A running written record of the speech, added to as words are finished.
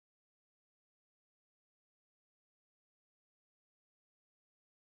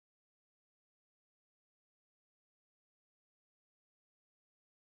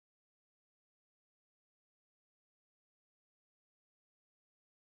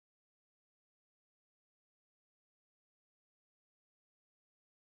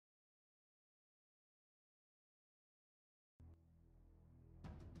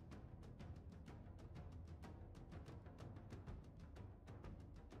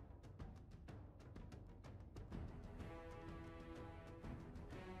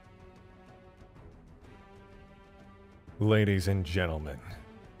Ladies and gentlemen,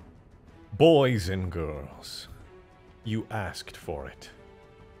 boys and girls, you asked for it.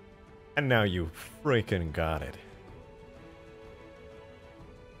 And now you freaking got it.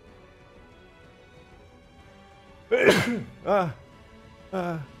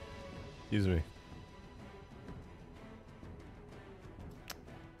 Excuse me.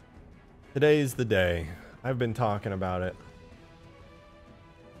 Today's the day. I've been talking about it.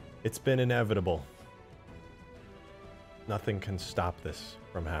 It's been inevitable. Nothing can stop this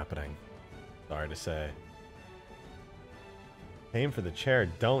from happening. Sorry to say. Came for the chair.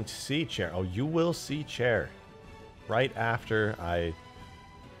 Don't see chair. Oh, you will see chair. Right after I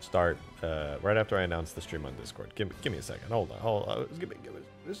start, right after I announce the stream on Discord. Give me a second. Hold on. Give me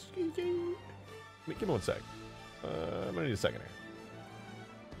 1 sec. I'm gonna need a second here.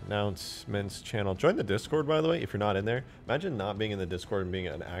 Announcements channel. Join the Discord, by the way, if you're not in there. Imagine not being in the Discord and being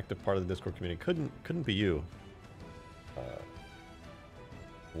an active part of the Discord community. Couldn't be you.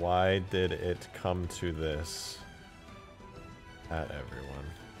 Why did it come to this? At everyone.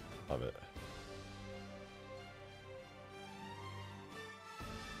 Love it.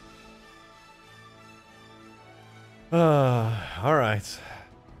 All right.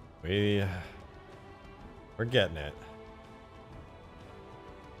 We're getting it.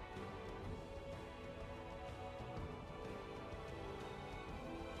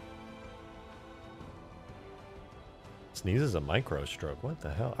 Sneezes a micro stroke. What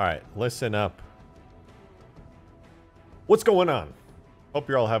the hell? All right, listen up. What's going on? Hope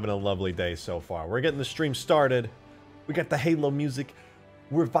you're all having a lovely day so far. We're getting the stream started. We got the Halo music.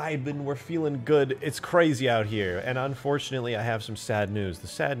 We're vibing. We're feeling good. It's crazy out here. And unfortunately, I have some sad news. The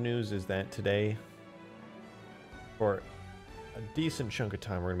sad news is that today, for a decent chunk of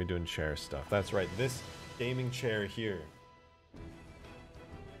time, we're going to be doing chair stuff. That's right. This gaming chair here.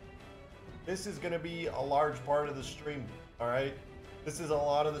 This is going to be a large part of the stream, all right? This is a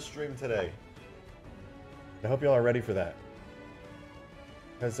lot of the stream today. I hope y'all are ready for that.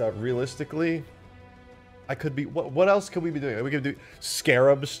 Because realistically, I could be... What else could we be doing? We could do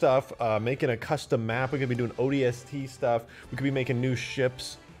Scarab stuff, making a custom map. We could be doing ODST stuff. We could be making new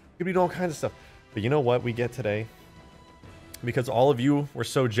ships. We could be doing all kinds of stuff. But you know what we get today? Because all of you were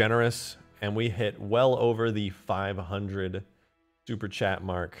so generous, and we hit well over the 500 super chat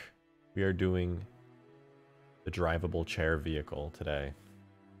mark. We are doing the drivable chair vehicle today.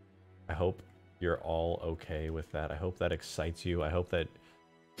 I hope you're all okay with that. I hope that excites you. I hope that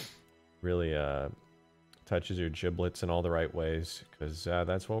really touches your giblets in all the right ways, because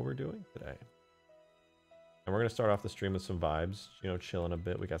that's what we're doing today. And we're going to start off the stream with some vibes, you know, chilling a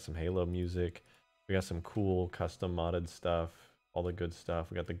bit. We got some Halo music. We got some cool custom modded stuff, all the good stuff.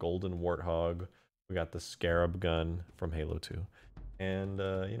 We got the golden warthog. We got the scarab gun from Halo 2. And,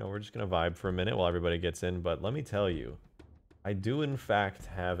 you know, we're just going to vibe for a minute while everybody gets in. But let me tell you, I do, in fact,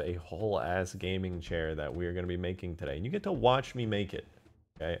 have a whole-ass gaming chair that we're going to be making today. And you get to watch me make it,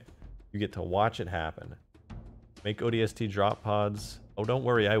 okay? You get to watch it happen. Make ODST drop pods. Oh, don't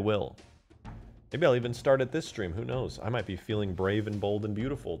worry, I will. Maybe I'll even start at this stream. Who knows? I might be feeling brave and bold and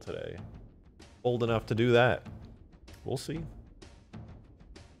beautiful today. Bold enough to do that. We'll see.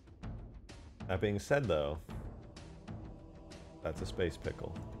 That being said, though, that's a space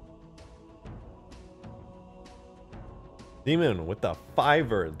pickle. Demon with the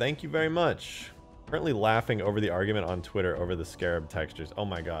 $5. Thank you very much. Currently laughing over the argument on Twitter over the scarab textures. Oh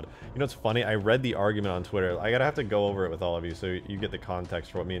my god. You know what's funny? I read the argument on Twitter. I gotta have to go over it with all of you so you get the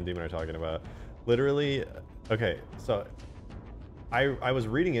context for what me and Demon are talking about. Literally, okay, so I was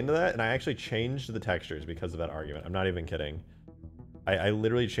reading into that and I actually changed the textures because of that argument. I'm not even kidding. I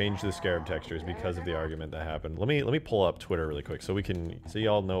literally changed the scarab textures because of the argument that happened. Let me pull up Twitter really quick so you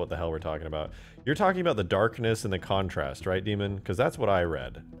all know what the hell we're talking about. You're talking about the darkness and the contrast, right, Demon? Because that's what I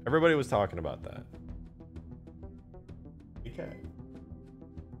read. Everybody was talking about that. Okay.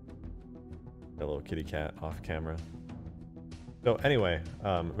 Got a little kitty cat off camera. So anyway,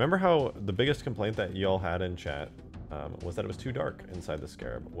 remember how the biggest complaint that y'all had in chat was that it was too dark inside the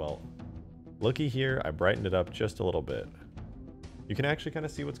scarab? Well, looky here, I brightened it up just a little bit. You can actually kind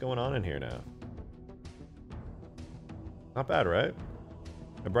of see what's going on in here now. Not bad, right?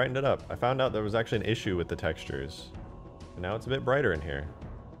 I brightened it up. I found out there was actually an issue with the textures. And now it's a bit brighter in here.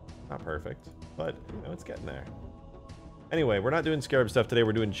 Not perfect, but, you know, it's getting there. Anyway, we're not doing scarab stuff today.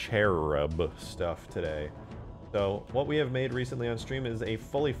 We're doing cherub stuff today. So what we have made recently on stream is a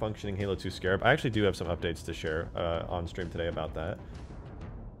fully functioning Halo 2 scarab. I actually do have some updates to share on stream today about that.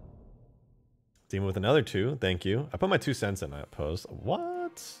 Demon with another 2, thank you. I put my 2 cents in that post.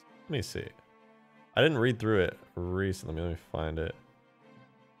 What? Let me see. I didn't read through it recently. Let me find it.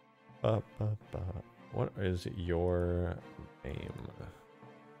 What is your name?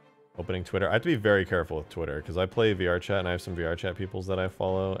 Opening Twitter. I have to be very careful with Twitter because I play VR chat and I have some VR chat peoples that I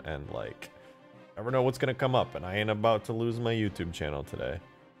follow, and like, never know what's gonna come up, and I ain't about to lose my YouTube channel today.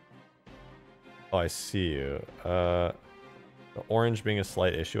 Oh, I see you. The orange being a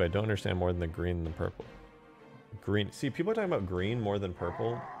slight issue. I don't understand more than the green and the purple. Green. See, people are talking about green more than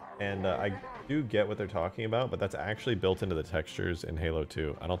purple, and I do get what they're talking about, but that's actually built into the textures in Halo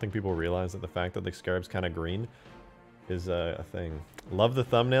 2. I don't think people realize that the fact that the scarab's kind of green is a thing. Love the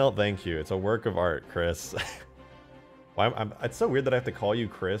thumbnail. Thank you. It's a work of art, Chris. It's so weird that I have to call you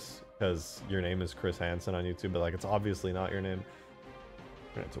Chris because your name is Chris Hansen on YouTube, but like it's obviously not your name.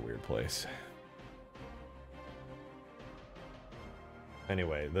 It's a weird place.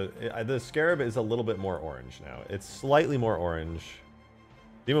 Anyway, the scarab is a little bit more orange now. It's slightly more orange.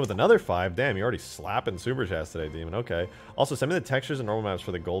 Demon with another 5. Damn, you're already slapping super chats today, Demon. Okay. Also, send me the textures and normal maps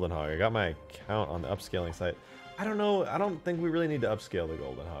for the Golden Hog. I got my account on the upscaling site. I don't know. I don't think we really need to upscale the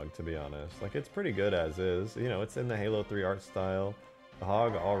Golden Hog, to be honest. Like, it's pretty good as is. You know, it's in the Halo 3 art style. The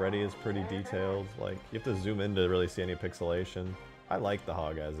Hog already is pretty detailed. Like, you have to zoom in to really see any pixelation. I like the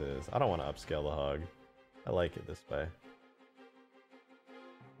Hog as is. I don't want to upscale the Hog. I like it this way.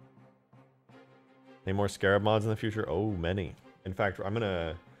 Any more Scarab mods in the future? Oh, many. In fact, I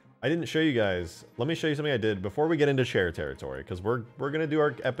didn't show you guys. Let me show you something I did before we get into chair territory, because we're gonna do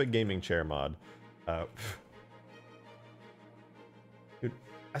our epic gaming chair mod. Dude,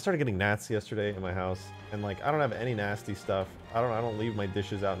 I started getting gnats yesterday in my house, and like I don't have any nasty stuff. I don't leave my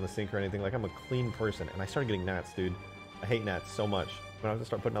dishes out in the sink or anything. Like I'm a clean person, and I started getting gnats, dude. I hate gnats so much. I'm gonna have to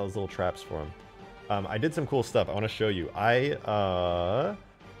start putting out those little traps for them. I did some cool stuff. I want to show you. I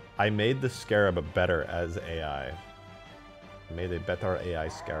made the scarab better as AI. I made a better AI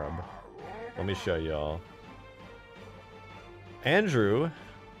scarab. Let me show y'all. Andrew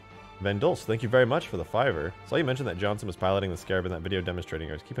Van Dulce, thank you very much for the $5. Saw you mentioned that Johnson was piloting the scarab in that video demonstrating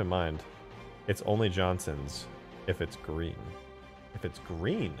yours. Keep in mind, it's only Johnson's if it's green. If it's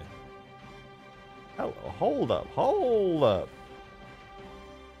green. Oh, hold up.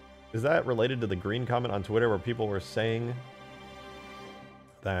 Is that related to the green comment on Twitter where people were saying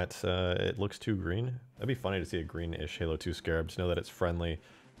that it looks too green? That'd be funny to see a greenish Halo 2 scarab to know that it's friendly.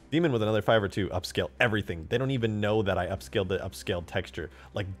 Demon with another 5 or 2. Upscale everything. They don't even know that I upscaled the upscaled texture.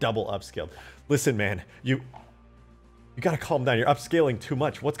 Like double upscaled. Listen, man, you gotta calm down. You're upscaling too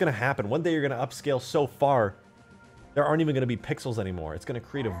much. What's gonna happen? One day you're gonna upscale so far, there aren't even gonna be pixels anymore. It's gonna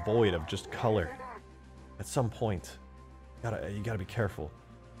create a void of just color. At some point, you gotta be careful.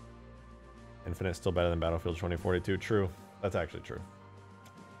 Infinite's still better than Battlefield 2042. True. That's actually true.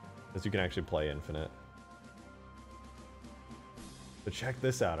 Because you can actually play Infinite. But check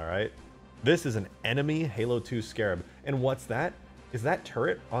this out, alright? This is an enemy Halo 2 Scarab. And what's that? Is that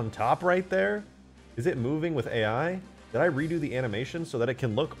turret on top right there? Is it moving with AI? Did I redo the animation so that it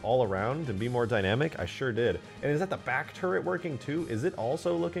can look all around and be more dynamic? I sure did. And is that the back turret working too? Is it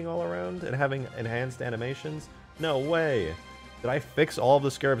also looking all around and having enhanced animations? No way. Did I fix all of the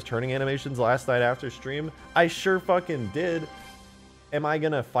Scarab's turning animations last night after stream? I sure fucking did. Am I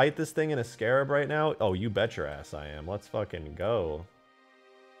gonna fight this thing in a Scarab right now? Oh, you bet your ass I am. Let's fucking go.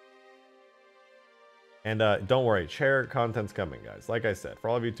 And don't worry, chair content's coming, guys. Like I said, for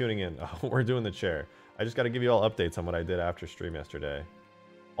all of you tuning in, we're doing the chair. I just gotta give you all updates on what I did after stream yesterday.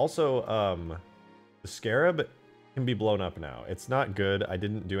 Also, the Scarab can be blown up now. It's not good. I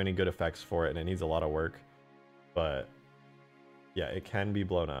didn't do any good effects for it, and it needs a lot of work. But, yeah, it can be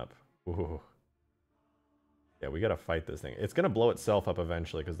blown up. Ooh. Yeah, we gotta fight this thing. It's gonna blow itself up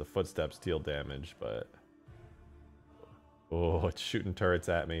eventually because the footsteps deal damage, but... Oh, it's shooting turrets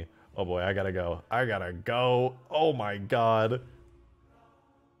at me. Oh boy, I gotta go. I gotta go. Oh my god.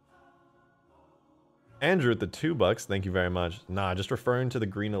 Andrew at the $2, thank you very much. Nah, just referring to the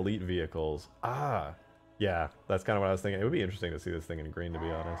green elite vehicles. Ah, yeah, that's kind of what I was thinking. It would be interesting to see this thing in green, to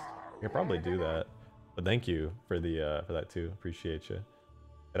be honest. I could probably do that. But thank you for the for that too. Appreciate you.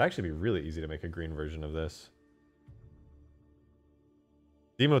 It'd actually be really easy to make a green version of this.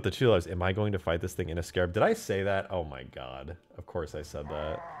 Demo with the $2. Am I going to fight this thing in a Scarab? Did I say that? Oh my god. Of course I said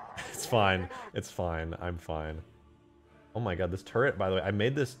that. It's fine. It's fine. I'm fine. Oh my god, this turret, by the way, I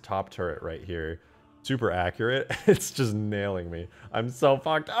made this top turret right here super accurate. It's just nailing me. I'm so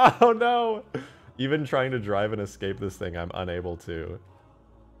fucked. Oh no! Even trying to drive and escape this thing, I'm unable to.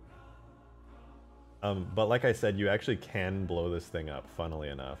 But like I said, you actually can blow this thing up, funnily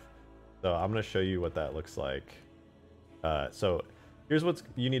enough. So I'm going to show you what that looks like. So here's what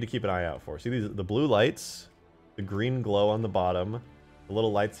you need to keep an eye out for. See the blue lights, the green glow on the bottom, the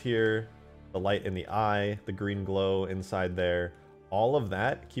little lights here, the light in the eye, the green glow inside there. All of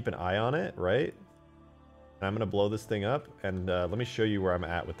that, keep an eye on it, right? I'm gonna blow this thing up, and let me show you where I'm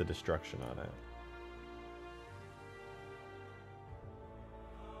at with the destruction on it.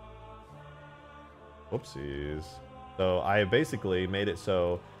 Whoopsies. So I basically made it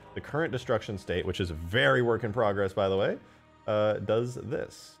so the current destruction state, which is a very work in progress, by the way, does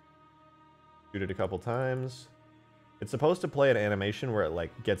this. Shoot it a couple times. It's supposed to play an animation where it like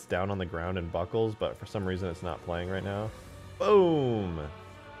gets down on the ground and buckles, but for some reason it's not playing right now. Boom!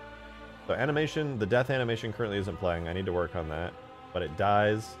 So animation, the death animation currently isn't playing. I need to work on that. But it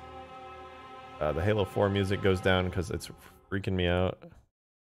dies. The Halo 4 music goes down because it's freaking me out.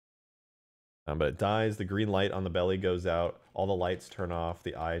 But it dies. The green light on the belly goes out. All the lights turn off.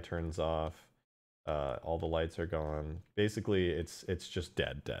 The eye turns off. All the lights are gone. Basically, it's just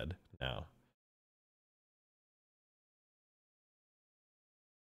dead now.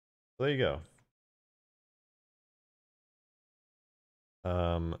 So there you go.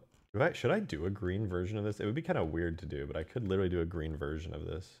 Should I do a green version of this? It would be kind of weird to do, but I could literally do a green version of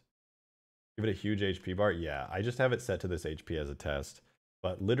this. Give it a huge HP bar? Yeah, I just have it set to this HP as a test.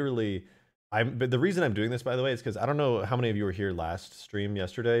 But literally, but the reason I'm doing this, by the way, is because I don't know how many of you were here last stream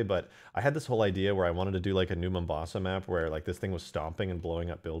yesterday, but I had this whole idea where I wanted to do like a new Mombasa map where like this thing was stomping and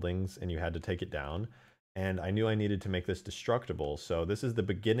blowing up buildings and you had to take it down. And I knew I needed to make this destructible, so this is the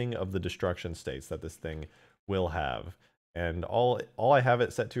beginning of the destruction states that this thing will have. And all I have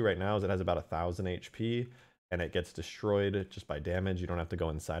it set to right now is it has about 1,000 HP, and it gets destroyed just by damage. You don't have to go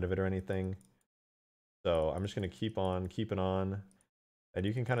inside of it or anything. So I'm just going to keep on keeping on. And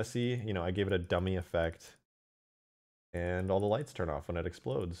you can kind of see, you know, I gave it a dummy effect. And all the lights turn off when it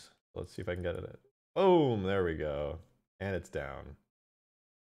explodes. Let's see if I can get it. Boom! There we go. And it's down.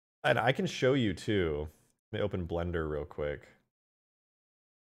 And I can show you too. Let me open Blender real quick.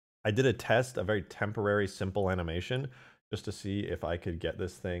 I did a test, a very temporary, simple animation, just to see if I could get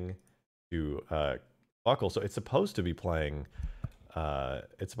this thing to buckle. So it's supposed to be playing.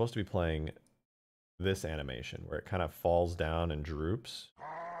 It's supposed to be playing this animation where it kind of falls down and droops.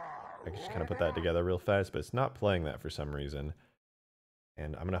 I can just kind of put that together real fast, but it's not playing that for some reason.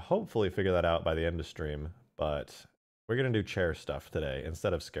 And I'm gonna hopefully figure that out by the end of stream. But we're gonna do chair stuff today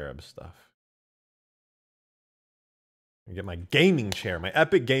instead of scarab stuff. Get my gaming chair, my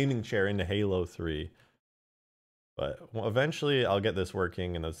epic gaming chair into Halo 3. But eventually I'll get this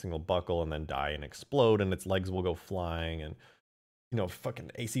working and this thing will buckle and then die and explode and its legs will go flying and, you know,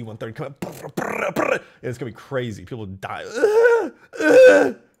 fucking AC-130 come up. It's gonna be crazy. People will die.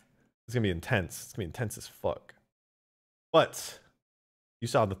 It's gonna be intense. It's gonna be intense as fuck. But you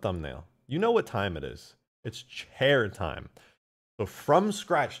saw the thumbnail. You know what time it is. It's chair time. So from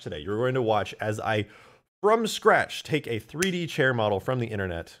scratch today, you're going to watch as I, from scratch, take a 3D chair model from the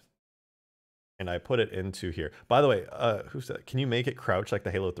internet and I put it into here. By the way, who said, can you make it crouch like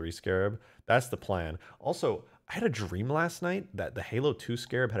the Halo 3 Scarab? That's the plan. Also, I had a dream last night that the Halo 2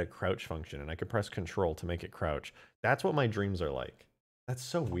 Scarab had a crouch function and I could press control to make it crouch. That's what my dreams are like. That's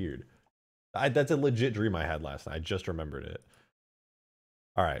so weird. That's a legit dream I had last night. I just remembered it.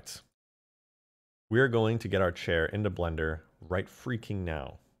 All right. We're going to get our chair into Blender right freaking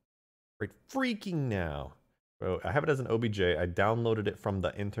now. Right freaking now. So I have it as an OBJ. I downloaded it from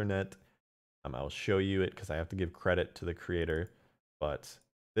the internet. I'll show you it because I have to give credit to the creator. But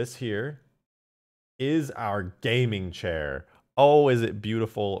this here is our gaming chair. Oh, is it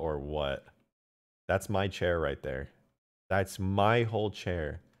beautiful or what? That's my chair right there. That's my whole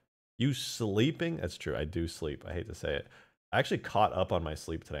chair. You sleeping? That's true. I do sleep. I hate to say it. I actually caught up on my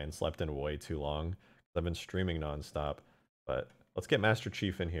sleep today and slept in way too long. I've been streaming nonstop. But let's get Master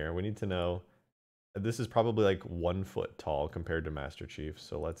Chief in here. We need to know. This is probably like 1 foot tall compared to Master Chief.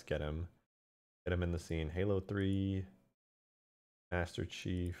 So let's get him. Get him in the scene. Halo 3. Master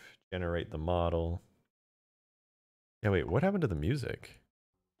Chief. Generate the model. Yeah, wait. What happened to the music?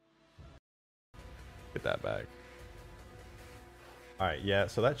 Get that back. Alright, yeah.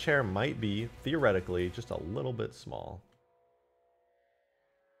 So that chair might be, theoretically, just a little bit small.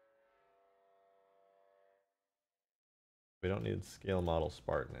 We don't need scale model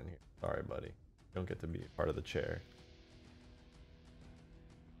Spartan in here. Sorry, buddy. You don't get to be part of the chair.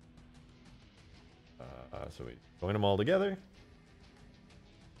 So we join them all together.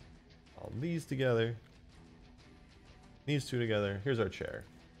 All these together. These two together. Here's our chair.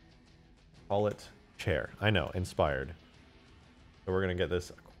 Call it chair. I know, inspired. So we're going to get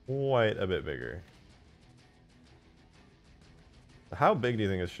this quite a bit bigger. How big do you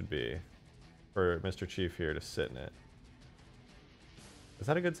think this should be for Mr. Chief here to sit in it? Is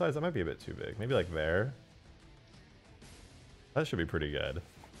that a good size? That might be a bit too big. Maybe like there. That should be pretty good.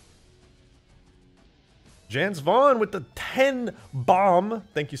 Jans Vaughn with the 10 bomb.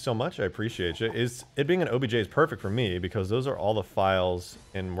 Thank you so much. I appreciate you. It being an OBJ is perfect for me because those are all the files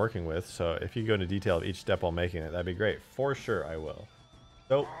in working with. So if you go into detail of each step while making it, that'd be great. For sure, I will.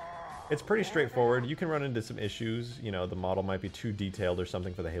 So it's pretty straightforward. You can run into some issues. You know, the model might be too detailed or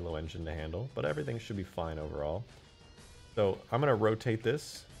something for the Halo engine to handle, but everything should be fine overall. So I'm going to rotate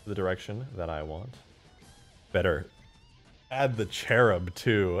this to the direction that I want. Better add the cherub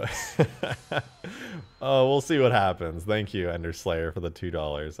too. Oh, we'll see what happens. Thank you, Ender Slayer, for the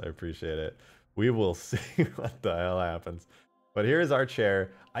 $2. I appreciate it. We will see what the hell happens. But here's our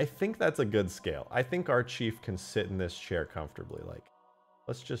chair. I think that's a good scale. I think our chief can sit in this chair comfortably. Like,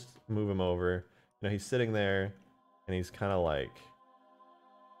 let's just move him over. You know, he's sitting there, and he's kind of like,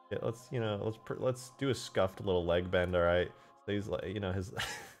 yeah, let's do a scuffed little leg bend. All right. So he's like, you know,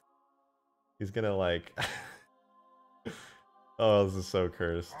 he's gonna like. Oh, this is so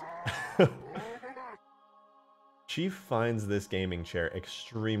cursed. Chief finds this gaming chair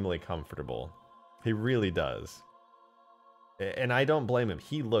extremely comfortable. He really does. And I don't blame him.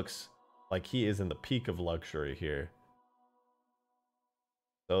 He looks like he is in the peak of luxury here.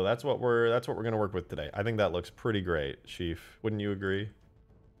 So that's what we're gonna work with today. I think that looks pretty great, Chief. Wouldn't you agree?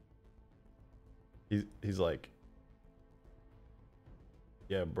 He's like,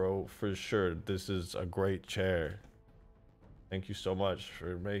 yeah, bro, for sure. This is a great chair. Thank you so much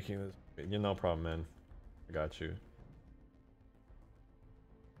for making this. Yeah, no problem, man. I got you.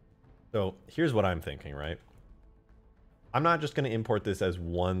 So here's what I'm thinking, right? I'm not just going to import this as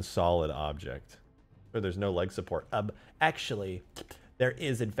one solid object. Or there's no leg support. Actually, there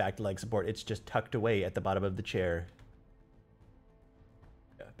is in fact leg support. It's just tucked away at the bottom of the chair.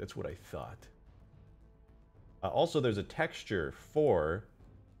 Yeah, that's what I thought. Also, there's a texture for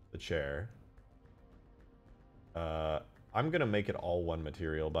the chair. I'm gonna make it all one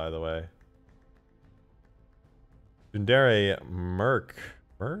material, by the way. Dundere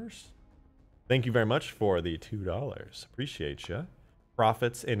Mercs? Thank you very much for the $2. Appreciate you.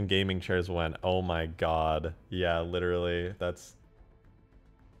 Profits in gaming chairs when, oh my god. Yeah, literally, that's...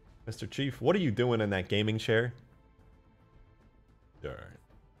 Mr. Chief, what are you doing in that gaming chair? Darn.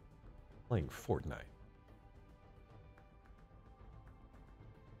 Playing Fortnite.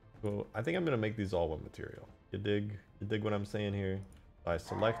 So I think I'm gonna make these all one material. You dig what I'm saying here? I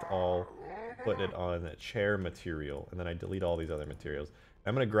select all, put it on a chair material, and then I delete all these other materials.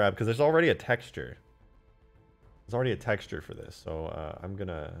 I'm gonna grab, because there's already a texture. There's already a texture for this, so I'm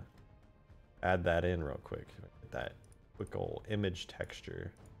gonna add that in real quick. Get that quick old image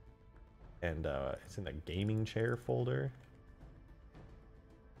texture, and it's in the gaming chair folder.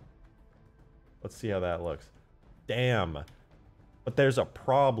 Let's see how that looks. Damn. But there's a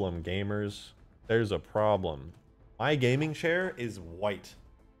problem, gamers. There's a problem. My gaming chair is white,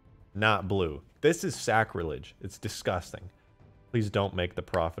 not blue. This is sacrilege. It's disgusting. Please don't make the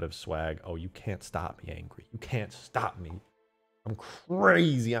profit of swag. Oh, you can't stop me, Angry. You can't stop me. I'm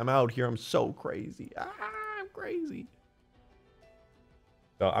crazy. I'm out here. I'm so crazy. I'm crazy.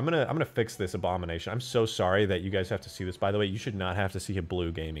 So I'm gonna fix this abomination. I'm so sorry that you guys have to see this. By the way, you should not have to see a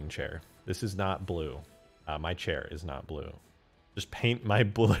blue gaming chair. This is not blue. My chair is not blue. Just paint my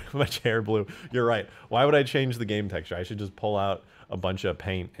chair blue. You're right. Why would I change the game texture? I should just pull out a bunch of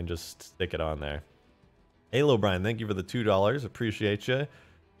paint and just stick it on there. Halo Brian, thank you for the $2. Appreciate you.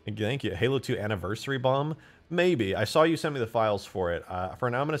 Thank you. Halo 2 Anniversary Bomb? Maybe. I saw you send me the files for it. For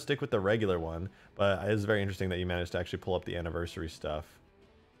now, I'm going to stick with the regular one, but it is very interesting that you managed to actually pull up the anniversary stuff.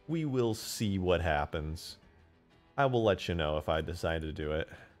 We will see what happens. I will let you know if I decide to do it.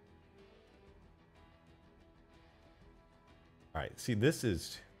 All right, see, this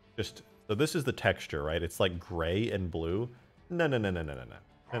is just, so this is the texture, right? It's like gray and blue. No.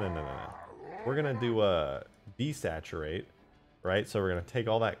 We're gonna do a desaturate, right? So we're gonna take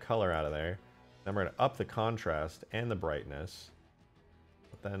all that color out of there. Then we're gonna up the contrast and the brightness.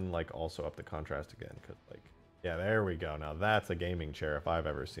 But then like also up the contrast again, cause like, yeah, there we go. Now that's a gaming chair if I've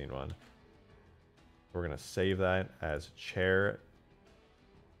ever seen one. We're gonna save that as chair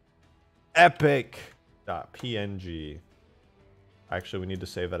epic.png. Actually, we need to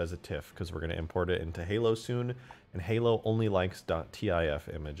save that as a TIFF because we're going to import it into Halo soon, and Halo only likes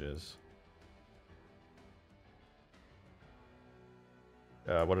 .tif images.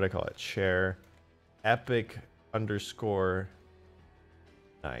 What did I call it? Chair epic _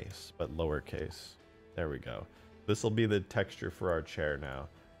 nice, but lowercase. There we go. This will be the texture for our chair now.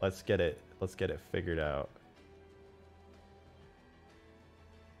 Let's get it figured out.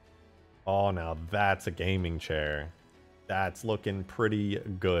 Oh, now that's a gaming chair. That's looking pretty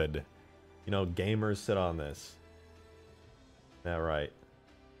good. You know, gamers sit on this. Yeah, right.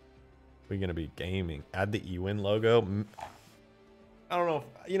 We're gonna be gaming. Add the Ewin logo. I don't know.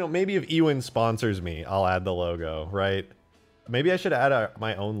 If, you know, maybe if Ewin sponsors me, I'll add the logo, right? Maybe I should add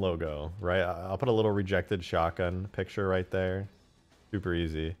my own logo, right? I'll put a little rejected shotgun picture right there. Super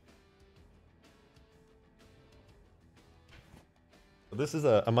easy. This is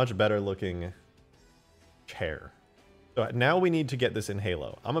a much better looking chair. So now we need to get this in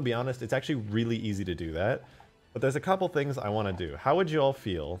Halo. I'm gonna be honest, it's actually really easy to do that. But there's a couple things I want to do. How would you all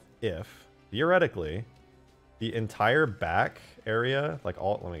feel if, theoretically, the entire back area, like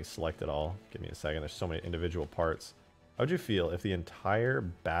all, let me select it all. Give me a second. There's so many individual parts. How would you feel if the entire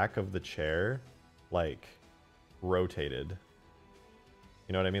back of the chair, like, rotated?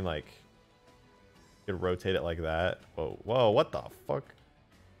 You know what I mean? Like, you could rotate it like that. Whoa, whoa, what the fuck?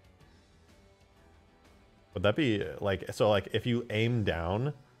 Would that be, like, so, like, if you aim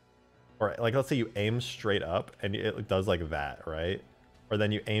down, or, like, let's say you aim straight up, and it does like that, right? Or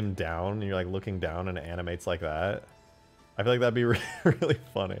then you aim down, and you're, like, looking down, and it animates like that. I feel like that'd be really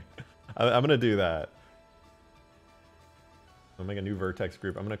funny. I'm gonna do that. I'm gonna make a new vertex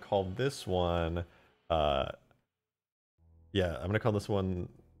group. I'm gonna call this one, yeah, I'm gonna call this one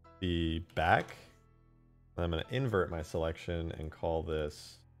the back. And I'm gonna invert my selection and call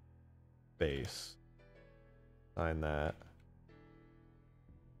this base. Sign that.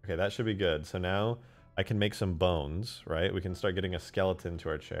 Okay, that should be good. So now I can make some bones, right? We can start getting a skeleton to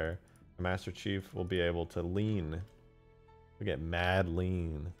our chair. The Master Chief will be able to lean. We get mad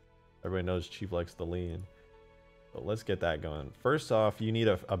lean. Everybody knows Chief likes the lean. So let's get that going. First off, you need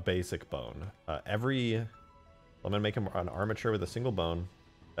a basic bone. I'm gonna make him an armature with a single bone.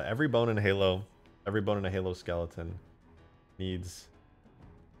 Every bone in Halo, every bone in a Halo skeleton needs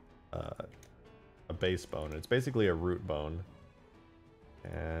a base bone. It's basically a root bone.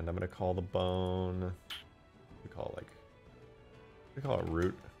 And I'm gonna call the bone, we call it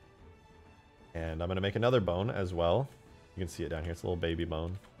root. And I'm gonna make another bone as well. You can see it down here. It's a little baby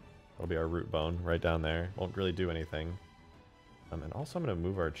bone. That'll be our root bone right down there. Won't really do anything. And also I'm gonna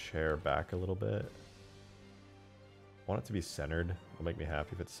move our chair back a little bit. I want it to be centered. It'll make me happy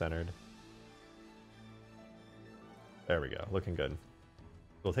if it's centered. There we go. Looking good.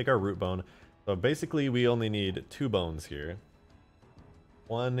 We'll take our root bone. So basically we only need 2 bones here.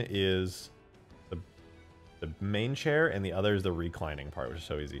 One is the main chair, and the other is the reclining part, which is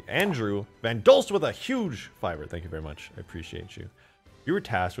so easy. Andrew Van Dolst with a huge fiver. Thank you very much. I appreciate you. You were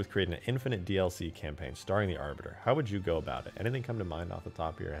tasked with creating an infinite DLC campaign starring the Arbiter. How would you go about it? Anything come to mind off the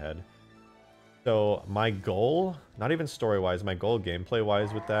top of your head? So my goal, not even story-wise, my goal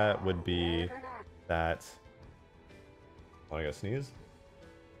gameplay-wise with that would be that... Oh, I gotta sneeze?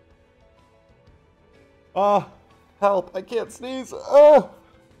 Oh, help! I can't sneeze! Oh!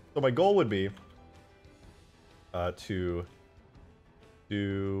 So my goal would be to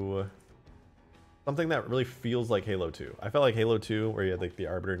do something that really feels like Halo 2. I felt like Halo 2, where you had like the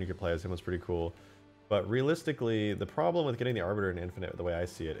Arbiter and you could play as him, was pretty cool. But realistically, the problem with getting the Arbiter in Infinite, the way I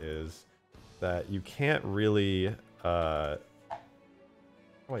see it, is that you can't really... how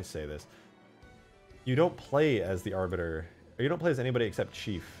do I say this? You don't play as the Arbiter, or you don't play as anybody except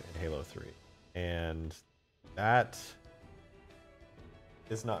Chief in Halo 3. And that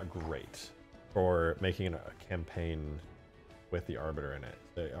is not great for making a campaign with the Arbiter in it.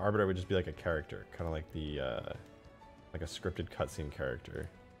 The Arbiter would just be like a character, kind of like the like a scripted cutscene character.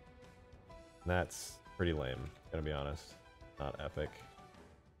 And that's pretty lame, gonna be honest. Not epic.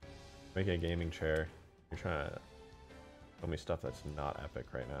 Making a gaming chair. You're trying to tell me stuff that's not epic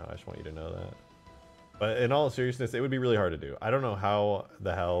right now. I just want you to know that. But in all seriousness, it would be really hard to do. I don't know how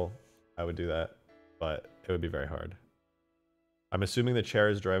the hell I would do that, but it would be very hard. I'm assuming the chair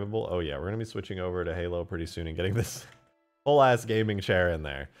is drivable. Oh yeah, we're gonna be switching over to Halo pretty soon and getting this whole ass gaming chair in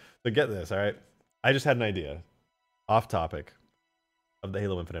there. So get this, all right? I just had an idea, off topic, of the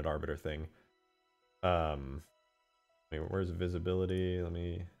Halo Infinite Arbiter thing. Where's visibility? Let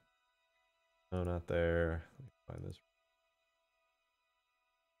me. No, not there. Let me find this.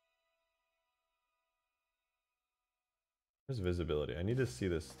 Where's visibility? I need to see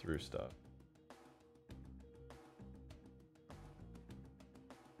this through stuff.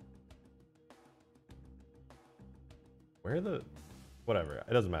 Where the... Whatever.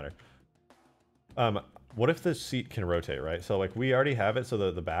 It doesn't matter. What if the seat can rotate, right? So, like, we already have it,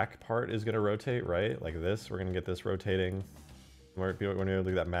 so the back part is going to rotate, right? Like this. We're going to get this rotating. We're going to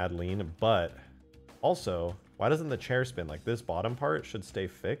do that mad lean. But, also, why doesn't the chair spin? Like, this bottom part should stay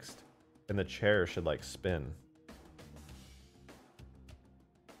fixed, and the chair should, like, spin.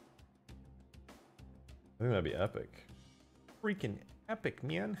 I think that'd be epic. Freaking epic,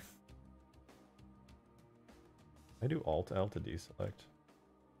 man. I do Alt-L to deselect.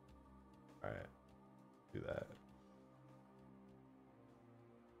 All right, do that.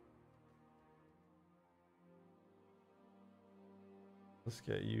 Let's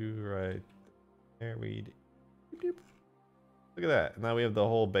get you right there. Look at that. Now we have the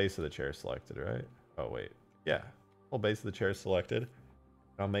whole base of the chair selected, right? Oh, wait. Yeah. Whole base of the chair selected.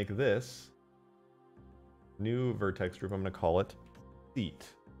 I'll make this new vertex group. I'm going to call it seat.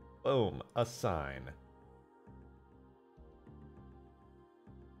 Boom. Assign.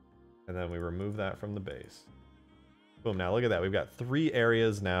 And then we remove that from the base. Boom. Now look at that. We've got 3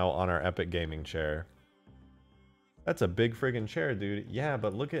 areas now on our Epic Gaming chair. That's a big friggin' chair, dude. Yeah,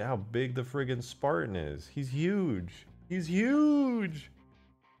 but look at how big the friggin' Spartan is. He's huge. He's huge.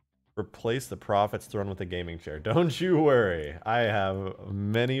 Replace the Prophet's throne with a gaming chair. Don't you worry. I have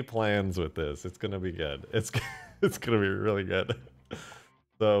many plans with this. It's gonna be good. It's gonna be really good.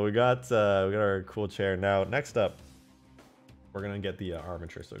 So we got our cool chair. Now next up, we're gonna get the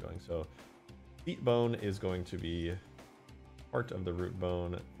armature still going. So feet bone is going to be part of the root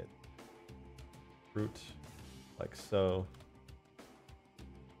bone. Root. Like so.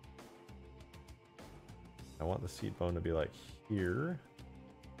 I want the seat bone to be like here.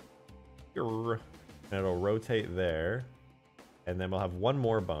 Here. And it'll rotate there. And then we'll have one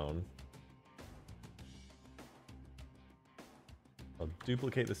more bone. I'll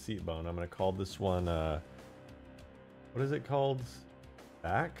duplicate the seat bone. I'm going to call this one, what is it called?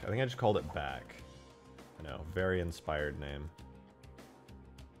 Back? I think I just called it back. I know, very inspired name.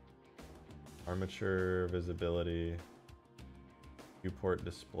 Armature, visibility, viewport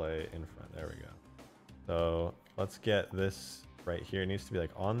display in front. There we go. So let's get this right here. It needs to be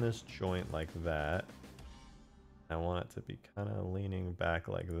like on this joint like that. I want it to be kind of leaning back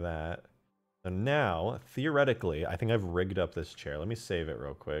like that. So now, theoretically, I think I've rigged up this chair. Let me save it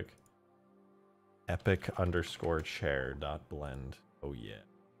real quick. Epic_chair.blend. Oh yeah,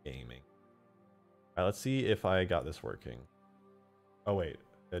 gaming. All right, let's see if I got this working. Oh wait.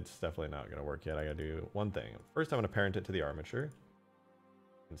 It's definitely not going to work yet. I got to do one thing. First, I'm going to parent it to the armature.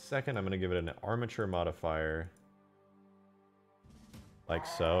 And second, I'm going to give it an armature modifier. Like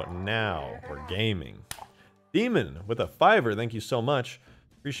so. Now, we're gaming. Demon with a 5er. Thank you so much.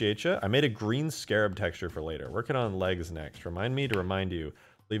 Appreciate you. I made a green scarab texture for later. Working on legs next. Remind me to remind you.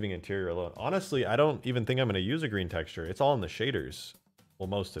 Leaving interior alone. Honestly, I don't even think I'm going to use a green texture. It's all in the shaders. Well,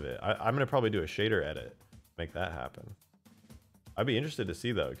 most of it. I'm going to probably do a shader edit. Make that happen. I'd be interested to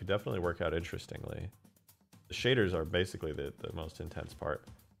see though. It could definitely work out interestingly. The shaders are basically the most intense part.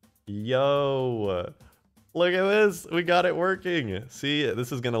 Yo, look at this. We got it working. See,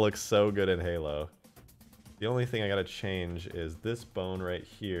 this is going to look so good in Halo. The only thing I got to change is this bone right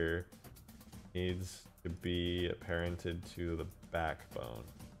here needs to be parented to the backbone.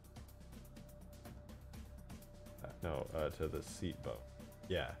 No, to the seat bone.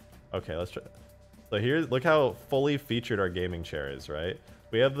 Yeah. Okay, let's try. So here, look how fully featured our gaming chair is, right?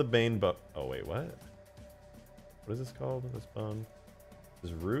 We have the main bone. Oh, wait, what? What is this called? This bone?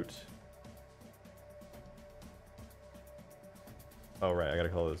 This is root? Oh, right, I gotta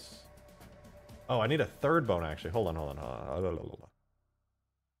call this. Oh, I need a third bone, actually. Hold on.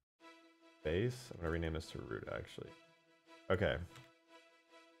 Base? I'm gonna rename this to root, actually. Okay.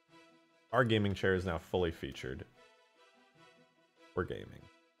 Our gaming chair is now fully featured. We're gaming.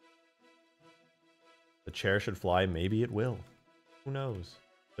 The chair should fly. Maybe it will. Who knows?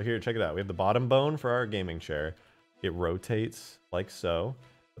 So here, check it out. We have the bottom bone for our gaming chair. It rotates like so.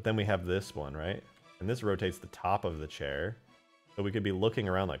 But then we have this one, right? And this rotates the top of the chair. So we could be looking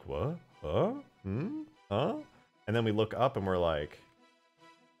around like, what? Huh? Hmm? Huh? And then we look up and we're like,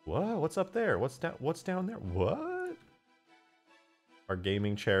 what? What's up there? What's down there? What? Our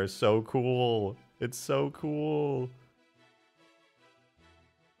gaming chair is so cool. It's so cool.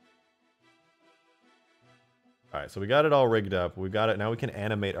 All right, so we got it all rigged up. We got it. Now we can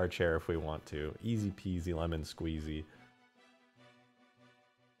animate our chair if we want to. Easy peasy lemon squeezy.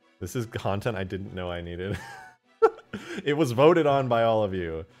 This is content I didn't know I needed. It was voted on by all of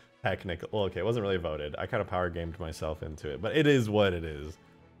you. Technically, well, okay, it wasn't really voted. I kind of power gamed myself into it, but it is what it is.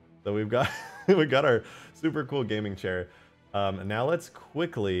 So we've got we got our super cool gaming chair. Now let's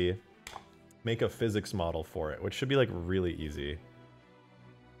quickly make a physics model for it, which should be like really easy.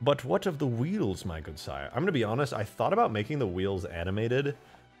 But what of the wheels, my good sire? I'm gonna be honest, I thought about making the wheels animated.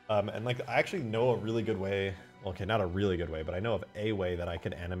 And like, I actually know a really good way. Okay, not a really good way, but I know of a way that I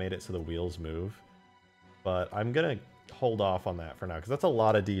can animate it so the wheels move. But I'm gonna hold off on that for now, because that's a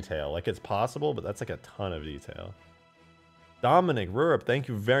lot of detail. Like, it's possible, but that's like a ton of detail. Dominic Rurup, thank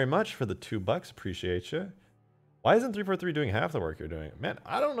you very much for the $2. Appreciate you. Why isn't 343 doing half the work you're doing? Man,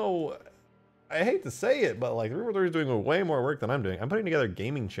 I don't know. I hate to say it, but like 343 is doing way more work than I'm doing. I'm putting together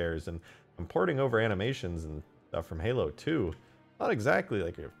gaming chairs and I'm porting over animations and stuff from Halo 2. Not exactly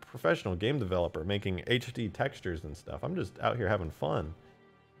like a professional game developer making HD textures and stuff. I'm just out here having fun.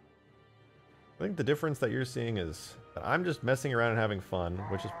 I think the difference that you're seeing is that I'm just messing around and having fun,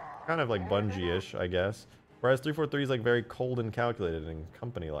 which is kind of like Bungie-ish, I guess. Whereas 343 is like very cold and calculated and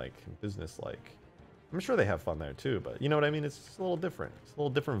company-like and business-like. I'm sure they have fun there too, but you know what I mean? It's just a little different. It's a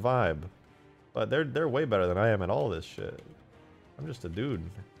little different vibe. But they're way better than I am at all this shit. I'm just a dude.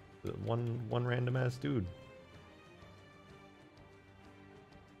 One random ass dude.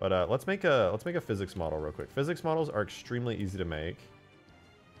 But let's make a physics model real quick. Physics models are extremely easy to make.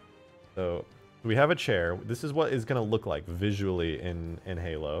 So we have a chair. This is what is gonna look like visually in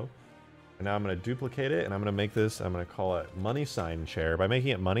Halo. And now I'm gonna duplicate it and I'm gonna make this, I'm gonna call it money sign chair. By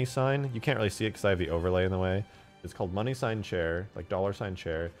making it money sign, you can't really see it because I have the overlay in the way. It's called money sign chair, like dollar sign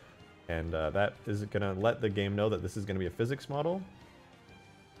chair. And that is gonna let the game know that this is gonna be a physics model.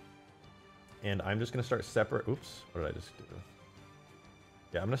 And I'm just gonna start separate, oops, what did I just do?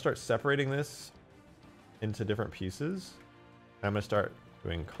 Yeah, I'm gonna start separating this into different pieces. I'm gonna start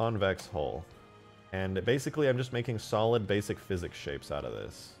doing convex hull. And basically I'm just making solid basic physics shapes out of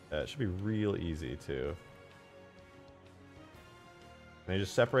this. It should be real easy too. And I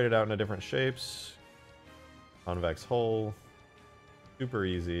just separate it out into different shapes. Convex hull. Super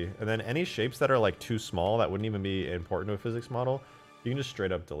easy. And then any shapes that are like too small that wouldn't even be important to a physics model, you can just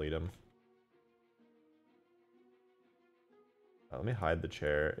straight up delete them. Let me hide the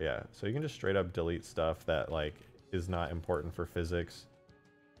chair. Yeah, so you can just straight up delete stuff that like is not important for physics.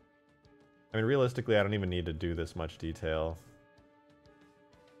 I mean, realistically, I don't even need to do this much detail.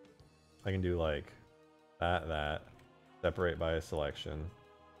 I can do like that, separate by a selection,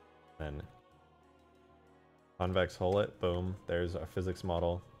 then convex hull it, boom, there's a physics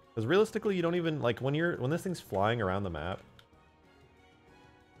model. Because realistically, you don't even, like, when this thing's flying around the map,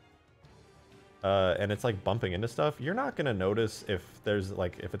 and it's like bumping into stuff, you're not gonna notice if there's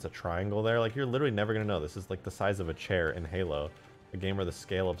like, if it's a triangle there, like you're literally never gonna know. This is like the size of a chair in Halo, a game where the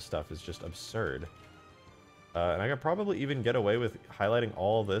scale of stuff is just absurd. And I could probably even get away with highlighting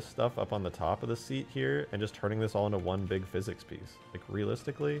all this stuff up on the top of the seat here and just turning this all into one big physics piece. Like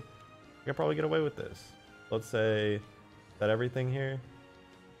realistically, I could probably get away with this. Let's say that everything here.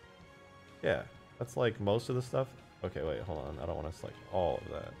 Yeah, that's like most of the stuff. Okay, wait, hold on. I don't want to select all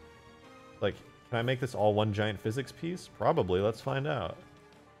of that. Like, can I make this all one giant physics piece? Probably. Let's find out.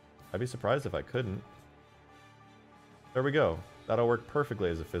 I'd be surprised if I couldn't. There we go. That'll work perfectly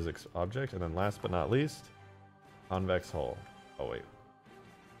as a physics object. And then last but not least, convex hull. Oh, wait.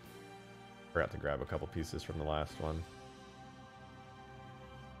 Forgot to grab a couple pieces from the last one.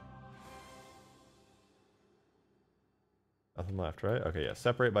 Nothing left, right? Okay, yeah.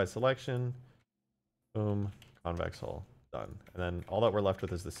 Separate by selection. Boom. Convex hull. Done. And then all that we're left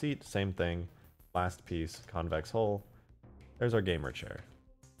with is the seat. Same thing. Last piece. Convex hull. There's our gamer chair.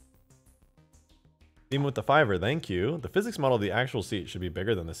 Theme with the fiver. Thank you. The physics model of the actual seat should be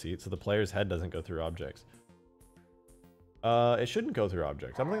bigger than the seat so the player's head doesn't go through objects. It shouldn't go through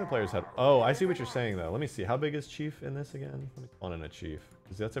objects. I don't think the player's head... Oh, I see what you're saying, though. Let me see. How big is Chief in this again? Let me call in a Chief.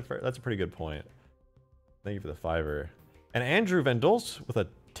 Because that's a pretty good point. Thank you for the fiver. And Andrew Van Dulce with a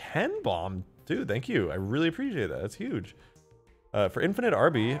 10 bomb. Dude, thank you. I really appreciate that. That's huge. For Infinite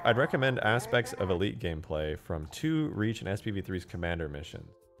RB, I'd recommend aspects of Elite gameplay from 2 Reach and SPV3's Commander missions.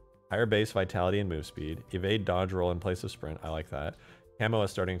 Higher base vitality and move speed. Evade dodge roll in place of sprint. I like that. Camo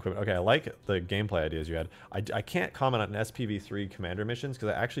as starting equipment. Okay, I like the gameplay ideas you had. I can't comment on SPV3 Commander missions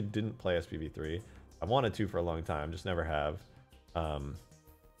because I actually didn't play SPV3. I've wanted to for a long time, just never have.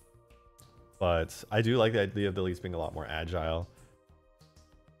 But I do like the idea of the Elites being a lot more agile.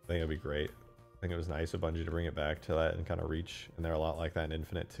 I think it would be great. I think it was nice of Bungie to bring it back to that and kind of Reach, and they're a lot like that in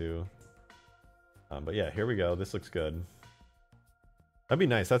Infinite too. But yeah, here we go. This looks good. That'd be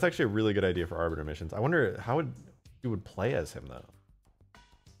nice. That's actually a really good idea for Arbiter missions. I wonder how you would play as him though.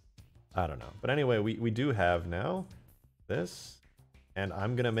 I don't know. But anyway, we do have now this, and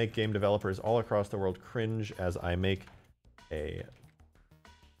I'm gonna make game developers all across the world cringe as I make a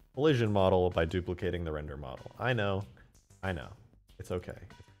collision model by duplicating the render model. I know. It's okay.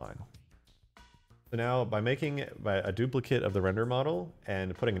 It's fine. So now by making a duplicate of the render model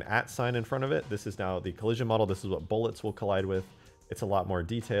and putting an @ sign in front of it, this is now the collision model. This is what bullets will collide with. It's a lot more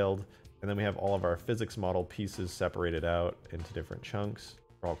detailed. And then we have all of our physics model pieces separated out into different chunks.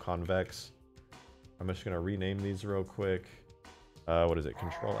 They're all convex. I'm just going to rename these real quick. What is it?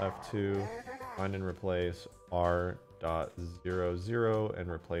 Control F2, find and replace R.00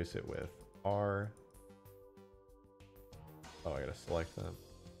 and replace it with R. Oh, I got to select them.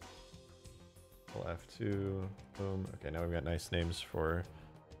 Control F2, boom. Okay, now we've got nice names for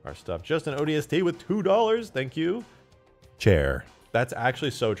our stuff. Just an ODST with $2. Thank you. Chair. That's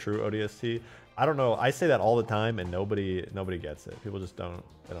actually so true, ODST. I don't know. I say that all the time, and nobody gets it. People just don't.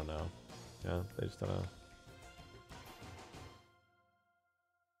 They don't know. Yeah, they just don't know.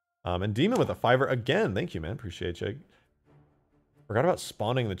 And Demon with a $5 again. Thank you, man. Appreciate you. Forgot about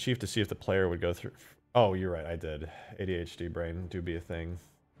spawning the chief to see if the player would go through. Oh, you're right. I did. ADHD brain do be a thing.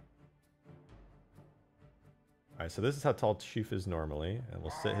 All right, so this is how tall chief is normally, and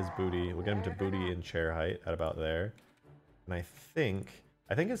we'll sit his booty. We'll get him to booty and chair height at about there. And I think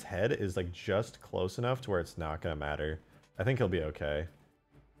his head is like just close enough to where it's not gonna matter. I think he'll be okay.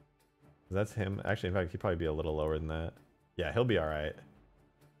 That's him. Actually, in fact, he'd probably be a little lower than that. Yeah, he'll be all right.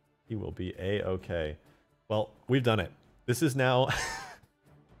 He will be a-okay. Well, we've done it. This is now...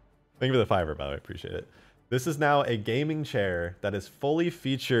 Thank you for the $5, by the way. Appreciate it. This is now a gaming chair that is fully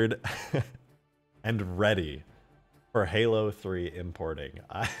featured and ready for Halo 3 importing.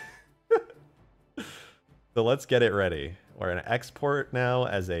 So let's get it ready. We're going to export now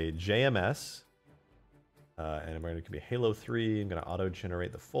as a JMS. And we're going to be Halo 3. I'm going to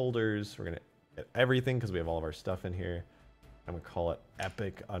auto-generate the folders. We're going to get everything because we have all of our stuff in here. I'm going to call it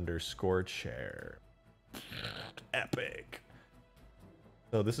epic_chair. Epic.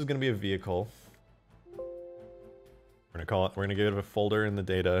 So this is going to be a vehicle. We're going to give it a folder in the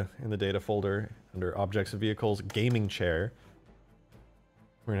data folder under objects and vehicles, gaming chair.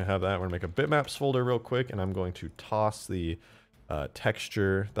 We're going to have that. We're going to make a bitmaps folder real quick, and I'm going to toss the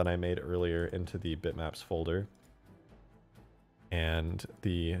texture that I made earlier into the bitmaps folder. And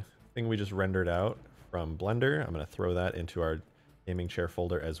the thing we just rendered out from Blender, I'm going to throw that into our gaming chair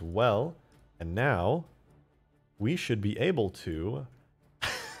folder as well. And now we should be able to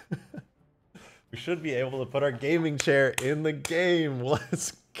put our gaming chair in the game.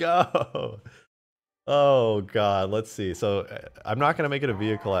 Let's go. Oh god, let's see. So I'm not going to make it a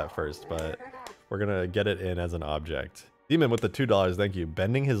vehicle at first, but we're going to get it in as an object. Demon with the $2, thank you.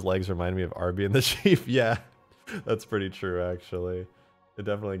 Bending his legs reminded me of Arby and the Chief. Yeah, that's pretty true actually. It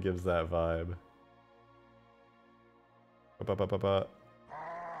definitely gives that vibe.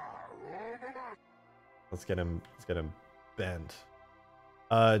 Let's get him bent.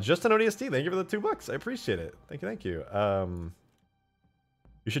 Just an ODST, thank you for the $2. I appreciate it. Thank you.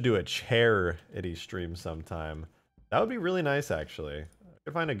 You should do a charity stream sometime. That would be really nice, actually. I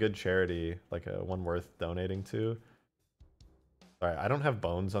could find a good charity, like a one worth donating to. Sorry, I don't have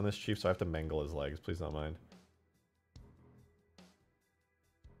bones on this chief, so I have to mangle his legs. Please don't mind.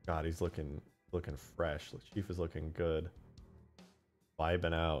 God, he's looking fresh. The chief is looking good.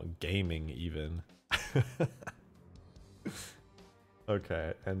 Vibing out, gaming even.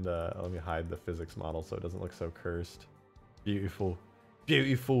 Okay, and let me hide the physics model so it doesn't look so cursed. Beautiful.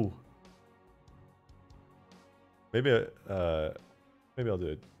 Beautiful. Maybe I'll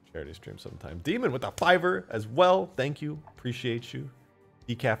do a charity stream sometime. Demon with a $5 as well. Thank you. Appreciate you.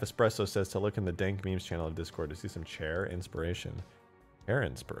 Decaf Espresso says to look in the Dank Memes channel of Discord to see some chair inspiration. Chair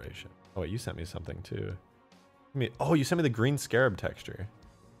inspiration. Oh, wait, you sent me something too. Oh, you sent me the green scarab texture.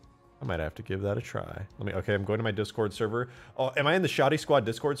 I might have to give that a try. Okay, I'm going to my Discord server. Oh, am I in the Shoddy Squad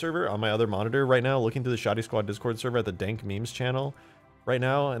Discord server on my other monitor right now? Looking to the Shoddy Squad Discord server at the Dank Memes channel right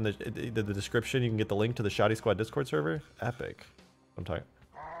now. In the description, you can get the link to the Shoddy Squad Discord server. Epic. I'm talking.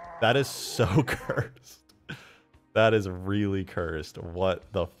 That is so cursed. That is really cursed.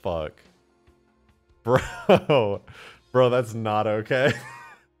 What the fuck? Bro, that's not okay.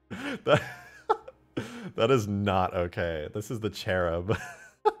 That is not okay. This is the cherub.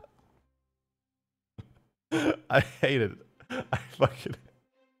 I hate it. I fucking...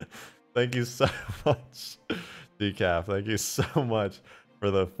 Thank you so much, Decaf. Thank you so much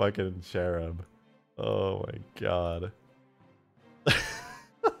for the fucking cherub. Oh my god.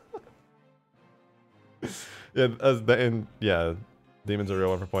 Yeah, Demon's a real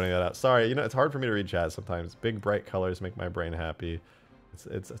one for pointing that out. Sorry, you know, it's hard for me to read chat sometimes. Big bright colors make my brain happy.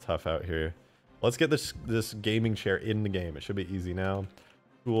 It's tough out here. Let's get this gaming chair in the game. It should be easy now.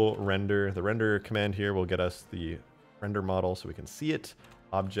 Tool render. The render command here will get us the render model so we can see it.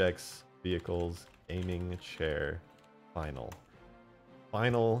 Objects, vehicles, gaming chair, final.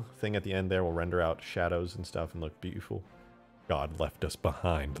 Final thing at the end there will render out shadows and stuff and look beautiful. God left us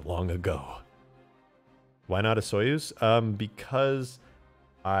behind long ago. Why not a Soyuz? Because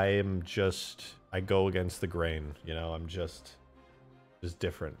I go against the grain, you know, I'm just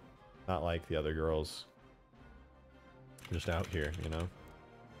different. Not like the other girls. I'm just out here, you know.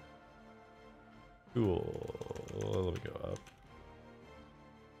 Cool. Let me go up.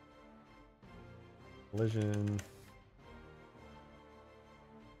 Collision.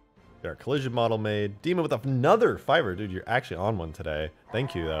 Get our collision model made. Demon with another fiber. Dude, you're actually on one today.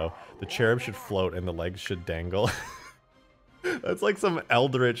 Thank you, though. The cherub should float and the legs should dangle. That's like some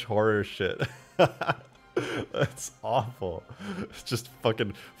eldritch horror shit. That's awful. It's just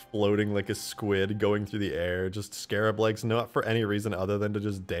fucking floating like a squid going through the air. Just scarab legs, not for any reason other than to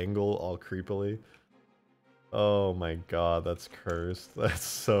just dangle all creepily. Oh my god, that's cursed. That's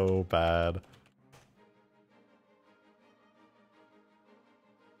so bad.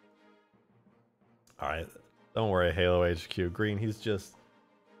 Alright, don't worry, Halo HQ. Green, he's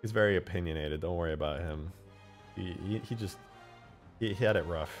very opinionated. Don't worry about him. He had it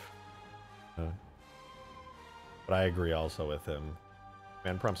rough. But I agree also with him.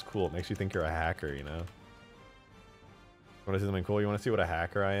 Man, prompt's cool. It makes you think you're a hacker, you know? Want to see something cool? You want to see what a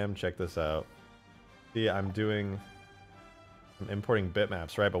hacker I am? Check this out. See, I'm importing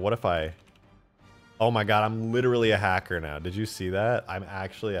bitmaps, right? But what if I... Oh my god, I'm literally a hacker now. Did you see that? I'm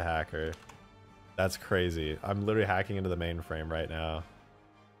actually a hacker. That's crazy. I'm literally hacking into the mainframe right now.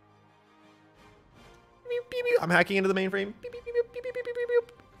 I'm hacking into the mainframe.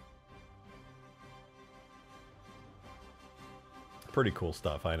 Pretty cool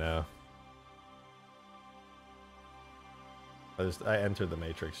stuff, I know. I entered the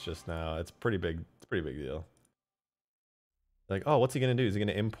matrix just now. It's pretty big. It's a pretty big deal. Like, oh, what's he gonna do? Is he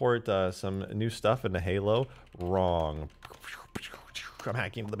gonna import some new stuff into Halo? Wrong. I'm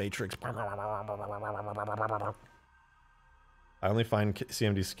hacking into the matrix. I only find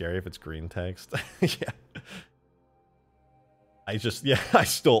CMD scary if it's green text. Yeah. I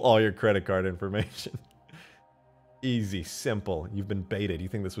stole all your credit card information. Easy, simple. You've been baited. You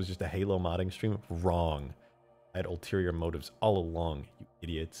think this was just a Halo modding stream? Wrong. I had ulterior motives all along, you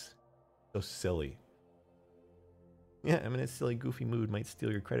idiots. So silly. Yeah, I'm in a silly, goofy mood. Might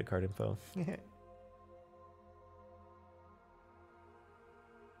steal your credit card info. Alright,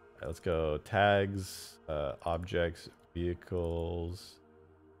 let's go. Tags, objects, vehicles,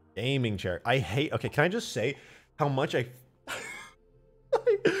 gaming chair. I hate... Okay, can I just say how much I...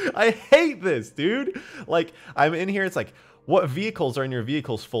 I hate this, dude. Like, I'm in here, it's like, what vehicles are in your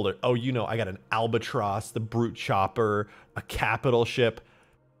vehicles folder? Oh, you know, I got an Albatross, the Brute Chopper, a capital ship,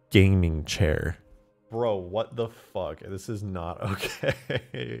 gaming chair. Bro, what the fuck? This is not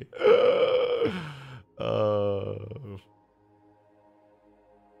okay.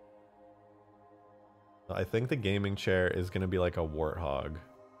 I think the gaming chair is going to be like a warthog.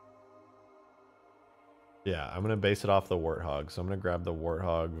 Yeah, I'm going to base it off the warthog. So I'm going to grab the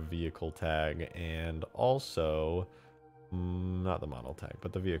warthog vehicle tag and also... not the model tag,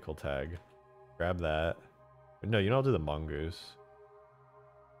 but the vehicle tag. Grab that. No, you know, I'll do the mongoose.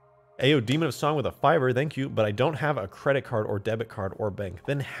 Ayo, Demon of Song with a fiber, thank you, but I don't have a credit card or debit card or bank.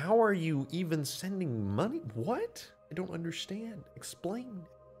 Then how are you even sending money? What? I don't understand. Explain.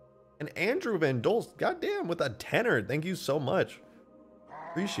 And Andrew Van Doles, goddamn, with a tenor. Thank you so much.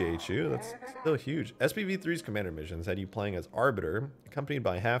 Appreciate you. That's still huge. SPV3's commander missions had you playing as Arbiter, accompanied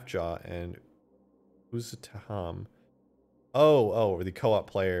by Halfjaw and Uzataham. Oh, the co-op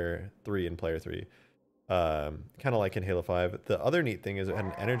player 3 and player 3. Kind of like in Halo 5. The other neat thing is it had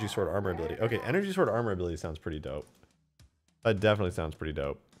an energy sword armor ability. Okay, energy sword armor ability sounds pretty dope. That definitely sounds pretty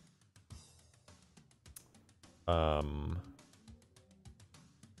dope.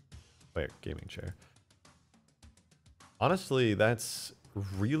 Wait, gaming chair. Honestly, that's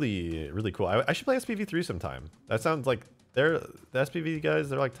really, really cool. I should play SPV3 sometime. That sounds like the SPV guys,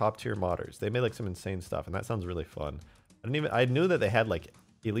 they're like top tier modders. They made like some insane stuff and that sounds really fun. I knew that they had like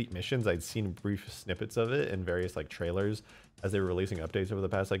elite missions. I'd seen brief snippets of it in various like trailers as they were releasing updates over the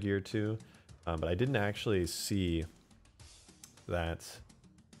past like year or two. But I didn't actually see that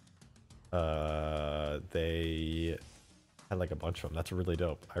they had like a bunch of them. That's really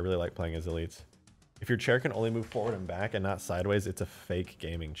dope. I really like playing as elites. If your chair can only move forward and back and not sideways, it's a fake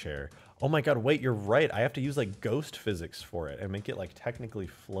gaming chair. Oh my god, wait, you're right. I have to use like ghost physics for it and make it like technically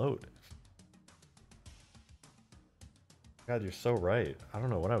float. God, you're so right. I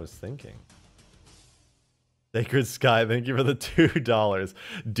don't know what I was thinking. Sacred Sky, thank you for the $2.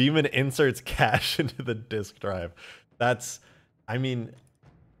 Demon inserts cash into the disk drive. That's, I mean,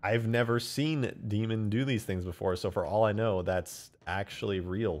 I've never seen Demon do these things before, so for all I know, that's actually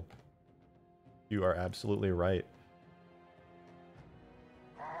real. You are absolutely right.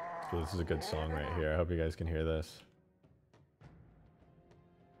 So this is a good song right here. I hope you guys can hear this.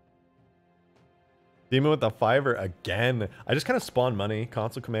 Demon with the fiber again. I just kind of spawn money.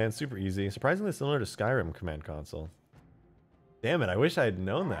 Console command, super easy. Surprisingly similar to Skyrim command console. Damn it, I wish I had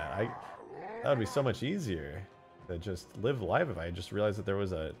known that. That would be so much easier to just live live if I just realized that there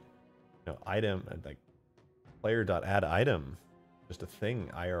was a item, like player.add item just a thing,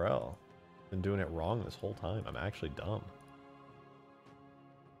 IRL. Been doing it wrong this whole time. I'm actually dumb.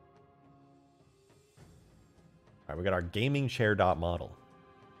 Alright, we got our gaming chair dot model.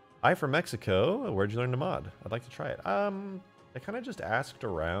 Hi from Mexico. Where'd you learn to mod? I'd like to try it. I kind of just asked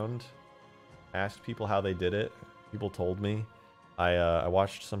around. Asked people how they did it. People told me. I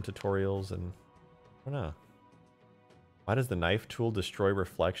watched some tutorials and I don't know. Why does the knife tool destroy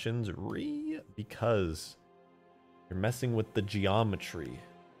reflections? Because you're messing with the geometry.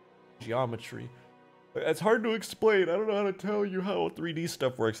 Geometry. It's hard to explain. I don't know how to tell you how 3D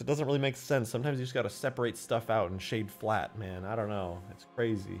stuff works. It doesn't really make sense. Sometimes you just gotta separate stuff out and shade flat, man. I don't know. It's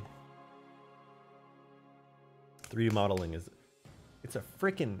crazy. 3D modeling is... It's a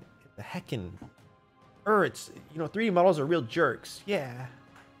frickin'... The heckin'... it's... You know, 3D models are real jerks. Yeah.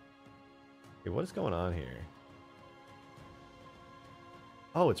 Okay, what is going on here?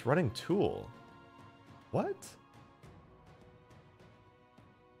 Oh, it's running tool. What?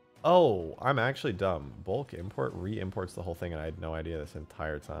 Oh, I'm actually dumb. Bulk import re-imports the whole thing, and I had no idea this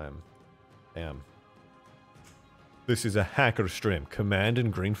entire time. Damn. This is a hacker stream. Command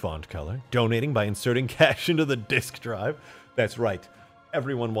in green font color. Donating by inserting cash into the disk drive. That's right.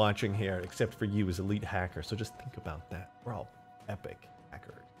 Everyone watching here, except for you, is elite hacker. So just think about that. We're all epic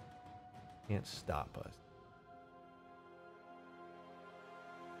hackers. Can't stop us.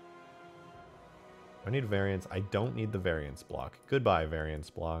 I need variance. I don't need the variance block. Goodbye,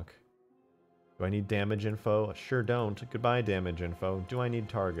 variance block. Do I need damage info? I sure don't. Goodbye, damage info. Do I need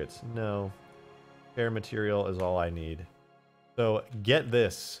targets? No. Chair material is all I need. So get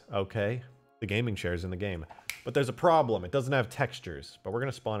this, okay? The gaming chair is in the game. But there's a problem. It doesn't have textures, but we're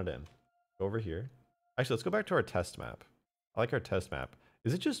going to spawn it in. Go over here. Actually, let's go back to our test map. I like our test map.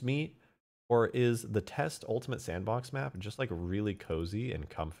 Is it just me, or is the test ultimate sandbox map just like really cozy and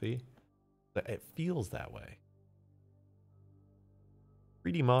comfy? It feels that way.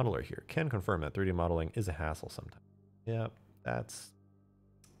 3D modeler here. Can confirm that 3D modeling is a hassle sometimes. Yeah, that's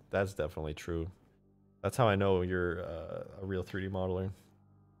definitely true. That's how I know you're a real 3D modeler.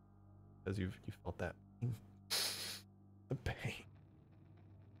 Because you felt that. The pain.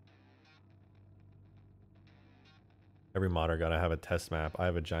 Every modder gotta have a test map. I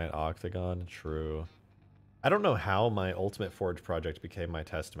have a giant octagon. True. I don't know how my Ultimate Forge project became my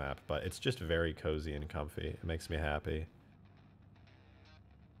test map, but it's just very cozy and comfy. It makes me happy.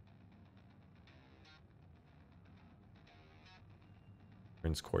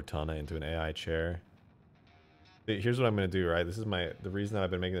 Turns Cortana into an AI chair. Here's what I'm going to do, right? This is the reason that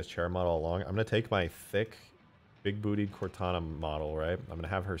I've been making this chair model along. I'm going to take my thick, big-bootied Cortana model, right? I'm going to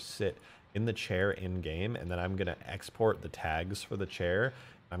have her sit in the chair in-game, and then I'm going to export the tags for the chair.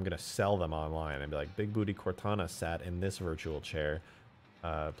 I'm going to sell them online and be like, Big Booty Cortana sat in this virtual chair.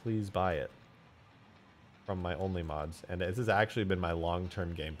 Please buy it from my only mods. And this has actually been my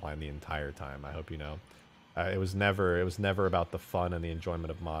long-term game plan the entire time. I hope you know. It was never about the fun and the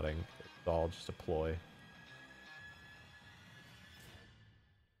enjoyment of modding. It's all just a ploy.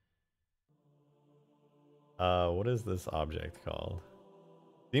 What is this object called?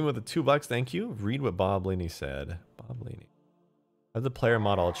 Theme with the $2, thank you. Read what Bob Leaney said. Bob Leaney. How's the player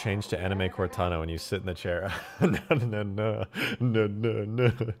model change to anime Cortana when you sit in the chair? No.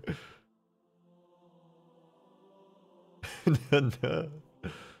 No.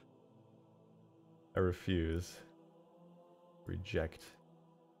 I refuse. Reject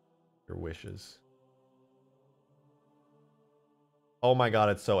your wishes. Oh my god,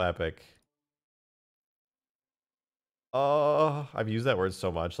 it's so epic. Oh, I've used that word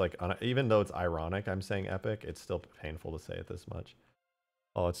so much. Like, even though it's ironic, I'm saying epic. It's still painful to say it this much.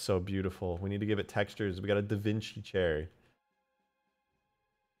 Oh, it's so beautiful. We need to give it textures. We got a Da Vinci chair.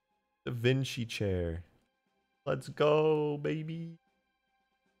 Da Vinci chair. Let's go, baby.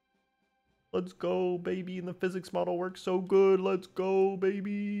 Let's go, baby. And the physics model works so good. Let's go,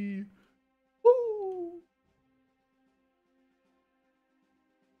 baby. Woo!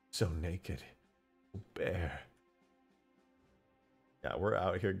 So naked. Bare. Yeah, we're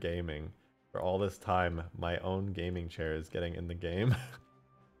out here gaming. For all this time, my own gaming chair is getting in the game.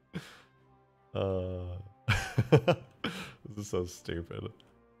 This is so stupid.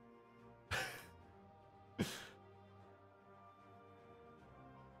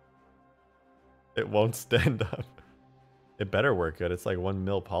 It won't stand up. It better work good. It's like 1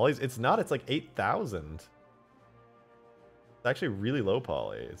 mil polys. It's not. It's like 8,000. It's actually really low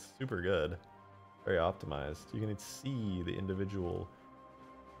poly. It's super good. Very optimized. You can see the individual.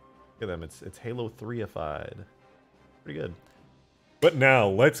 Look at them. It's Halo 3ified. Pretty good. But now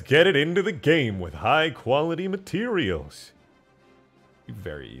let's get it into the game with high quality materials.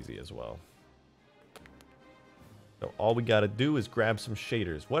 Very easy as well. So all we gotta do is grab some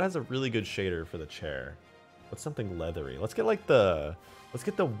shaders. What has a really good shader for the chair? What's something leathery? Let's get like let's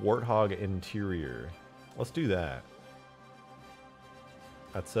get the warthog interior. Let's do that.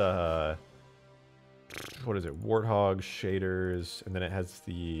 That's what is it? Warthog shaders, and then it has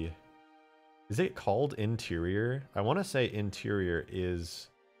the. Is it called interior? I want to say interior is.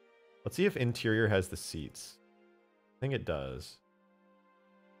 Let's see if interior has the seats. I think it does.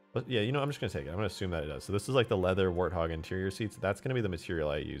 But yeah, you know, I'm just gonna take it. I'm gonna assume that it does. So this is like the leather warthog interior seats. That's gonna be the material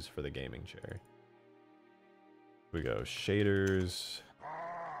I use for the gaming chair. Here we go, shaders.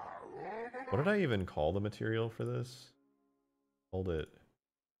 What did I even call the material for this? Hold it.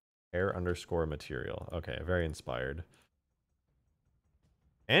 Air underscore material. Okay, very inspired.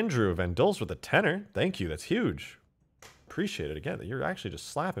 Andrew Van Dulce with a tenor. Thank you, that's huge. Appreciate it again. You're actually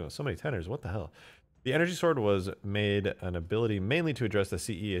just slapping with so many tenors. What the hell? The energy sword was made an ability mainly to address the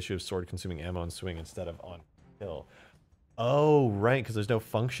CE issue of sword consuming ammo and swing instead of on kill. Oh, right, because there's no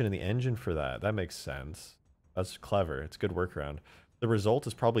function in the engine for that. That makes sense. That's clever. It's a good workaround. The result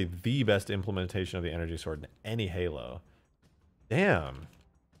is probably the best implementation of the energy sword in any Halo. Damn.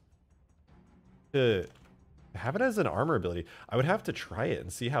 To have it as an armor ability, I would have to try it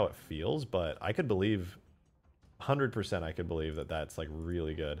and see how it feels, but I could believe 100% I could believe that that's like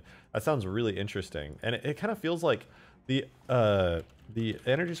really good. That sounds really interesting, and it kind of feels like the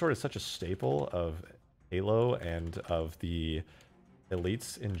energy sword is such a staple of Halo and of the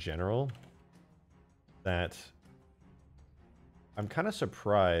elites in general that I'm kind of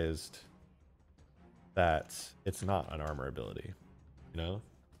surprised that it's not an armor ability, you know,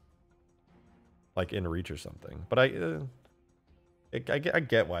 like in Reach or something. But I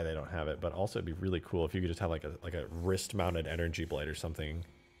get why they don't have it, but also it'd be really cool if you could just have like a wrist-mounted energy blade or something.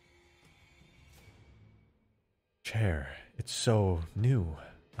 Chair. It's so new,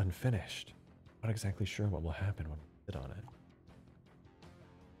 unfinished. Not exactly sure what will happen when we sit on it.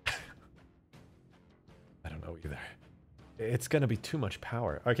 I don't know either. It's gonna be too much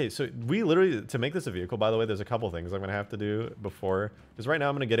power. Okay, so we literally, to make this a vehicle, by the way, there's a couple things I'm gonna have to do before, because right now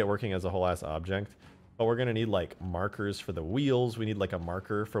I'm gonna get it working as a whole ass object. But we're gonna need like markers for the wheels. We need like a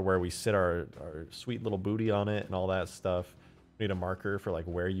marker for where we sit our sweet little booty on it and all that stuff. We need a marker for like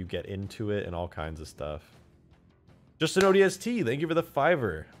where you get into it and all kinds of stuff. Just an ODST, thank you for the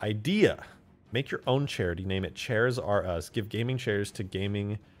 $5. Idea. Make your own charity, name it Chairs Are Us. Give gaming chairs to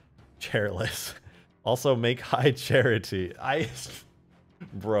gaming chairless. Also make high charity.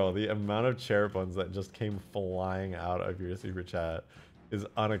 Bro, the amount of chair puns that just came flying out of your super chat is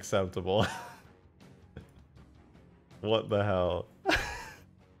unacceptable. What the hell?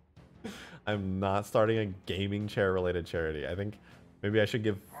 I'm not starting a gaming chair related charity. I think maybe I should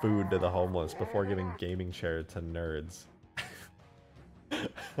give food to the homeless before giving gaming chair to nerds.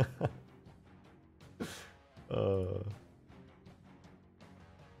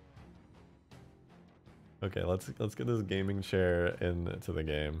 Okay, let's get this gaming chair into the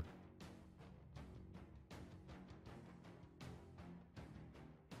game.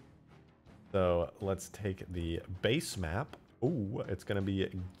 So let's take the base map. Ooh, it's gonna be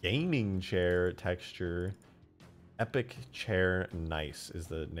gaming chair texture. Epic chair nice is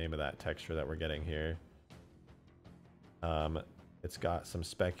the name of that texture that we're getting here. It's got some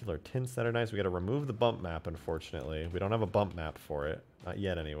specular tints that are nice. We gotta remove the bump map, unfortunately. We don't have a bump map for it. Not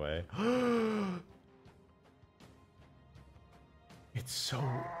yet, anyway. It's so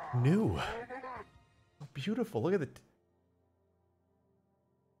new. So beautiful. Look at it.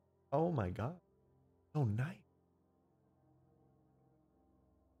 Oh my god. So nice.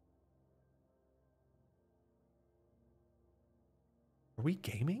 Are we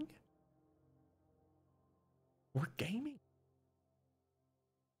gaming? We're gaming.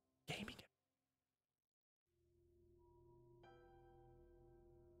 Gaming.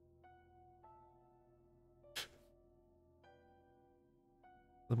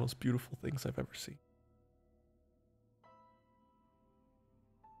 The most beautiful things I've ever seen.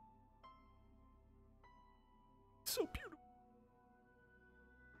 So beautiful.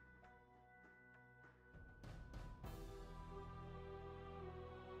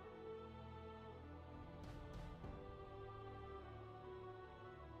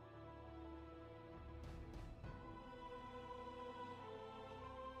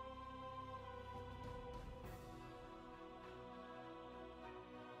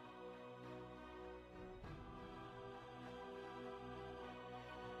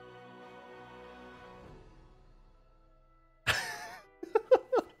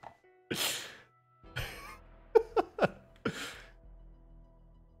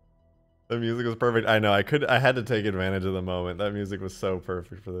 The music was perfect. I know. I had to take advantage of the moment. That music was so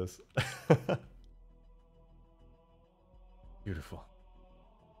perfect for this. Beautiful.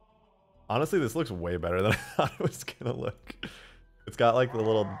 Honestly, this looks way better than I thought it was gonna look. It's got like the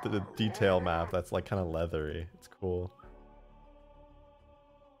little detail map that's like kind of leathery. It's cool.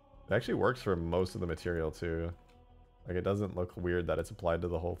 It actually works for most of the material too. Like it doesn't look weird that it's applied to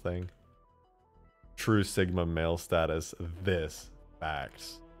the whole thing. True Sigma male status. This.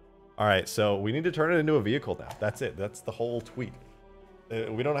 Facts. Alright, so we need to turn it into a vehicle now. That's it. That's the whole tweet.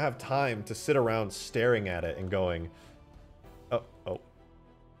 We don't have time to sit around staring at it and going, oh.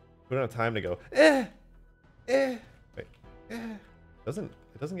 We don't have time to go, Wait,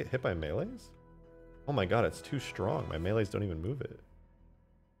 It doesn't get hit by melees? Oh my god, it's too strong. My melees don't even move it.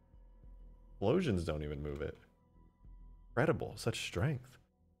 Explosions don't even move it. Incredible, such strength.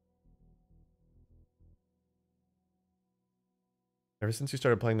 Ever since you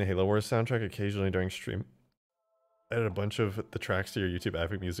started playing the Halo Wars soundtrack occasionally during stream, I added a bunch of the tracks to your YouTube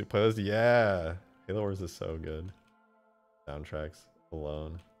Epic Music playlist. Yeah, Halo Wars is so good. Soundtracks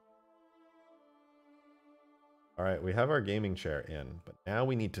alone. All right, we have our gaming chair in, but now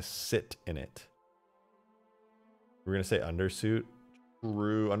we need to sit in it. We're gonna say undersuit.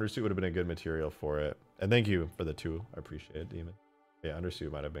 True, undersuit would have been a good material for it. And thank you for the 2. I appreciate it, Demon. Yeah,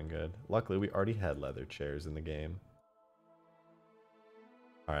 undersuit might have been good. Luckily, we already had leather chairs in the game.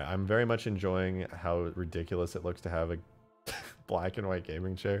 All right, I'm very much enjoying how ridiculous it looks to have a black and white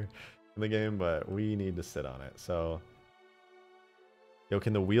gaming chair in the game, but we need to sit on it. So, yo,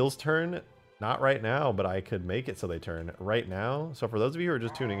 can the wheels turn? Not right now, but I could make it so they turn right now. So for those of you who are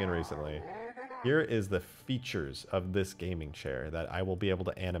just tuning in recently, here is the features of this gaming chair that I will be able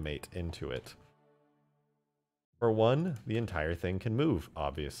to animate into it. For one, the entire thing can move,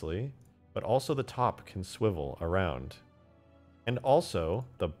 obviously, but also the top can swivel around. And also,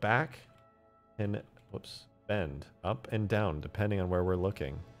 the back can, bend up and down depending on where we're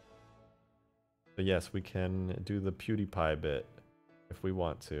looking. But yes, we can do the PewDiePie bit if we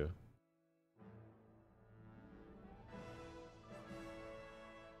want to.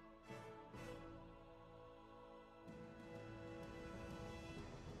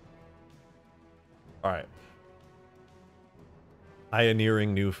 All right.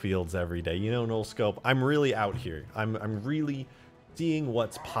 Pioneering new fields every day. You know, Null Scope, I'm really out here. I'm really seeing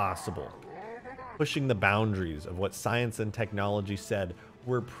what's possible. Pushing the boundaries of what science and technology said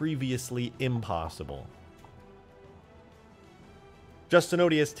were previously impossible. Justin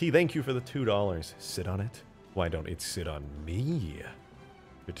ODST, thank you for the $2. Sit on it? Why don't it sit on me?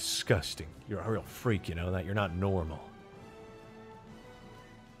 You're disgusting. You're a real freak, you know that? You're not normal.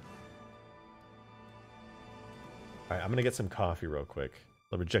 Alright, I'm gonna get some coffee real quick.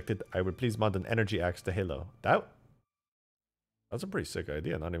 The rejected, I would please mod an energy axe to Halo. That's a pretty sick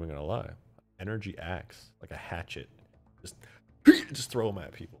idea, not even gonna lie. Energy axe, like a hatchet. Just throw them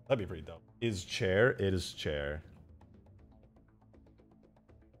at people. That'd be pretty dope. Is chair? It is chair.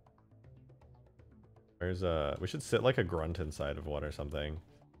 Where's we should sit like a grunt inside of one or something.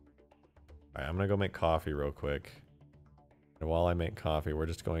 Alright, I'm gonna go make coffee real quick. And while I make coffee, we're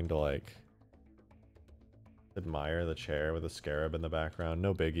just going to like admire the chair with a scarab in the background.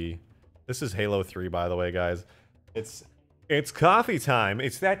 No biggie. This is Halo 3, by the way, guys. It's coffee time.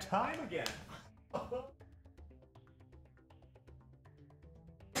 It's that time again.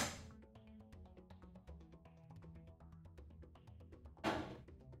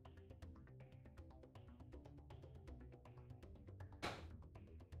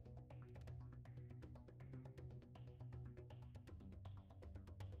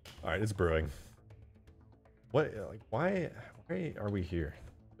 All right, it's brewing. What, like, why are we here?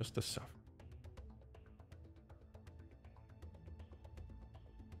 Just to suffer.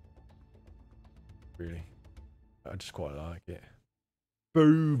 Really, I just quite like it.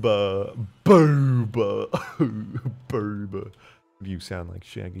 Booba, booba, booba. You sound like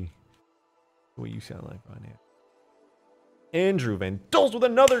Shaggy. What you sound like right now. Andrew Van Dulce with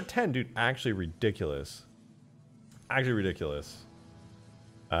another 10, dude. Actually ridiculous. Actually ridiculous.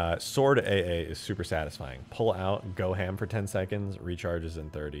 Sword AA is super satisfying. Pull out, go ham for 10 seconds, recharges in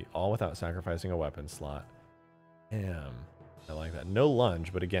 30, all without sacrificing a weapon slot. Damn, I like that. No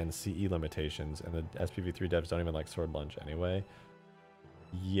lunge, but again, CE limitations, and the SPV3 devs don't even like sword lunge anyway.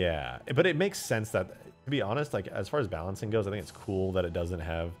 Yeah, but it makes sense that, to be honest, like as far as balancing goes, I think it's cool that it doesn't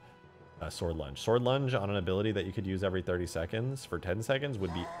have sword lunge. Sword lunge on an ability that you could use every 30 seconds for 10 seconds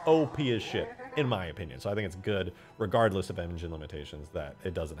would be OP as shit, in my opinion. So I think it's good, regardless of engine limitations, that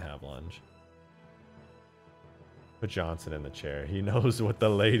it doesn't have lunge. Put Johnson in the chair. He knows what the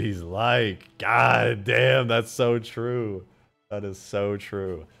ladies like. God damn, that's so true. That is so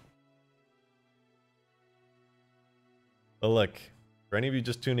true. But look, For any of you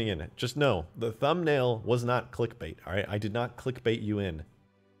just tuning in, just know the thumbnail was not clickbait, all right? I did not clickbait you in.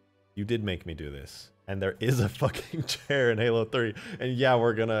 You did make me do this. And there is a fucking chair in Halo 3. And yeah,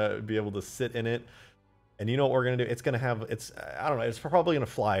 we're gonna be able to sit in it. And you know what we're gonna do? It's gonna have, I don't know, it's probably gonna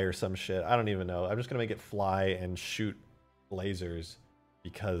fly or some shit. I don't even know. I'm just gonna make it fly and shoot lasers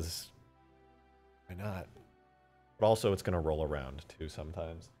because why not? But also it's gonna roll around too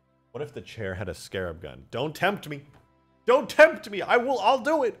sometimes. What if the chair had a scarab gun? Don't tempt me. Don't tempt me. I'll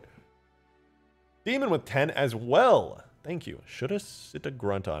do it. Demon with 10 as well. Thank you. Should have sit a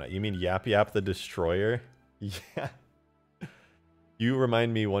grunt on it. You mean Yap Yap the Destroyer? Yeah. You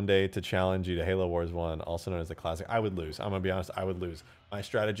remind me one day to challenge you to Halo Wars 1, also known as the Classic. I would lose. I'm going to be honest, I would lose. My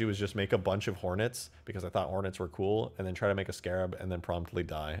strategy was just make a bunch of Hornets because I thought Hornets were cool, and then try to make a Scarab, and then promptly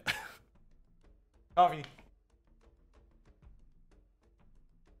die. Coffee.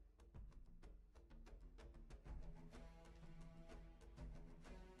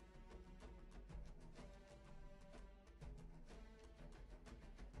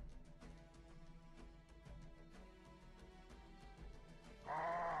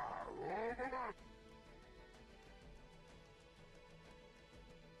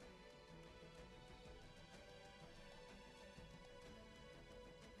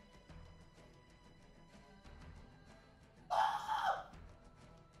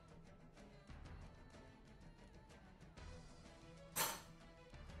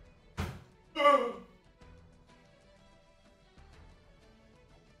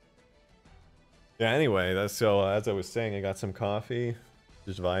 Yeah, anyway, that's so as I was saying, I got some coffee,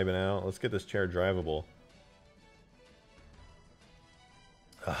 just vibing out. Let's get this chair drivable.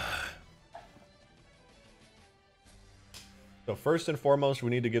 So first and foremost, we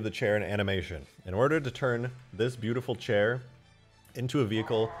need to give the chair an animation. In order to turn this beautiful chair into a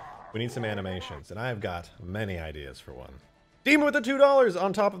vehicle, we need some animations, and I've got many ideas for one. Demon with the $2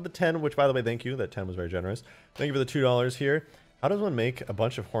 on top of the 10, which by the way, thank you. That 10 was very generous. Thank you for the $2 here. How does one make a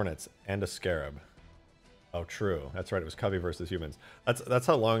bunch of Hornets and a Scarab? Oh, true. That's right. It was Covey versus humans. That's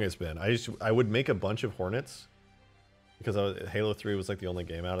how long it's been. I would make a bunch of Hornets because Halo 3 was like the only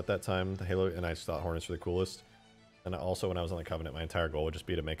game out at that time. And I just thought Hornets were the coolest. And also, when I was on the Covenant, my entire goal would just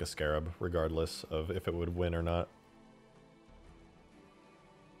be to make a Scarab, regardless of if it would win or not.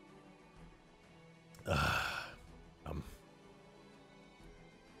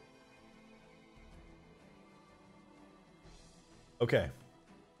 Okay.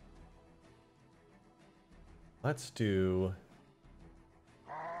 Let's do...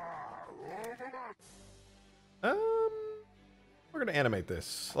 we're gonna animate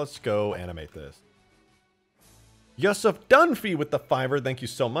this. Let's go animate this. Yusuf Dunphy with the $5. Thank you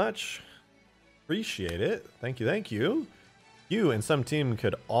so much. Appreciate it. Thank you, thank you. You and some team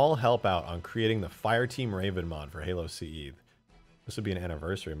could all help out on creating the Fireteam Raven mod for Halo CE. This would be an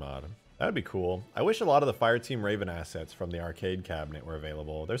anniversary mod. That'd be cool. I wish a lot of the Fireteam Raven assets from the arcade cabinet were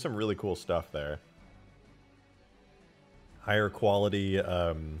available. There's some really cool stuff there. Higher quality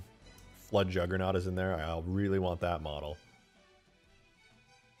Flood Juggernaut is in there. I really want that model.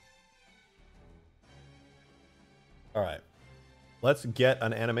 Alright. Let's get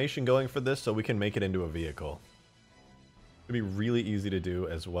an animation going for this so we can make it into a vehicle. It'd be really easy to do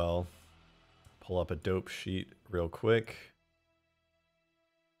as well. Pull up a dope sheet real quick.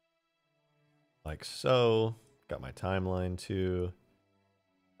 Like so. Got my timeline too.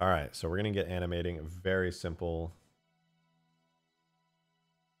 Alright, so we're going to get animating. Very simple.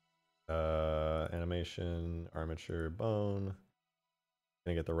 Animation, armature, bone.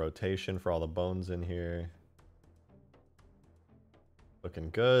 Gonna get the rotation for all the bones in here. Looking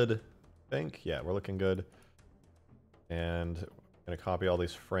good, I think. Yeah, we're looking good. And I'm gonna copy all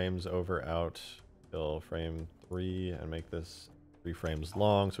these frames over out till frame 3 and make this 3 frames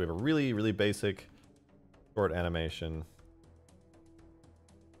long. So we have a really, really basic short animation.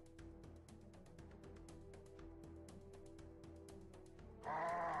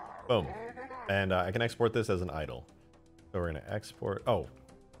 Boom. And I can export this as an idle. So we're going to export... Oh,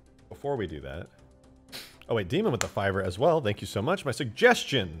 before we do that... Oh wait, Demon with the $5 as well. Thank you so much. My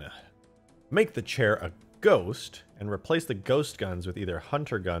suggestion. Make the chair a ghost and replace the ghost guns with either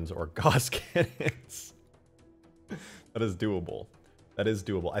hunter guns or Gauss cannons. That is doable. That is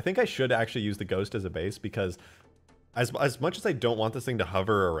doable. I think I should actually use the ghost as a base because as much as I don't want this thing to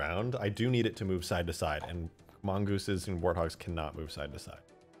hover around, I do need it to move side to side. And mongooses and warthogs cannot move side to side.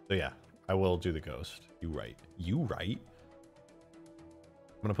 So yeah, I will do the ghost. You right. You right.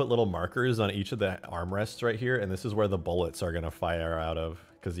 I'm going to put little markers on each of the armrests right here, and this is where the bullets are going to fire out of.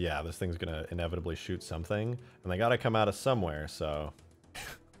 Because yeah, this thing's going to inevitably shoot something, and they got to come out of somewhere, so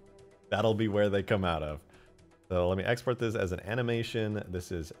that'll be where they come out of. So let me export this as an animation.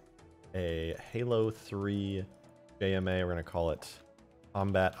 This is a Halo 3 JMA. We're going to call it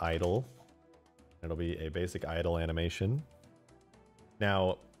Combat Idle. It'll be a basic idle animation.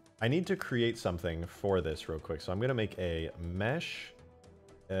 Now, I need to create something for this real quick. So I'm going to make a mesh.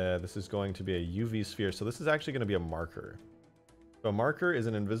 This is going to be a UV sphere. So this is actually going to be a marker. So a marker is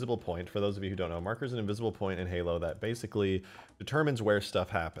an invisible point. For those of you who don't know, marker is an invisible point in Halo that basically determines where stuff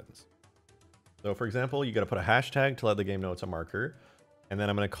happens. So for example, you got to put a hashtag to let the game know it's a marker. And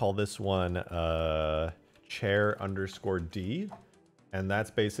then I'm going to call this one chair_D. And that's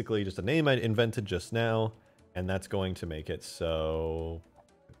basically just a name I invented just now. And that's going to make it so,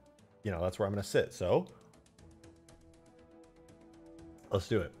 you know, that's where I'm going to sit. So let's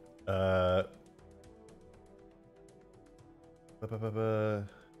do it. So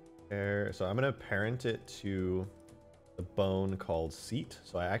I'm going to parent it to the bone called seat.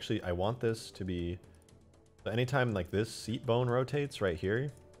 So I want this to be, so anytime like this seat bone rotates right here,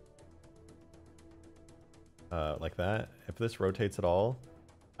 like that, if this rotates at all,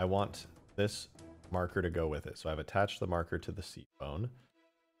 I want this marker to go with it. So I've attached the marker to the seat bone.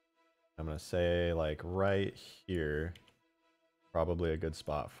 I'm going to say like right here, probably a good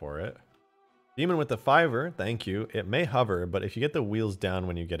spot for it. Demon with the fiver, thank you. It may hover, but if you get the wheels down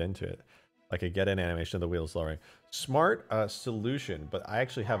when you get into it, like a get in animation of the wheels lowering. Smart solution, but I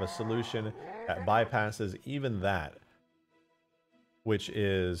actually have a solution that bypasses even that. Which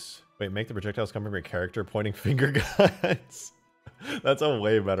is, wait, make the projectiles come from your character pointing finger guns. That's a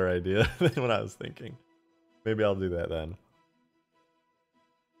way better idea than what I was thinking. Maybe I'll do that then.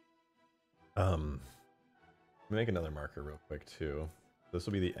 Let me make another marker real quick too. This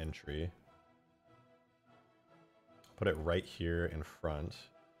will be the entry. Put it right here in front.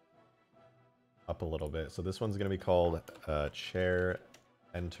 Up a little bit. So this one's going to be called chair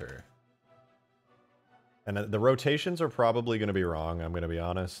enter. And the rotations are probably going to be wrong. I'm going to be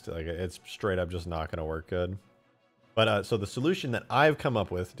honest. Like it's straight up just not going to work good. But so the solution that I've come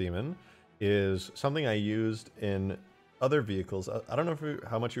up with, Demon, is something I used in other vehicles. I don't know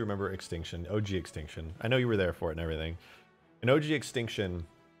how much you remember Extinction, OG Extinction. I know you were there for it and everything. In OG Extinction,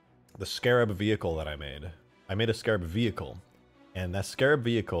 the Scarab vehicle that I made a Scarab vehicle. And that Scarab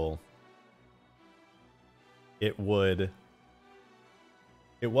vehicle, it was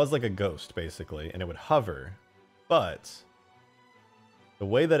like a ghost, basically, and it would hover. But the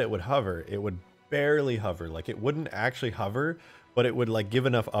way that it would hover, it would barely hover. Like, it wouldn't actually hover, but it would, like, give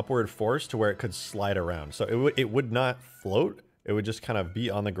enough upward force to where it could slide around. So it would not float. It would just kind of be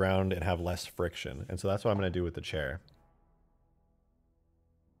on the ground and have less friction. And so that's what I'm going to do with the chair.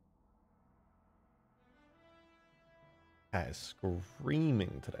 Cat is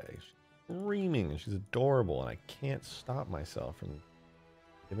screaming today. She's screaming, and she's adorable, and I can't stop myself from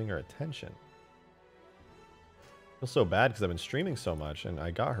giving her attention. I feel so bad because I've been streaming so much, and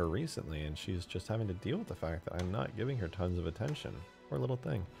I got her recently, and she's just having to deal with the fact that I'm not giving her tons of attention. Poor little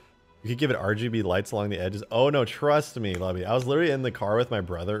thing. You could give it RGB lights along the edges. Oh no, trust me, Lubby. I was literally in the car with my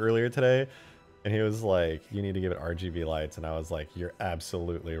brother earlier today, and he was like, you need to give it RGB lights, and I was like, you're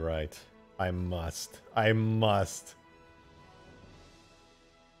absolutely right. I must. I must.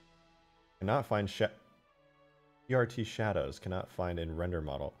 Cannot find PRT shadows. Cannot find in render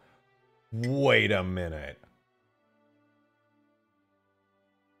model. Wait a minute.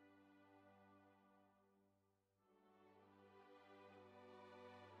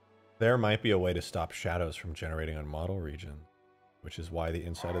 There might be a way to stop shadows from generating on model region, which is why the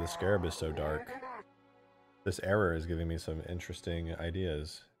inside of the Scarab is so dark. This error is giving me some interesting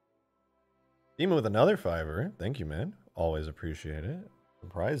ideas. Demon with another fiver. Thank you, man. Always appreciate it.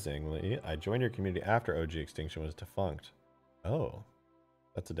 Surprisingly, I joined your community after OG Extinction was defunct. Oh,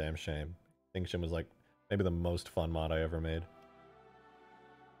 that's a damn shame. Extinction was like maybe the most fun mod I ever made.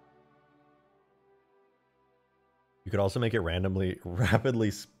 You could also make it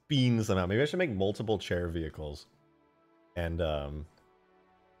rapidly spin somehow. Maybe I should make multiple chair vehicles. And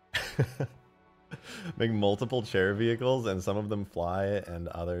make multiple chair vehicles, and some of them fly and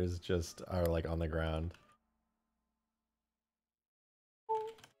others just are like on the ground.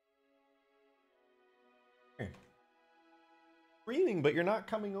 Screaming, but you're not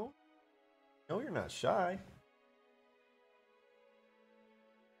coming over. No, you're not shy.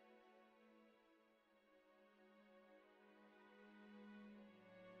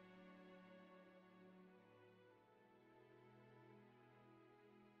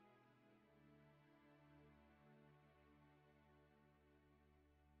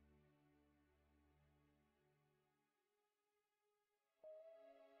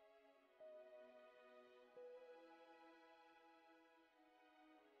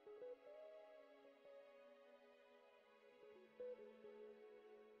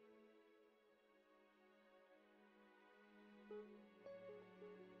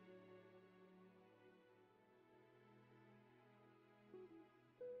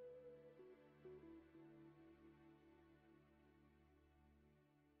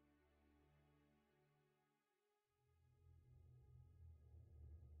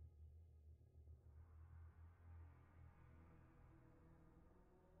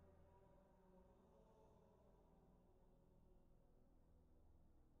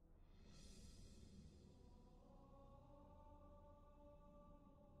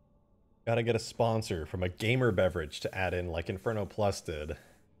 Gotta get a sponsor from a gamer beverage to add in like Inferno Plus did.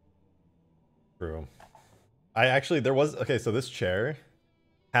 True. I actually, there was, okay, so this chair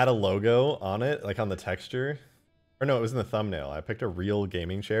had a logo on it, like on the texture. Or no, it was in the thumbnail. I picked a real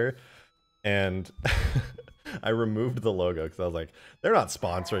gaming chair and I removed the logo because I was like, they're not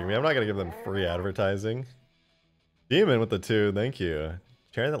sponsoring me. I'm not going to give them free advertising. Demon with the 2, thank you.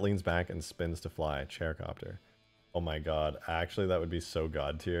 Chair that leans back and spins to fly. Chaircopter. Oh my god. Actually, that would be so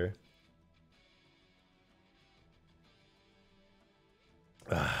god tier.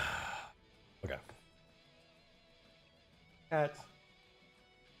 Okay. Cat.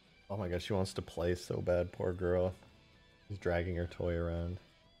 Oh my gosh, she wants to play so bad, poor girl. She's dragging her toy around.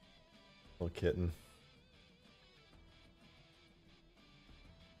 Little kitten.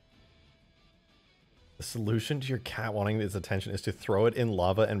 The solution to your cat wanting its attention is to throw it in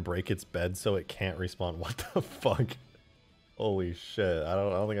lava and break its bed so it can't respawn. What the fuck? Holy shit. I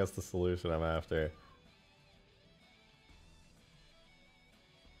don't think that's the solution I'm after.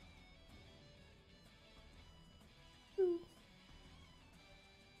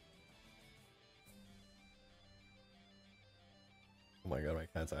 Oh my god, my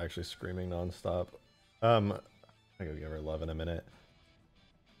cat's actually screaming nonstop. I gotta give her love in a minute.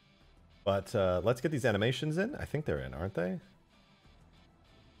 But let's get these animations in. I think they're in, aren't they?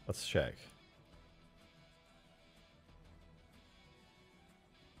 Let's check.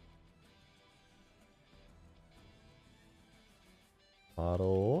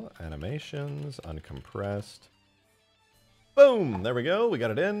 Model, animations, uncompressed. Boom! There we go, we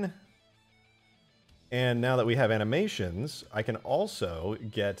got it in. And now that we have animations, I can also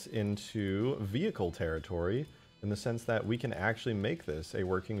get into vehicle territory in the sense that we can actually make this a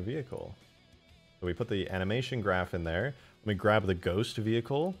working vehicle. So we put the animation graph in there. We grab the ghost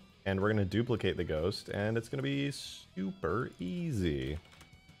vehicle, and we're going to duplicate the ghost, and it's going to be super easy.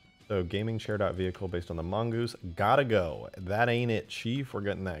 So gaming chair.vehicle based on the mongoose. Gotta go. That ain't it, chief. We're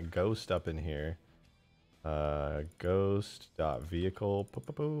getting that ghost up in here. Ghost.vehicle.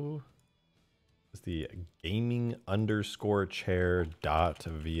 It's the gaming underscore chair dot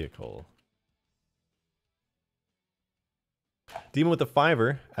vehicle. Demon with the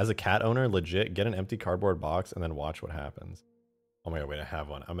 5. As a cat owner, legit, get an empty cardboard box and then watch what happens. Oh my god, wait, I have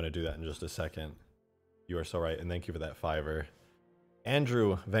one. I'm going to do that in just a second. You are so right, and thank you for that 5.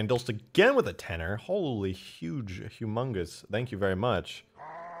 Andrew Van Dulst again with a 10. Holy huge, humongous. Thank you very much.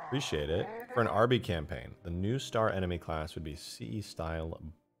 Appreciate it. For an RB campaign, the new star enemy class would be CE style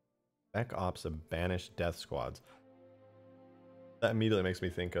Spec Ops of banished death squads. That immediately makes me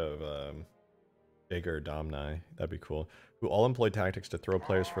think of Jaeger Domni. That'd be cool. Who all employ tactics to throw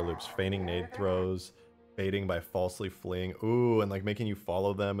players for loops, feigning nade throws, baiting by falsely fleeing. Ooh, and like making you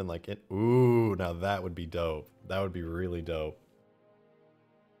follow them and like it. Ooh, now that would be dope. That would be really dope.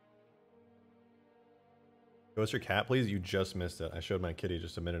 What's your cat, please? You just missed it. I showed my kitty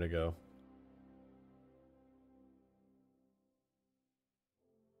just a minute ago.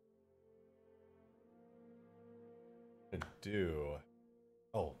 Do.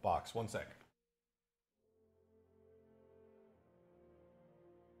 Oh, box. 1 sec.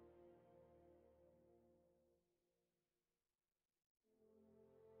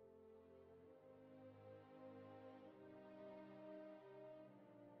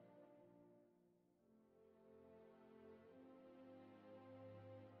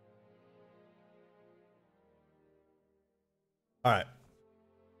 All right.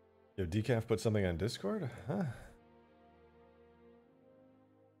 Yo, Decaf put something on Discord? Huh?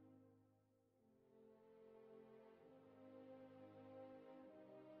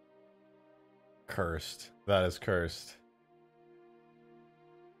 Cursed. That is cursed.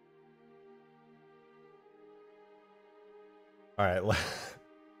 All right.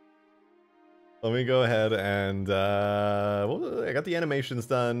 Let me go ahead and well, I got the animations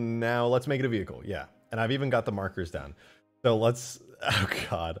done. Now let's make it a vehicle. Yeah. And I've even got the markers down. So let's, oh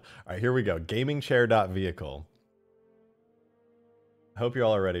god. All right, here we go. Gaming chair.vehicle. I hope you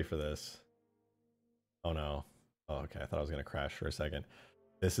all are ready for this. Oh no. Oh, okay. I thought I was going to crash for a second.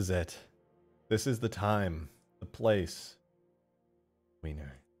 This is it. This is the time, the place.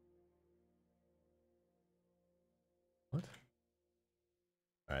 Wiener. What?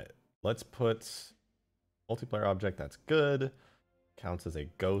 All right. Let's put multiplayer object. That's good. Counts as a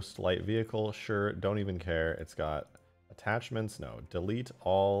ghost light vehicle. Sure. Don't even care. It's got attachments. No. Delete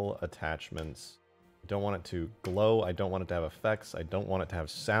all attachments. I don't want it to glow. I don't want it to have effects. I don't want it to have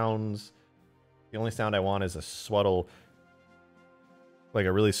sounds. The only sound I want is a subtle, like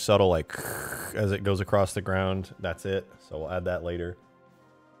a really subtle, like as it goes across the ground. That's it. So we'll add that later.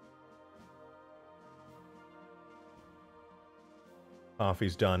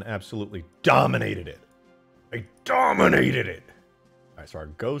 Coffee's done. Absolutely dominated it. I dominated it. All right, so our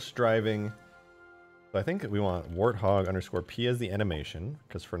ghost driving. So I think we want warthog underscore P as the animation,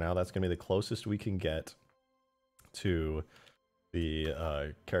 because for now that's going to be the closest we can get to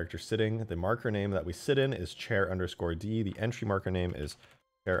the character sitting. The marker name that we sit in is chair underscore D. The entry marker name is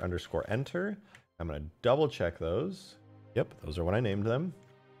chair underscore enter. I'm going to double check those. Yep, those are what I named them.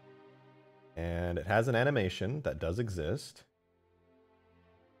 And it has an animation that does exist.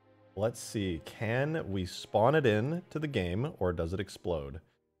 Let's see, can we spawn it in to the game or does it explode?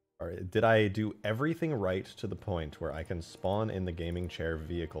 Or did I do everything right to the point where I can spawn in the gaming chair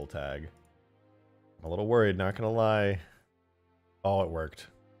vehicle tag? I'm a little worried, not gonna lie. Oh, it worked.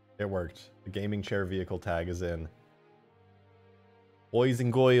 It worked. The gaming chair vehicle tag is in. Boys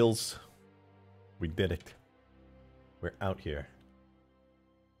and girls, we did it. We're out here.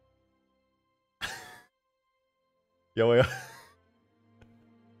 Yo,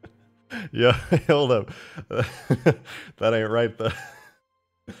 yeah, hold up. That ain't right though.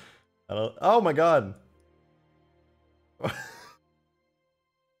 I don't. Oh my god. I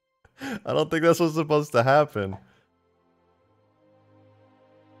don't think that's what's supposed to happen.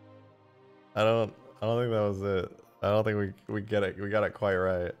 I don't think that was it. I don't think we get it. We got it quite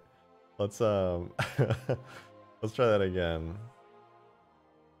right. Let's let's try that again.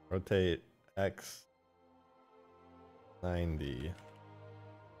 Rotate X 90.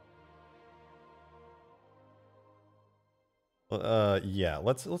 Yeah,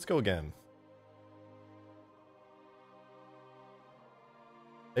 let's go again.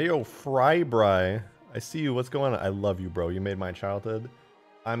 Hey yo, Fry Bry. I see you. What's going on? I love you, bro. You made my childhood.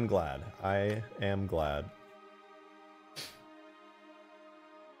 I'm glad. I am glad.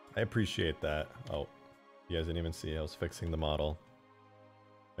 I appreciate that. Oh, you guys didn't even see I was fixing the model.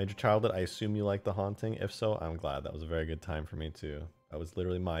 Major childhood, I assume you like The Haunting. If so, I'm glad. That was a very good time for me too. That was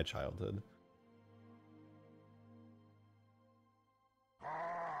literally my childhood.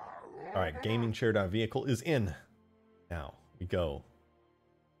 Alright, gaming chair.vehicle is in. Now, we go.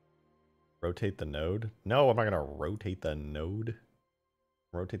 Rotate the node? No, I'm not going to rotate the node.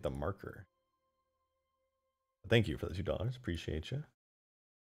 Rotate the marker. Thank you for the $2. Appreciate you.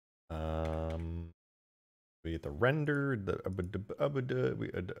 We get the render, the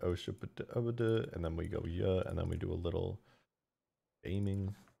and then we go yeah, and then we do a little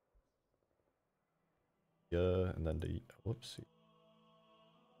gaming. Yeah, and then the whoops.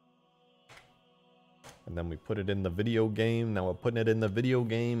 And then we put it in the video game. Now we're putting it in the video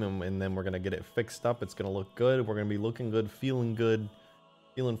game, and then we're gonna get it fixed up. It's gonna look good. We're gonna be looking good, feeling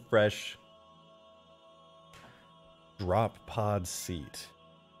fresh. Drop pod seat.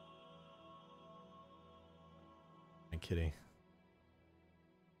 My kitty.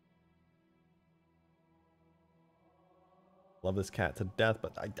 Love this cat to death,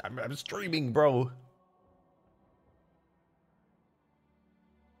 but I'm streaming, bro.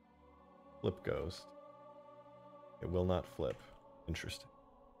 Flip ghost. It will not flip. Interesting.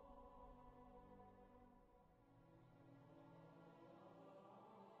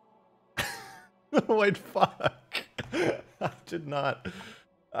 Wait, fuck. I did not.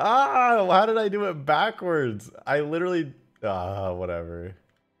 Ah, how did I do it backwards? I literally. Whatever.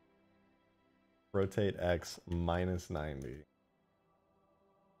 Rotate X minus 90.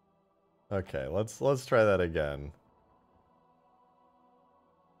 Okay, let's try that again.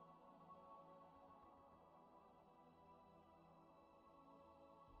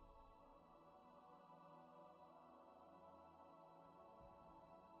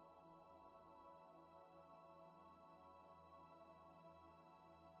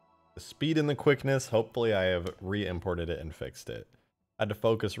 The speed and the quickness, hopefully I have re-imported it and fixed it. I had to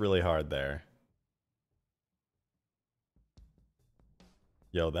focus really hard there.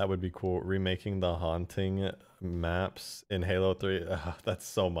 Yo, that would be cool. Remaking the haunting maps in Halo 3. That's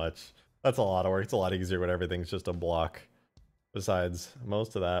so much. That's a lot of work. It's a lot easier when everything's just a block. Besides,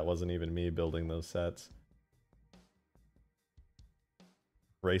 most of that wasn't even me building those sets.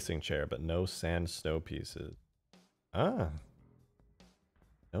 Racing chair, but no sand snow pieces. Ah.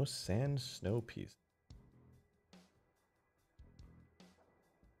 No sand snow pieces.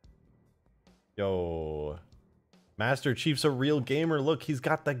 Yo. Master Chief's a real gamer. Look, he's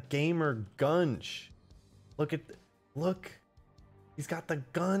got the gamer gunch. Look. He's got the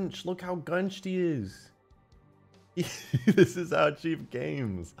gunch. Look how gunched he is. This is how Chief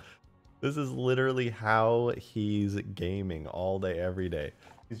games. This is literally how he's gaming all day, every day.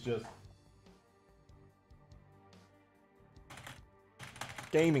 He's just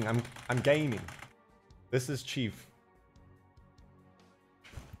gaming. I'm gaming. This is Chief.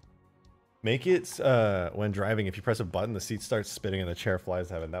 Make it when driving, if you press a button, the seat starts spinning and the chair flies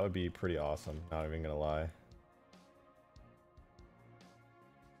to heaven. That would be pretty awesome. Not even gonna lie.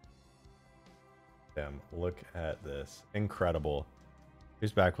 Damn, look at this. Incredible.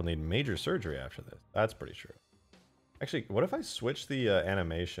 Who's back will need major surgery after this. That's pretty true. Actually, what if I switch the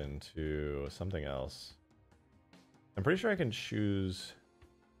animation to something else? I'm pretty sure I can choose...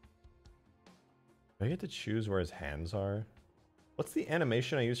 Do I get to choose where his hands are? What's the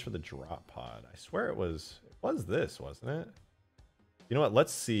animation I used for the drop pod? I swear it was this, wasn't it? You know what?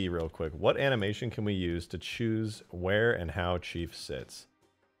 Let's see real quick. What animation can we use to choose where and how Chief sits?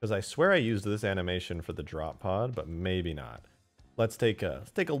 Because I swear I used this animation for the drop pod, but maybe not. Let's take a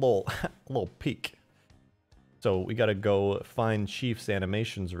little a little peek. So we gotta go find Chief's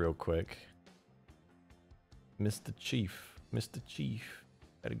animations real quick. Mr. Chief, Mr. Chief,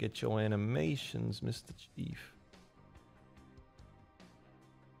 gotta get your animations, Mr. Chief.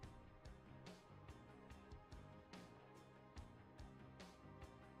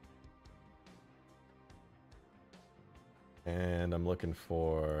 And I'm looking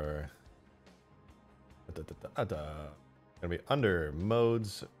for gonna be under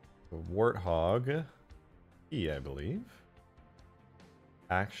modes, Warthog, E, I believe.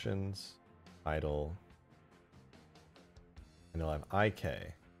 Actions, idle, and he'll have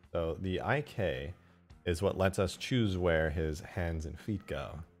IK. So the IK is what lets us choose where his hands and feet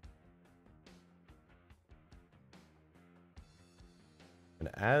go. And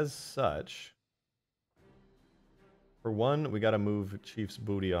as such, for one, we gotta move Chief's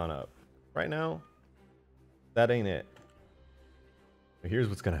booty on up. Right now, that ain't it. But here's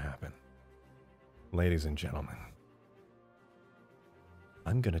what's gonna happen. Ladies and gentlemen,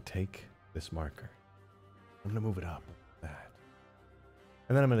 I'm gonna take this marker. I'm gonna move it up like that.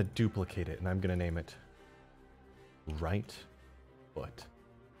 And then I'm gonna duplicate it and I'm gonna name it right foot.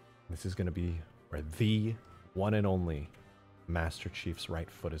 This is gonna be where the one and only Master Chief's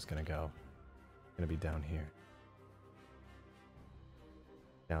right foot is gonna go. It's gonna be down here.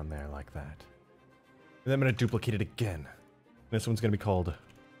 Down there like that. And then I'm gonna duplicate it again. This one's gonna be called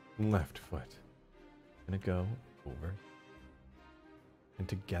left foot. Gonna go over and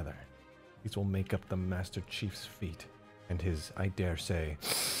together. These will make up the Master Chief's feet and his, I dare say,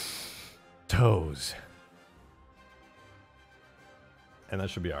 toes. And that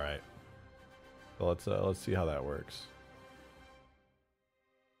should be all right. So let's see how that works.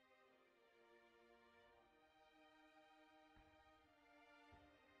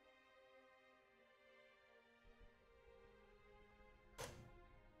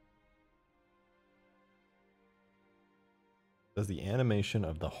 Does the animation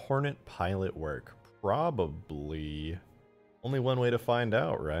of the Hornet pilot work? Probably. Only one way to find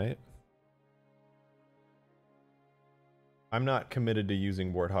out, right? I'm not committed to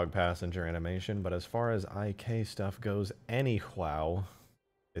using Warthog passenger animation, but as far as IK stuff goes, anyhow,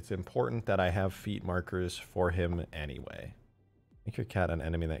 it's important that I have feet markers for him anyway. Make your cat an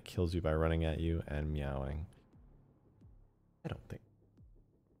enemy that kills you by running at you and meowing. I don't think.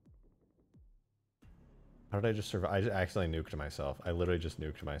 How did I just survive? I just accidentally nuked myself. I literally just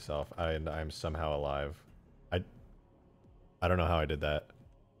nuked myself, and I'm somehow alive. I don't know how I did that.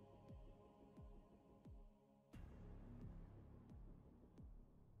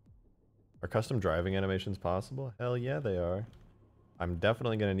 Are custom driving animations possible? Hell yeah, they are. I'm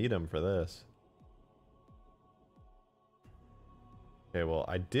definitely gonna need them for this. Okay, well,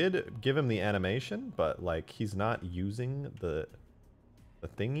 I did give him the animation, but like he's not using the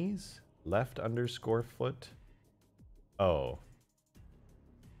thingies. Left underscore foot. Oh.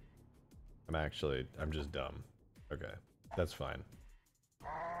 I'm just dumb. Okay, that's fine.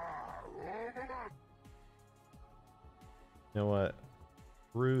 You know what?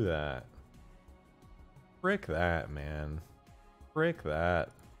 Screw that. Frick that, man. Frick that.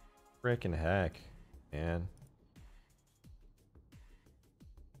 Frickin' heck, man.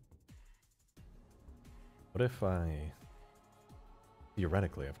 What if I...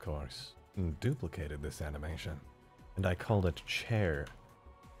 Theoretically, of course, duplicated this animation, and I called it Chair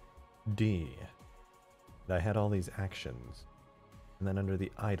D. And I had all these actions, and then under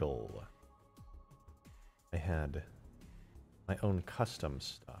the idle, I had my own custom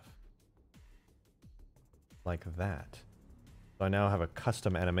stuff, like that. So I now have a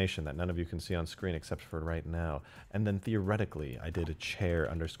custom animation that none of you can see on screen except for right now, and then theoretically, I did a Chair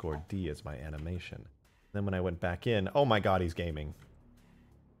underscore D as my animation. And then when I went back in, oh my god, he's gaming.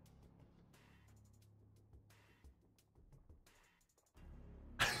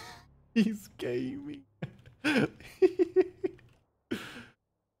 He's gaming. I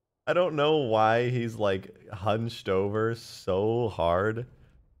don't know why he's like hunched over so hard.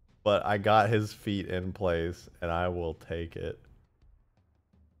 But I got his feet in place, and I will take it.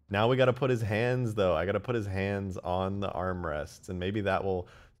 Now we got to put his hands, though. I got to put his hands on the armrests, and maybe that will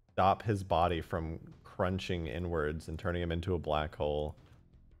stop his body from crunching inwards and turning him into a black hole.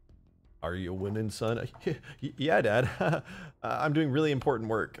 Are you winning, son? Yeah, Dad. I'm doing really important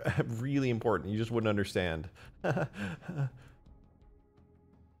work. Really important. You just wouldn't understand. It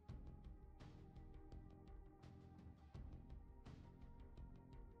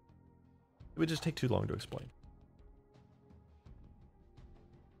would just take too long to explain.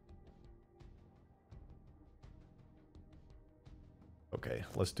 Okay,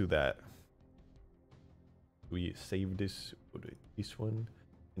 let's do that. We save this one.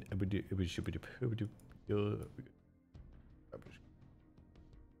 And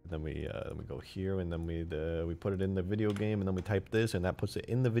then we go here, and then we put it in the video game, and then we type this, and that puts it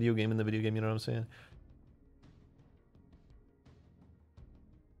in the video game. You know what I'm saying?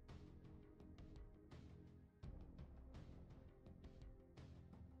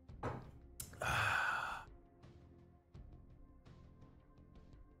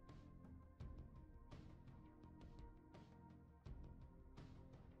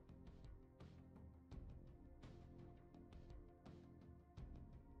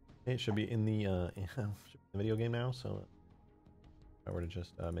 It should be in the video game now. So if I were to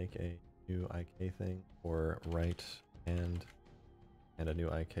just make a new IK thing for right hand and a new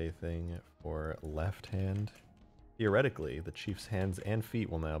IK thing for left hand, theoretically the Chief's hands and feet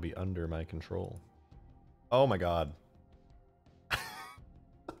will now be under my control. Oh my god.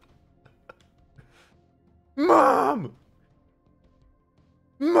 Mom!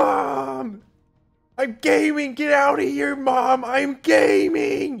 Mom! I'm gaming! Get out of here, Mom! I'm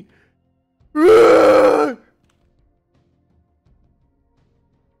gaming! Hold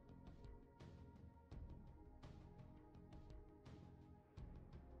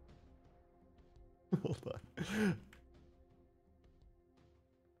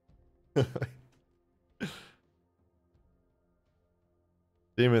on.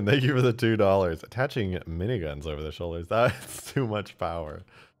 Demon, thank you for the $2. Attaching miniguns over the shoulders. That's too much power.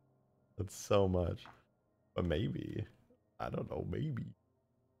 That's so much. But maybe. I don't know, maybe.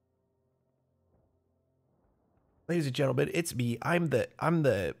 Ladies and gentlemen, it's me. I'm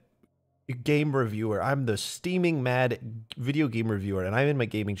the game reviewer. I'm the steaming mad video game reviewer, and I'm in my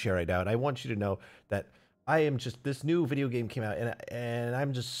gaming chair right now, and I want you to know that I am just, this new video game came out, and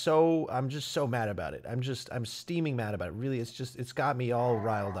I'm just so mad about it. I'm steaming mad about it. Really, it's got me all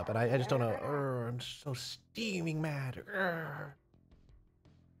riled up, and I just don't know. I'm just so steaming mad.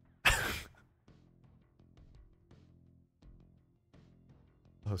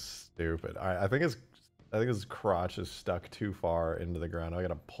 So stupid. All right, I think his crotch is stuck too far into the ground. I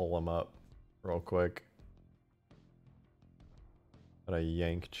gotta pull him up real quick. Gotta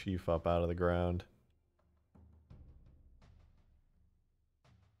yank Chief up out of the ground.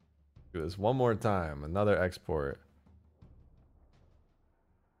 Do this one more time. Another export.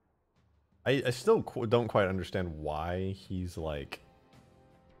 I still don't quite understand why he's like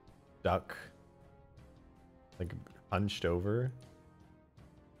stuck, like hunched over.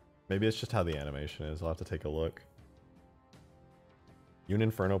 Maybe it's just how the animation is. I'll have to take a look. You and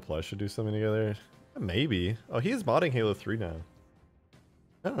Inferno Plus should do something together. Maybe. Oh, he is modding Halo 3 now.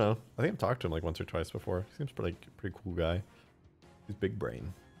 I don't know. I think I've talked to him like once or twice before. He seems pretty cool guy. He's big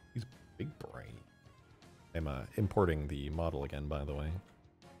brain. He's big brain. I'm importing the model again, by the way.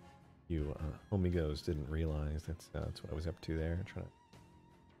 You homigos didn't realize that's what I was up to there. Trying to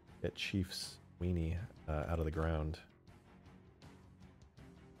get Chief's weenie out of the ground.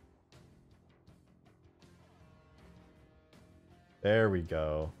 There we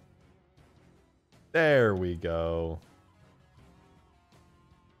go. There we go.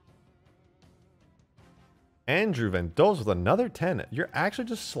 Andrew Van Doles with another 10. You're actually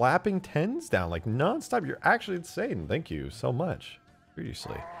just slapping 10s down like nonstop. You're actually insane. Thank you so much.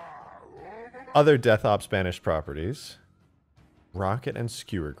 Seriously. Other Death Ops banished properties. Rocket and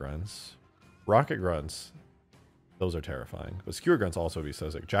Skewer Grunts. Rocket Grunts. Those are terrifying. But Skewer Grunts also would be so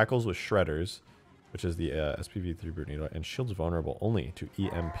sick. Jackals with Shredders, which is the SPV3 Brute Needle, and shields vulnerable only to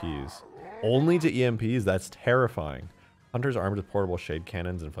EMPs. Only to EMPs? That's terrifying. Hunters armed with portable shade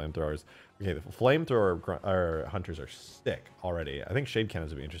cannons and flamethrowers. Okay, the flamethrower hunters are sick already. I think shade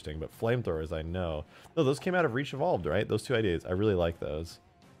cannons would be interesting, but flamethrowers, I know. No, those came out of Reach Evolved, right? Those two ideas. I really like those.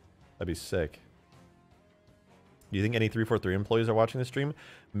 That'd be sick. Do you think any 343 employees are watching the stream?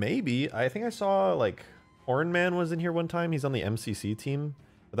 Maybe. I think I saw, like, Hornman was in here one time. He's on the MCC team,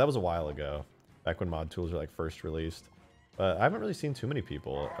 but that was a while ago. Back when mod tools were like first released. But I haven't really seen too many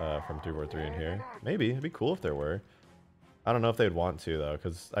people from 343 in here. Maybe. It'd be cool if there were. I don't know if they'd want to though,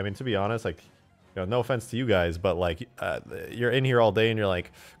 because I mean, to be honest, like, you know, no offense to you guys, but like, you're in here all day and you're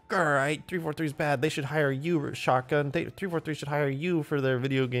like, alright, 343 is bad. They should hire you, Shotgun. 343 should hire you for their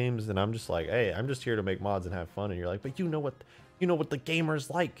video games. And I'm just like, hey, I'm just here to make mods and have fun. And you're like, but you know what the gamers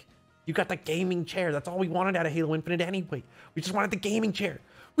like. You got the gaming chair. That's all we wanted out of Halo Infinite anyway. We just wanted the gaming chair.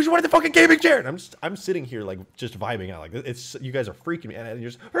 We just wanted the fucking gaming chair. And I'm sitting here like just vibing out. Like, it's, you guys are freaking me, and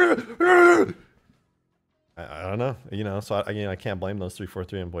you're just. I don't know, you know, so I can't blame those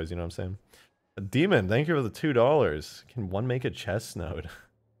 343 employees, you know what I'm saying? Demon, thank you for the $2. Can one make a chest node?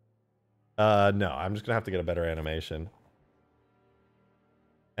 No, I'm just gonna have to get a better animation.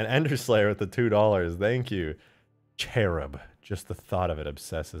 And Ender Slayer with the $2, thank you. Cherub, just the thought of it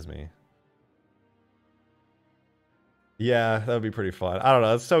obsesses me. Yeah, that would be pretty fun. I don't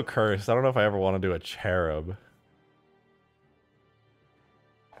know, it's so cursed. I don't know if I ever want to do a cherub.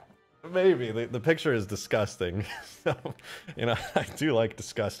 Maybe. The picture is disgusting. So, you know, I do like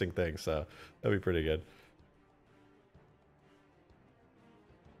disgusting things, so that'd be pretty good.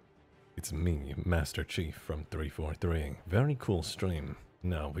 It's me, Master Chief from 343. Very cool stream.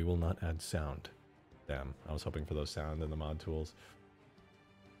 No, we will not add sound. Damn, I was hoping for those sound in the mod tools.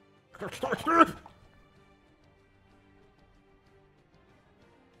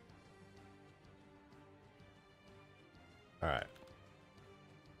 Alright.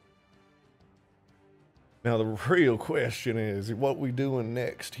 Now the real question is, what we doing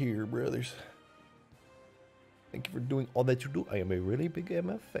next here, brothers? Thank you for doing all that you do. I am a really big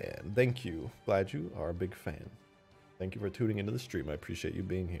MF fan. Thank you. Glad you are a big fan. Thank you for tuning into the stream. I appreciate you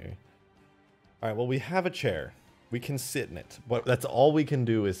being here. All right, well, we have a chair. We can sit in it. But that's all we can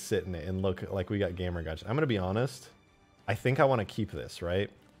do is sit in it and look like we got gamer guts. I'm going to be honest. I think I want to keep this,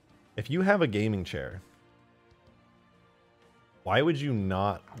 right? If you have a gaming chair, why would you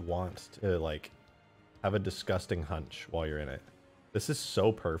not want to, like, have a disgusting hunch while you're in it? This is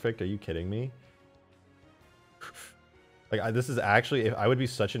so perfect. Are you kidding me? Like, this is actually, I would be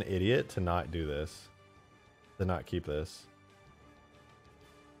such an idiot to not do this. To not keep this.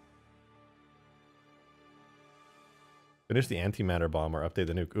 Finish the antimatter bomb or update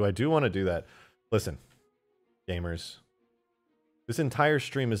the nuke. Ooh, I do want to do that. Listen, gamers. This entire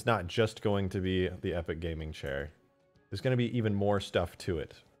stream is not just going to be the epic gaming chair. There's going to be even more stuff to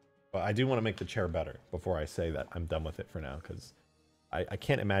it. But I do want to make the chair better before I say that I'm done with it for now, because I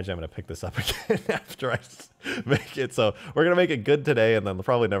can't imagine I'm going to pick this up again after I make it. So we're going to make it good today and then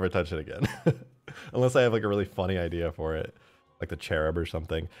probably never touch it again. Unless I have like a really funny idea for it. Like the cherub or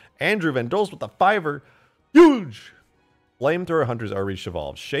something. Andrew Van Doles with the $5. Huge! Flamethrower Hunters are reached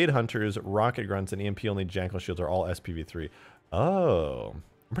evolved. Shade Hunters, Rocket Grunts, and EMP only Jackal Shields are all SPV3. Oh.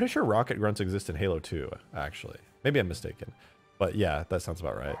 I'm pretty sure Rocket Grunts exist in Halo 2, actually. Maybe I'm mistaken. But yeah, that sounds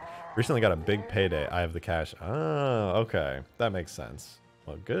about right. Recently got a big payday. I have the cash. Oh, okay. That makes sense.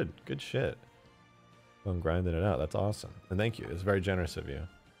 Well, good. Good shit. I'm grinding it out. That's awesome. And thank you. It's very generous of you.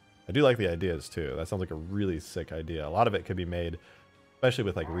 I do like the ideas too. That sounds like a really sick idea. A lot of it could be made, especially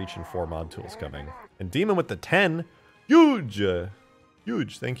with like Reach and 4 mod tools coming. And Demon with the 10. Huge.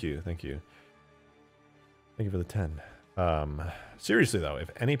 Huge. Thank you. Thank you. Thank you for the 10. Seriously though,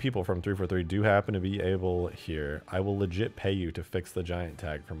 if any people from 343 do happen to be able here, I will legit pay you to fix the giant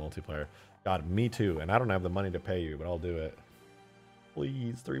tag for multiplayer. God, me too. And I don't have the money to pay you, but I'll do it.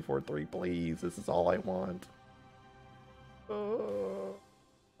 Please, 343, please. This is all I want.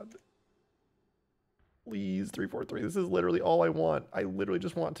 Please, 343. This is literally all I want. I literally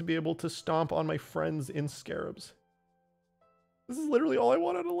just want to be able to stomp on my friends in scarabs. This is literally all I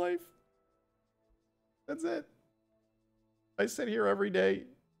want out of life. That's it. I sit here every day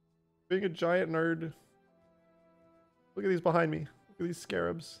being a giant nerd. Look at these behind me. Look at these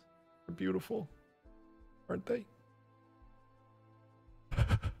scarabs. They're beautiful. Aren't they?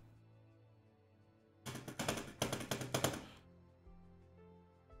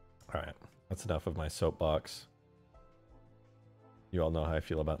 Alright. That's enough of my soapbox. You all know how I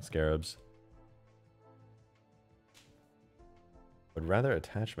feel about scarabs. Would rather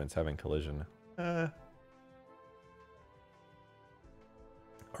attachments having collision.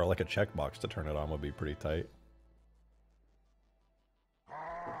 Or like a checkbox to turn it on would be pretty tight.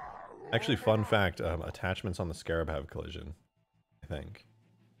 Actually, fun fact, attachments on the Scarab have collision. I think.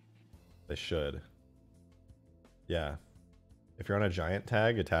 They should. Yeah. If you're on a giant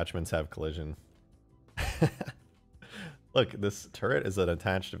tag, attachments have collision. Look, this turret is an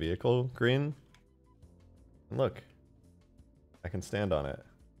attached vehicle, green. And look. I can stand on it.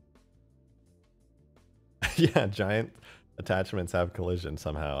 Yeah, giant attachments have collision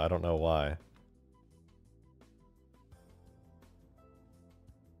somehow. I don't know why.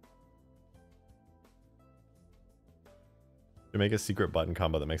 To make a secret button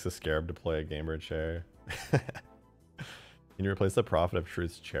combo that makes a scarab deploy a gamer chair. Can you replace the Prophet of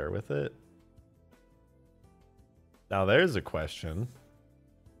Truth's chair with it? Now there's a question.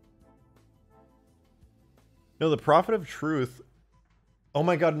 No, the Prophet of Truth... Oh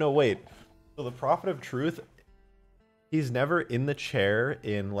my god, no, wait. So the Prophet of Truth, he's never in the chair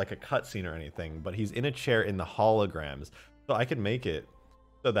in like a cutscene or anything, but he's in a chair in the holograms. So I can make it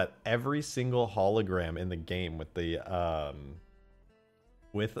so that every single hologram in the game with the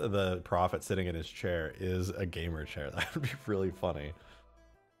Prophet sitting in his chair is a gamer chair. That would be really funny.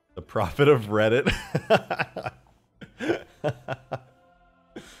 The Prophet of Reddit.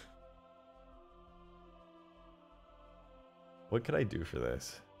 What could I do for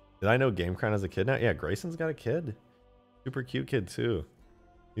this? Did I know GameCrown as a kid now? Yeah, Grayson's got a kid. Super cute kid too.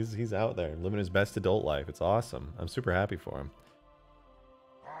 He's out there living his best adult life. It's awesome. I'm super happy for him.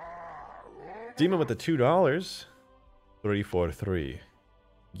 Demon with the $2. 343.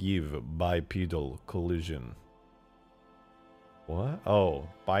 Give bipedal collision. What? Oh,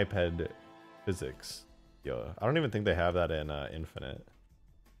 biped physics. Yo, I don't even think they have that in Infinite.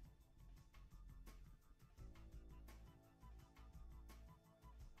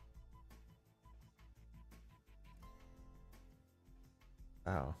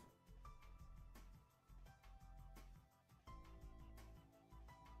 Wow.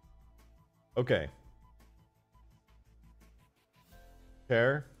 Okay.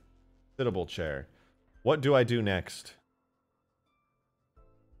 Chair. Sittable chair. What do I do next?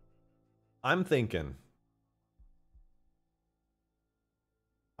 I'm thinking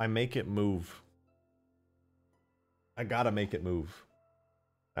I make it move. I gotta make it move.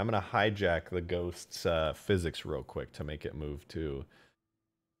 I'm gonna hijack the ghost's physics real quick to make it move too.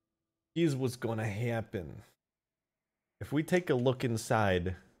 Here's what's gonna happen. If we take a look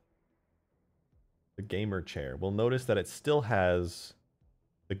inside the gamer chair, we'll notice that it still has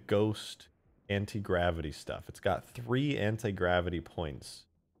the ghost anti-gravity stuff. It's got 3 anti-gravity points.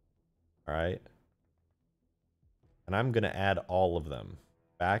 Alright? And I'm gonna add all of them.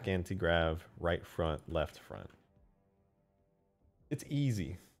 Back anti-grav, right front, left front. It's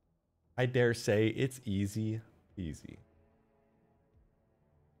easy. I dare say it's easy.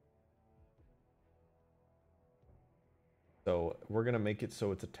 So we're gonna make it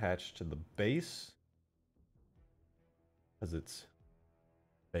so it's attached to the base. Because it's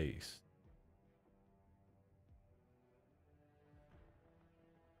base.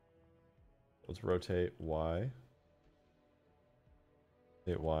 Let's rotate Y.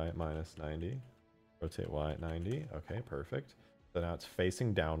 Rotate Y minus 90. Rotate Y at 90. Okay, perfect. So now it's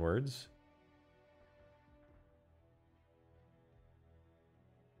facing downwards.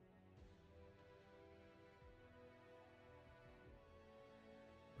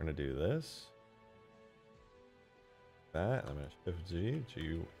 We're gonna do this. That. I'm gonna shift G,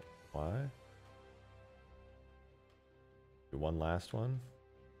 G, Y. Do one last one.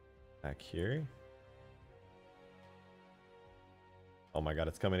 Back here. Oh my god,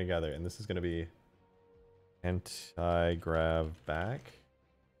 it's coming together. And this is gonna be anti-grav back.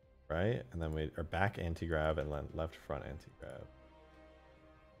 Right? And then we are back anti-grav and then left front anti-grav.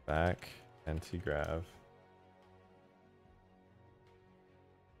 Back anti-grav.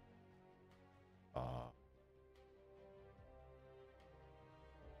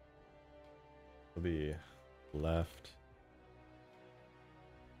 It'll be left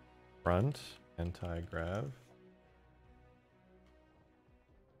front anti-grav.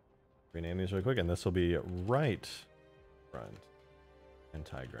 Rename these really quick, and this will be right front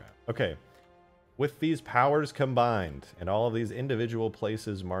anti-grav. Okay, with these powers combined and all of these individual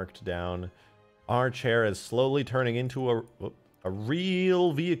places marked down, our chair is slowly turning into a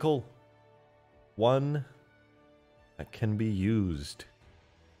real vehicle. One that can be used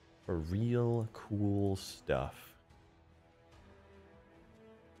for real cool stuff.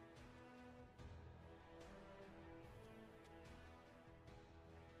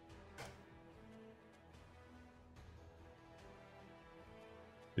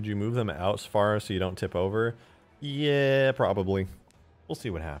 Could you move them out as far so you don't tip over? Yeah, probably. We'll see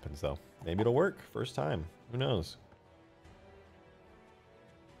what happens though. Maybe it'll work first time. Who knows?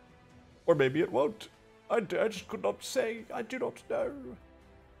 Or maybe it won't. I just could not say. I do not know.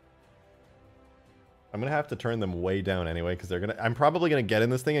 I'm gonna have to turn them way down anyway, because I'm probably gonna get in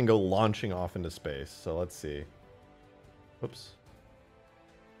this thing and go launching off into space. So let's see. Whoops.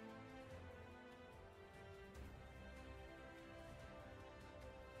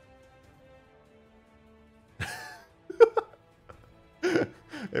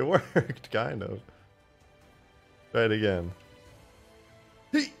 It worked, kind of. Try it again.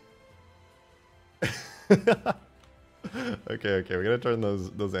 Okay, we're gonna turn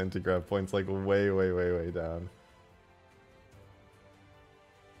those anti-grav points like way down.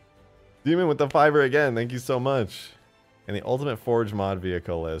 Demon with the fiber again, thank you so much. And the ultimate forge mod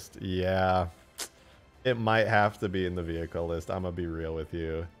vehicle list. Yeah. It might have to be in the vehicle list. I'm gonna be real with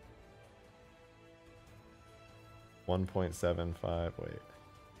you. 1.75, wait.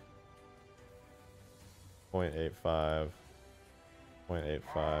 0.85.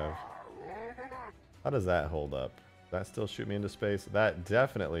 0.85. How does that hold up? Does that still shoot me into space? That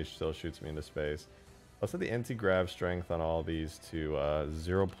definitely still shoots me into space. Let's set the anti-grav strength on all these to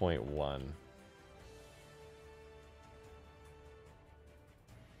 0.1.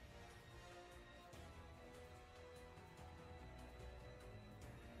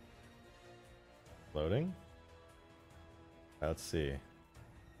 Loading? Let's see.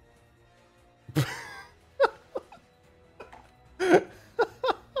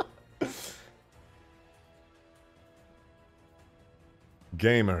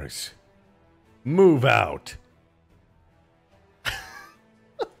 Gamers, move out.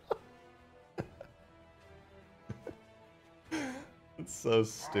 It's so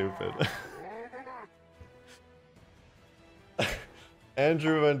stupid.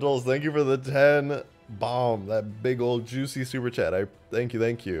 Andrew Vendoles, thank you for the 10 bomb. That big old juicy super chat. Thank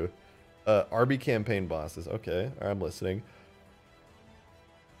you. RB campaign bosses. Okay, I'm listening.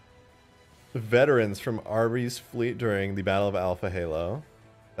 Veterans from Arby's fleet during the Battle of Alpha Halo.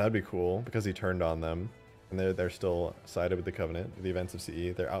 That'd be cool because he turned on them, and they're still sided with the Covenant. The events of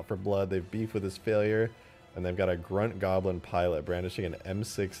CE. They're out for blood. They've beef with his failure, and they've got a grunt goblin pilot brandishing an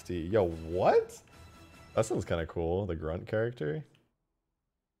M60. Yo, what? That sounds kind of cool. The grunt character.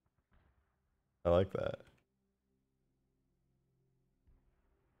 I like that.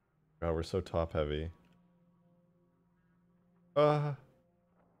 Oh, we're so top heavy. That's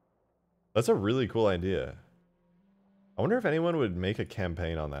a really cool idea. I wonder if anyone would make a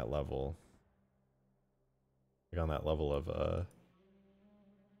campaign on that level. Like on that level of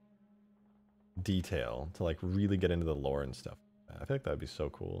detail to like really get into the lore and stuff. I feel like that'd be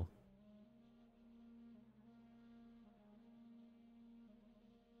so cool.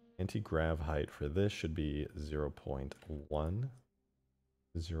 Anti-grav height for this should be 0.1.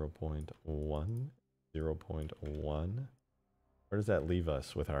 0.1. 0.1. Where does that leave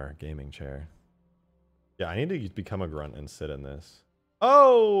us with our gaming chair? Yeah, I need to become a grunt and sit in this.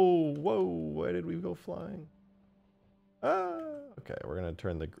 Oh, whoa, where did we go flying? Okay, we're gonna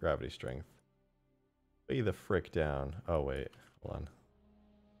turn the gravity strength way the frick down. Oh wait, hold on.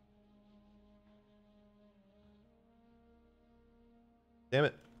 Damn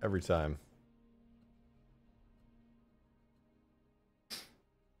it, every time.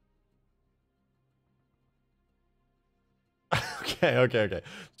 Okay.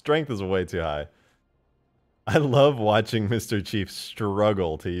 Strength is way too high. I love watching Mr. Chief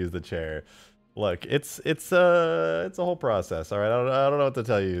struggle to use the chair. Look, it's a whole process. All right, I don't know what to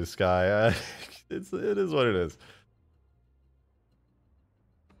tell you, Sky. It is what it is.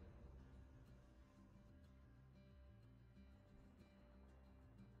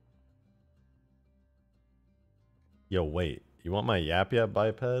 Yo, wait. You want my Yap Yap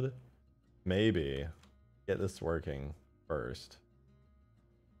biped? Maybe. Get this working first.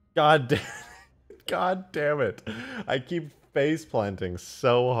 God damn it. I keep face planting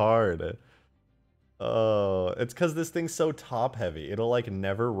so hard. Oh, it's because this thing's so top heavy. It'll like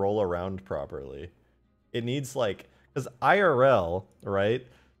never roll around properly. It needs like, because IRL, right?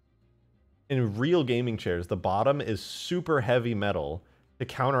 In real gaming chairs, the bottom is super heavy metal to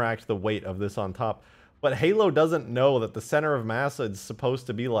counteract the weight of this on top. But Halo doesn't know that the center of mass is supposed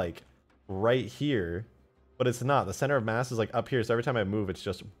to be like right here, but it's not. The center of mass is like up here, so every time I move, it's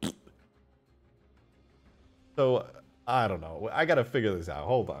just... So, I don't know. I gotta figure this out.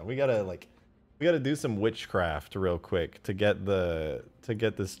 Hold on. We gotta do some witchcraft real quick to get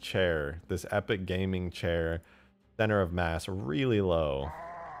this chair, this epic gaming chair, center of mass really low.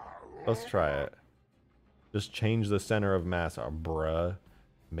 Let's try it. Just change the center of mass, bruh.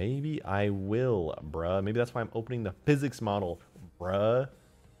 Maybe I will, bruh. Maybe that's why I'm opening the physics model, bruh.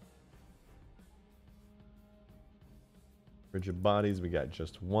 Rigid bodies, we got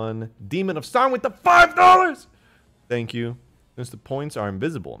just one. Demon of Song with the $5! Thank you. Since the points are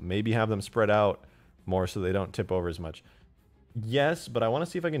invisible, maybe have them spread out more so they don't tip over as much. Yes, but I want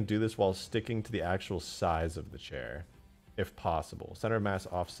to see if I can do this while sticking to the actual size of the chair, if possible. Center of mass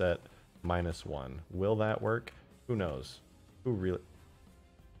offset -1. Will that work? Who knows? Who really...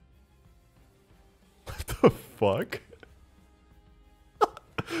 What the fuck?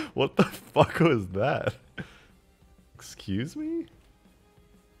 What the fuck was that? Excuse me?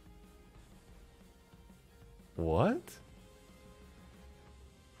 What?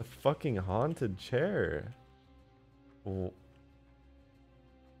 A fucking haunted chair. What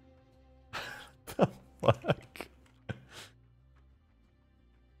the fuck?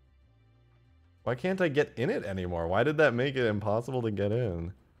 Why can't I get in it anymore? Why did that make it impossible to get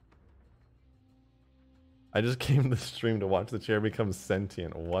in? I just came to stream to watch the chair become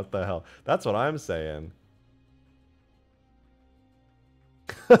sentient. What the hell? That's what I'm saying.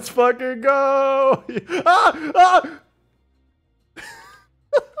 Let's fucking go! Ah! Ah!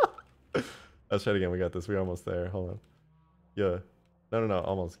 Let's try it again. We got this. We're almost there. Hold on. Yeah. No.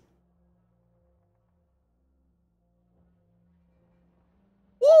 Almost.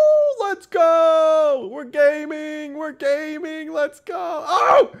 Woo! Let's go! We're gaming! We're gaming! Let's go!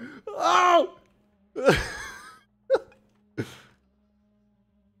 Oh! Oh!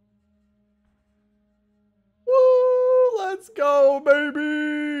 Woo! Let's go,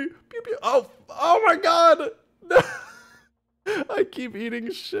 baby! Pew, pew. Oh! Oh my god! I keep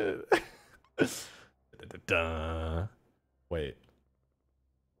eating shit. Wait.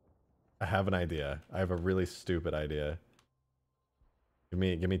 I have an idea. I have a really stupid idea. Give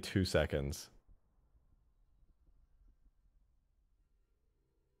me 2 seconds.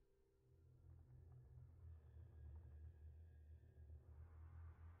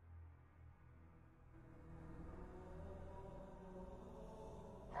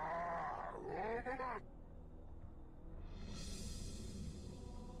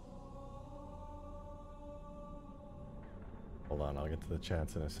 Hold on, I'll get to the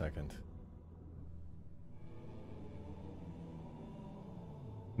chats in a second.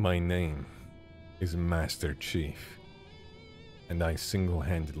 My name is Master Chief, and I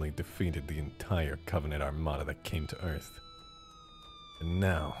single-handedly defeated the entire Covenant Armada that came to Earth. And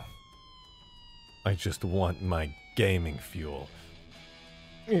now, I just want my gaming fuel.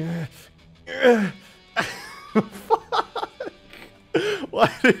 Fuck!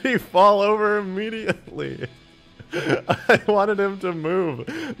 Why did he fall over immediately? I wanted him to move,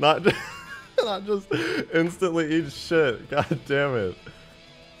 not just instantly eat shit. God damn it.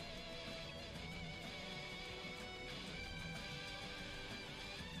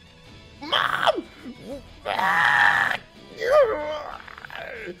 Mom!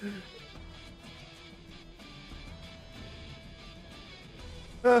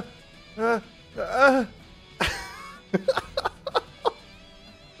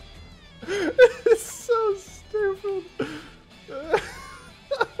 It's so stupid.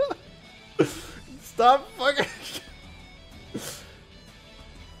 Stop fucking.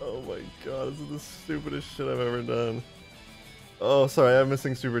 Oh my god, this is the stupidest shit I've ever done. Oh, sorry, I'm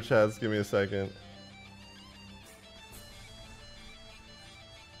missing super chats. Give me a second.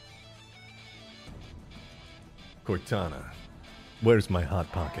 Cortana, where's my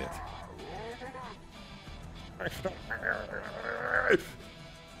hot pocket?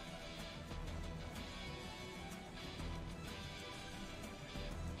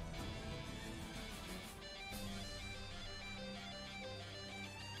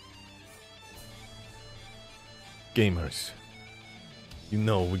 Gamers, you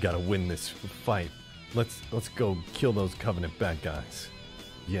know we gotta win this fight. Let's go kill those Covenant bad guys.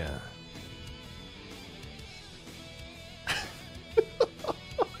 Yeah.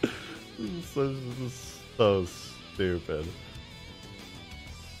 This is so stupid.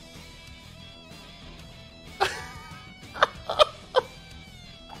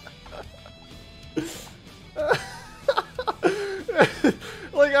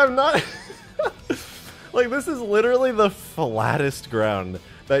 Like, I'm not. Like, this is literally the flattest ground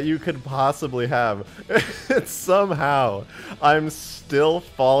that you could possibly have. And somehow, I'm still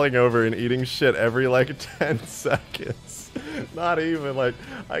falling over and eating shit every, like, 10 seconds. Not even, like,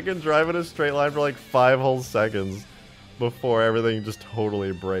 I can drive in a straight line for, like, 5 whole seconds before everything just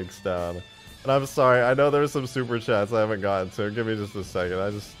totally breaks down. And I'm sorry, I know there's some super chats I haven't gotten to. Give me just a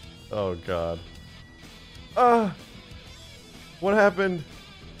second. Oh, God. What happened?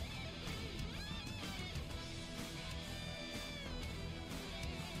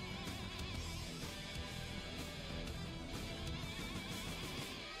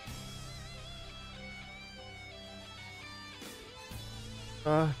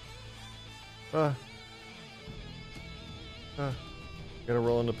 Gotta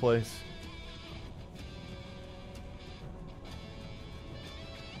roll into place.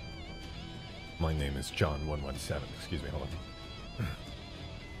 My name is John 117. Excuse me, hold on. I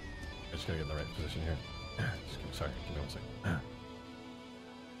just gotta get in the right position here. Sorry, give me 1 second.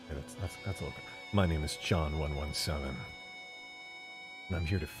 Okay, that's a little bit. My name is John 117, and I'm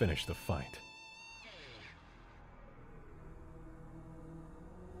here to finish the fight.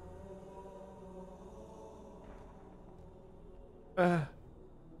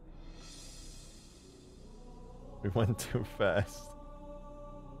 We went too fast.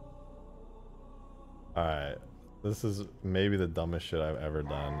 Alright. This is maybe the dumbest shit I've ever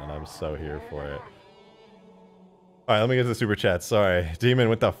done, and I'm so here for it. Alright, let me get to the super chat. Sorry. Demon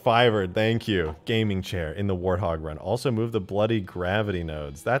with the $5. Thank you. Gaming chair in the Warthog run. Also move the bloody gravity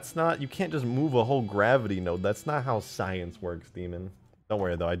nodes. That's not... You can't just move a whole gravity node. That's not how science works, Demon. Don't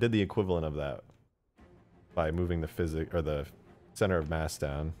worry, though. I did the equivalent of that. By moving the physics... Or the center of mass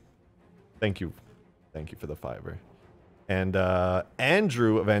down. Thank you. Thank you for the $5. And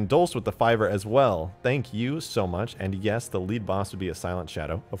Andrew Van Dolst with the $5 as well. Thank you so much. And yes, the lead boss would be a Silent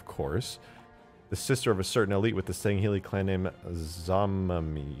Shadow, of course. The sister of a certain elite with the Sangheili clan named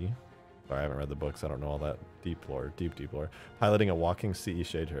Zamami. Sorry, I haven't read the books. I don't know all that deep lore. Deep lore. Piloting a walking CE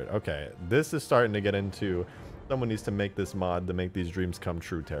shade turret. Okay, this is starting to get into someone needs to make this mod to make these dreams come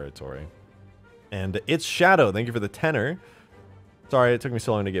true territory. And it's Shadow. Thank you for the tenor. Sorry it took me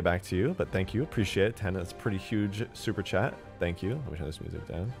so long to get back to you, but thank you. Appreciate it. 10 is a pretty huge super chat. Thank you. Let me turn this music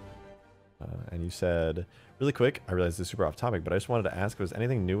down. And you said, really quick, I realize this is super off topic, but I just wanted to ask if there's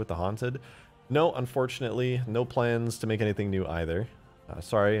anything new with the Haunted. No, unfortunately, no plans to make anything new either.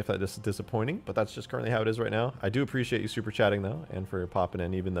 Sorry if that is disappointing, but that's just currently how it is right now. I do appreciate you super chatting, though, and for popping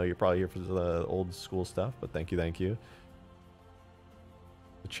in, even though you're probably here for the old school stuff, but thank you, thank you.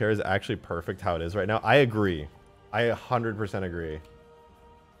 The chair is actually perfect how it is right now. I agree. I 100% agree.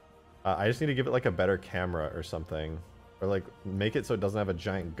 I just need to give it like a better camera or something. Or like make it so it doesn't have a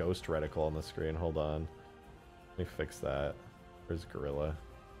giant ghost reticle on the screen. Hold on. Let me fix that. Where's Gorilla?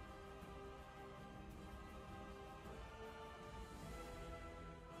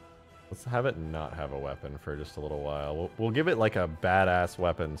 Let's have it not have a weapon for just a little while. We'll give it like a badass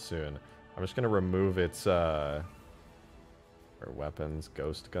weapon soon. I'm just going to remove its weapons.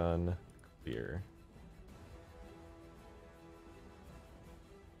 Ghost gun. Clear.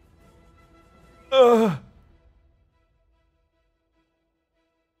 Ugh.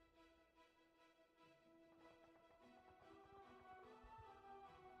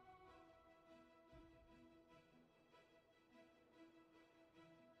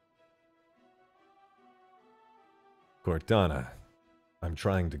 Cortana, I'm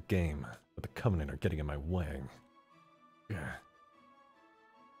trying to game, but the Covenant are getting in my way. Yeah.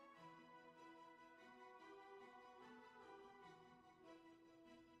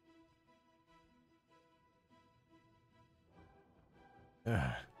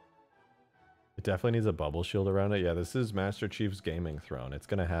 It definitely needs a bubble shield around it. Yeah, this is Master Chief's gaming throne. It's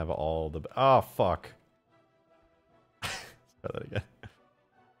gonna have all the... Oh, fuck. Let's try that again.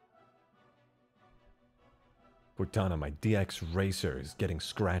 Cortana, my DX Racer is getting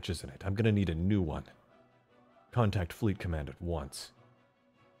scratches in it. I'm gonna need a new one. Contact Fleet Command at once.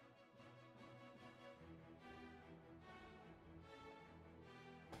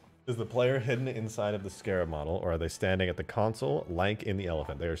 Is the player hidden inside of the Scarab model, or are they standing at the console like in the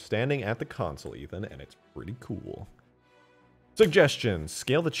Elephant? They are standing at the console, Ethan, and it's pretty cool. Suggestions.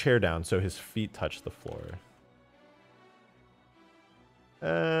 Scale the chair down so his feet touch the floor.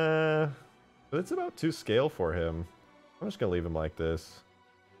 It's about to scale for him. I'm just gonna leave him like this.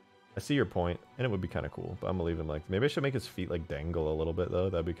 I see your point, and it would be kind of cool, but I'm gonna leave him like... Maybe I should make his feet like dangle a little bit, though.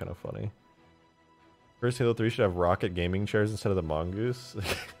 That'd be kind of funny. First Halo 3 should have rocket gaming chairs instead of the mongoose.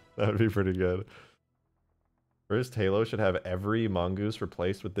 That would be pretty good. First Halo should have every mongoose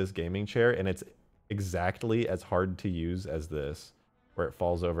replaced with this gaming chair, and it's exactly as hard to use as this, where it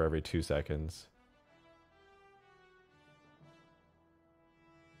falls over every 2 seconds.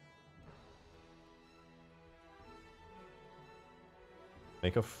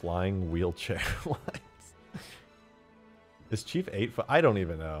 Make a flying wheelchair. What? Is Chief 8 foot? I don't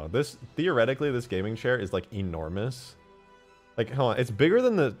even know. This theoretically, this gaming chair is like enormous. Like, hold on, it's bigger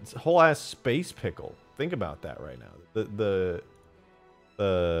than the whole ass space pickle. Think about that right now. The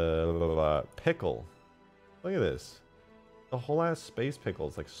pickle. Look at this. The whole ass space pickle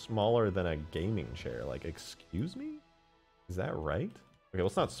is like smaller than a gaming chair. Like, excuse me? Is that right? Okay, well,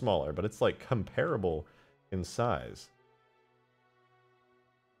 it's not smaller, but it's like comparable in size.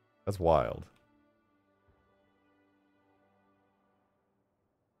 That's wild.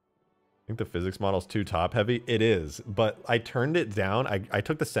 I think the physics model's too top heavy. It is, but I turned it down. I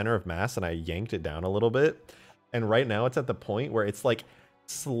took the center of mass and I yanked it down a little bit. And right now it's at the point where it's like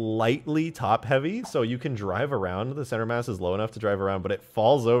slightly top heavy. So you can drive around. The center mass is low enough to drive around, but it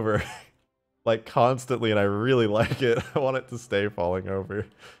falls over like constantly. And I really like it. I want it to stay falling over.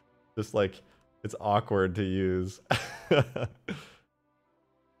 Just like it's awkward to use.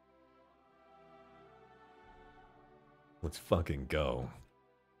 Let's fucking go.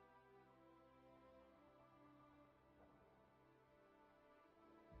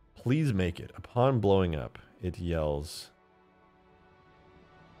 Please make it. Upon blowing up, it yells,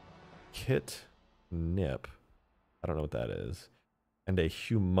 Kit Nip. I don't know what that is. And a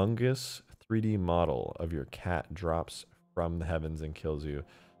humongous 3D model of your cat drops from the heavens and kills you.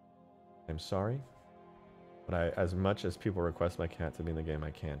 I'm sorry, but as much as people request my cat to be in the game,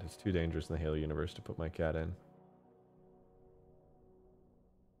 I can't. It's too dangerous in the Halo universe to put my cat in.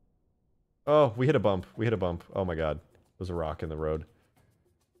 Oh, we hit a bump. We hit a bump. Oh my god. There's a rock in the road.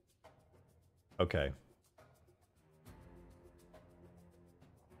 Okay.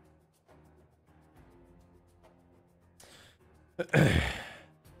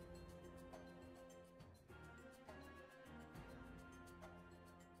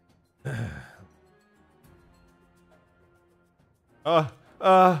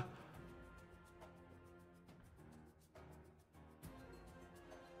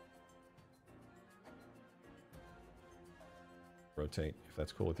 Rotate, if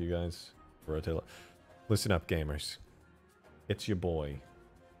that's cool with you guys. Rotate. Listen up, gamers. It's your boy,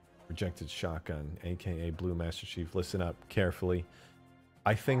 Rejected Shotgun, aka Blue Master Chief. Listen up carefully.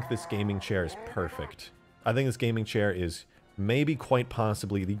 I think this gaming chair is perfect. I think this gaming chair is maybe quite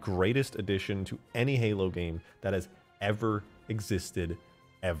possibly the greatest addition to any Halo game that has ever existed,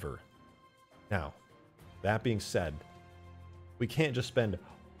 ever. Now, that being said, we can't just spend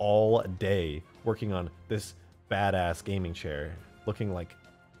all day working on this badass gaming chair, looking like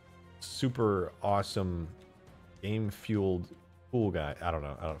super awesome, game-fueled cool guy. I don't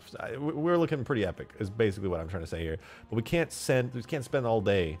know. We're looking pretty epic, is basically what I'm trying to say here. But we can't spend all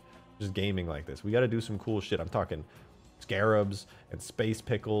day just gaming like this. We got to do some cool shit. I'm talking scarabs and space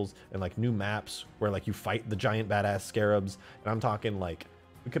pickles and like new maps where like you fight the giant badass scarabs. And I'm talking like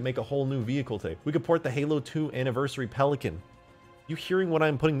we could make a whole new vehicle today. We could port the Halo 2 Anniversary Pelican. You hearing what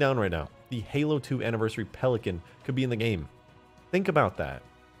I'm putting down right now? The Halo 2 Anniversary Pelican could be in the game. Think about that.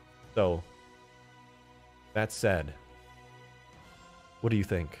 So, that said, what do you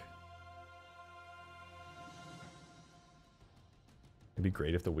think? It'd be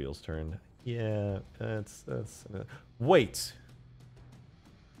great if the wheels turned. Yeah, that's wait.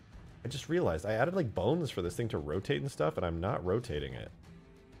 I just realized I added like bones for this thing to rotate and stuff, and I'm not rotating it.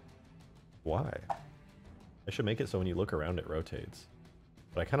 Why? I should make it so when you look around it rotates.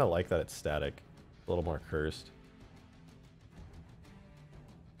 But I kind of like that it's static. A little more cursed.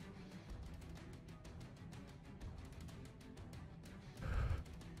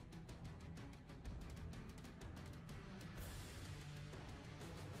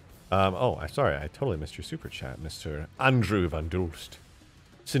 Oh, I'm sorry. I totally missed your super chat, Mr. Andrew Van Dulst.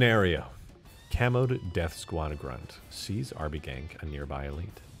 Scenario. Camoed Death Squad Grunt. Sees RB Gank, a nearby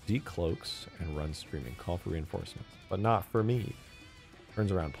elite. Decloaks and runs streaming. Call for reinforcements. But not for me.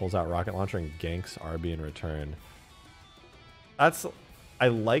 Turns around, pulls out rocket launcher and ganks RB in return. I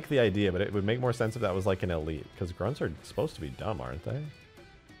like the idea, but it would make more sense if that was like an elite. Because grunts are supposed to be dumb, aren't they?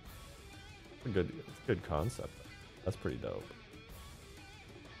 It's a good concept. That's pretty dope.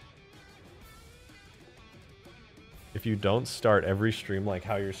 If you don't start every stream like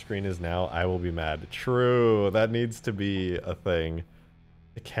how your screen is now, I will be mad. True, that needs to be a thing.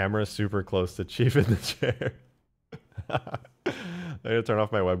 The camera's super close to Chief in the chair. I gotta turn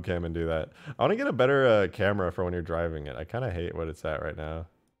off my webcam and do that. I want to get a better camera for when you're driving it. I kind of hate what it's at right now.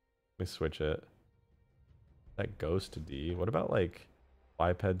 Let me switch it. That goes to D. What about like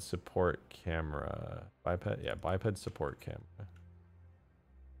biped support camera? Biped? Yeah, biped support camera.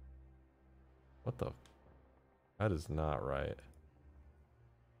 What the? That is not right.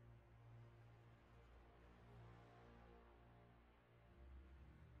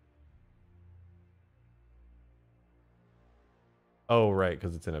 Oh, right,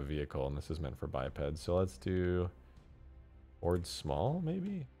 because it's in a vehicle and this is meant for bipeds. So let's do board small,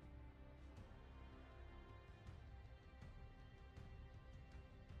 maybe?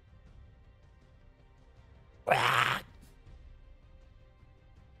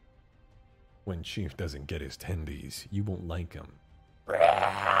 When Chief doesn't get his tendies, you won't like him. What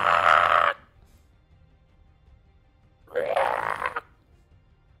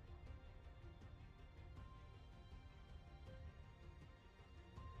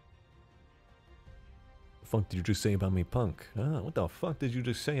the fuck did you just say about me, punk? What the fuck did you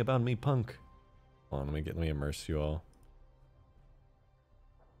just say about me, punk? Hold on, let me immerse you all.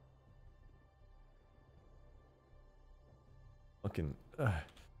 Fucking,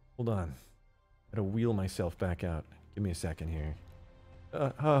 hold on. Gotta wheel myself back out. Give me a second here.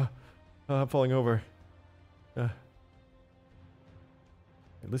 I'm falling over. Hey,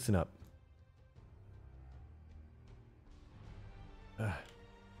 listen up.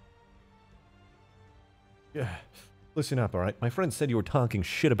 Yeah. Listen up, all right? My friend said you were talking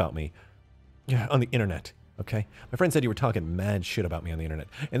shit about me on the internet, okay? My friend said you were talking mad shit about me on the internet.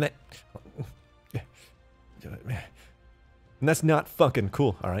 And that's not fucking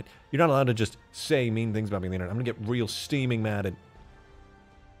cool, all right? You're not allowed to just say mean things about me on the internet. I'm gonna get real steaming mad and...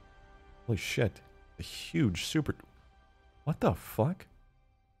 Holy shit. A huge super... What the fuck?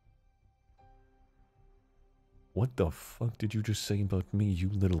 What the fuck did you just say about me, you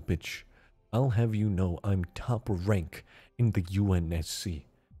little bitch? I'll have you know I'm top rank in the UNSC.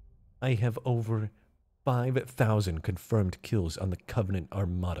 I have over 5,000 confirmed kills on the Covenant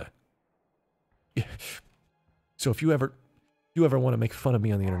Armada. So if you ever want to make fun of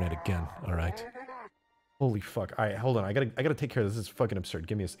me on the internet again, all right? Holy fuck! All right, hold on. I gotta take care of this. This is fucking absurd.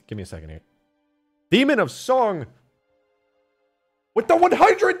 Give me a second here. Demon of Song with the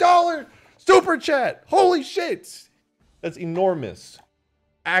 $100 super chat. Holy shit! That's enormous.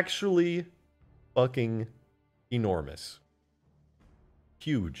 Actually, fucking enormous.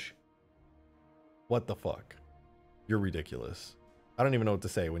 Huge. What the fuck? You're ridiculous. I don't even know what to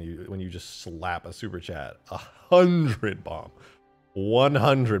say when you just slap a super chat. 100 bomb.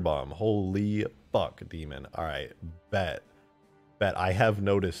 100 bomb. Holy fuck, Demon. Alright, bet. I have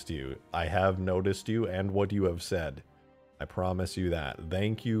noticed you. I have noticed you and what you have said. I promise you that.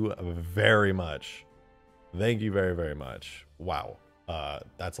 Thank you very much. Thank you very, very much. Wow.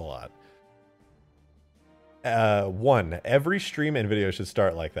 That's a lot. Every stream and video should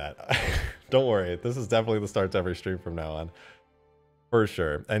start like that. Don't worry. This is definitely the start to every stream from now on. For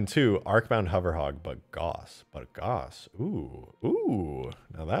sure. And 2, Arcbound Hoverhog, but Goss. Ooh.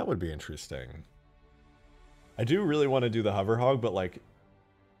 Now that would be interesting. I do really want to do the Hoverhog, but like,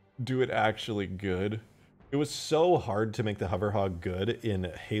 do it actually good. It was so hard to make the Hoverhog good in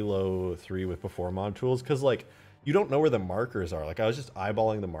Halo 3 with before mod tools, because like, you don't know where the markers are. Like, I was just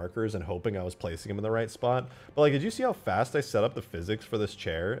eyeballing the markers and hoping I was placing them in the right spot. But like, did you see how fast I set up the physics for this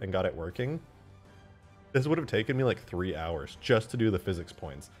chair and got it working? This would have taken me like 3 hours just to do the physics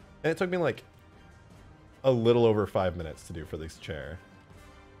points. And it took me like a little over 5 minutes to do for this chair.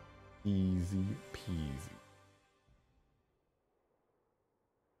 Easy peasy.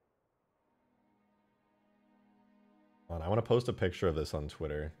 I want to post a picture of this on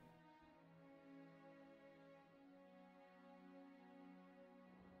Twitter.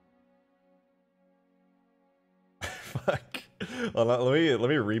 Fuck. Well, let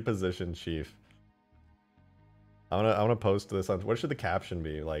me reposition Chief. I wanna post this on. What should the caption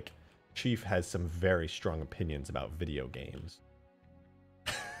be? Like, Chief has some very strong opinions about video games.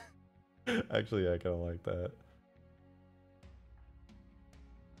 Actually, I kind of like that.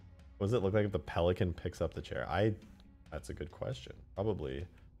 What does it look like if the pelican picks up the chair? That's a good question. Probably,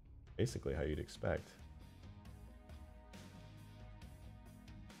 basically how you'd expect.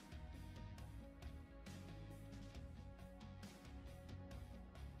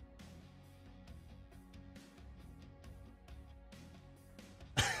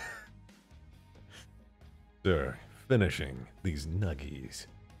 Sir, finishing these nuggies.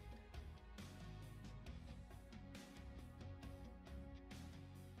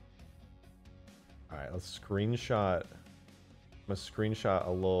 Alright, let's screenshot. I'm gonna screenshot a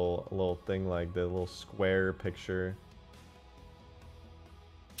little thing like the little square picture.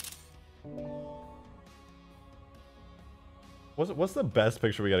 What's the best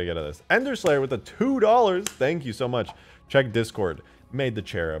picture we gotta get of this? Ender Slayer with the $2. Thank you so much. Check Discord. Made the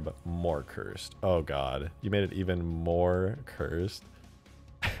cherub more cursed. Oh god. You made it even more cursed.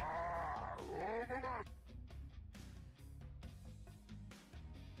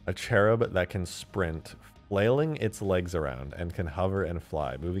 A cherub that can sprint, flailing its legs around, and can hover and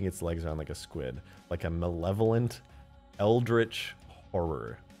fly, moving its legs around like a squid, like a malevolent, eldritch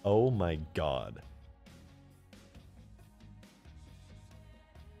horror. Oh my god.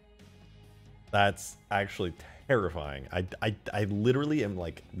 That's actually terrifying. I literally am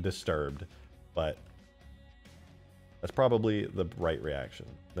like disturbed, but that's probably the right reaction,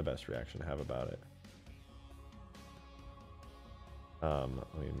 the best reaction to have about it. Let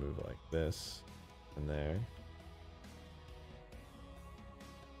me move like this and there.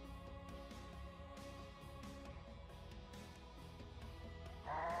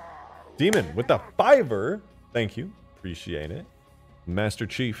 Demon with the $5. Thank you. Appreciate it. Master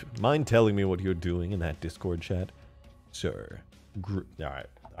Chief, mind telling me what you're doing in that Discord chat? Sir. Alright,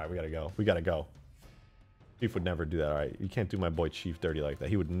 we gotta go. We gotta go. Chief would never do that, alright? You can't do my boy Chief dirty like that.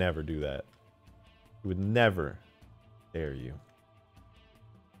 He would never do that. He would never dare you.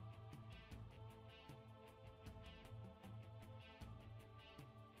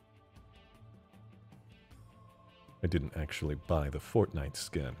 I didn't actually buy the Fortnite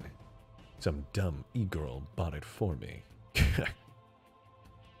skin. Some dumb e-girl bought it for me.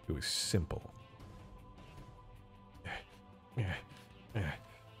 It was simple.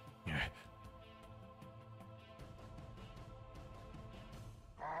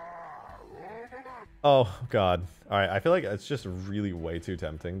 Oh, God. All right, I feel like it's just really way too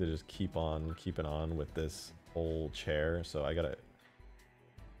tempting to just keep on keeping on with this whole chair. So I gotta...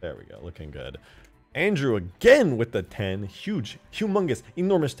 There we go, looking good. Andrew again with the 10. Huge, humongous,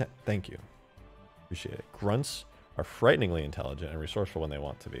 enormous 10. Thank you. Appreciate it. Grunts are frighteningly intelligent and resourceful when they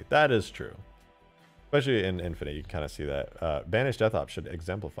want to be. That is true. Especially in Infinite, you can kind of see that. Banished Death Op should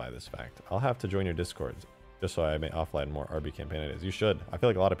exemplify this fact. I'll have to join your Discord just so I may offline more RB campaign ideas. You should. I feel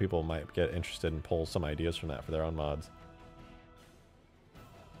like a lot of people might get interested and pull some ideas from that for their own mods.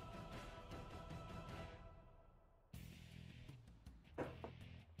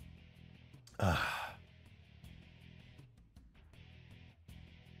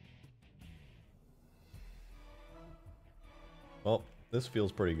 Well, this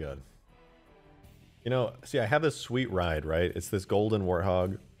feels pretty good. You know, see, I have this sweet ride, right? It's this golden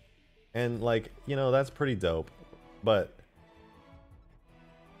warthog. And, like, you know, that's pretty dope. But...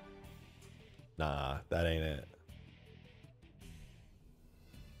 nah, that ain't it.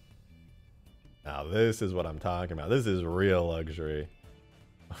 Now, this is what I'm talking about. This is real luxury.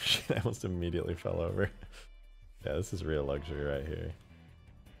 Oh, shit, I almost immediately fell over. Yeah, this is real luxury right here.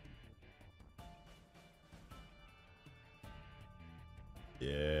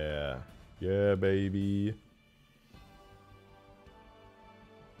 Yeah. Yeah, baby.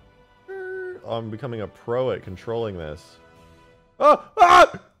 Oh, I'm becoming a pro at controlling this. Oh!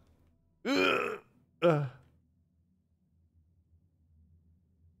 Ah!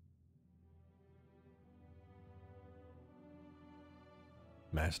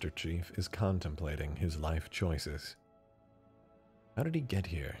 Master Chief is contemplating his life choices. How did he get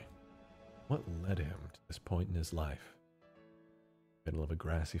here? What led him to this point in his life? Middle of a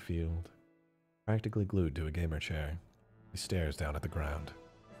grassy field, practically glued to a gamer chair, he stares down at the ground.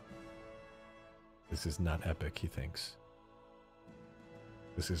 This is not epic, he thinks.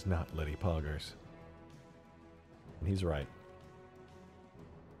 This is not Liddy Poggers. And he's right.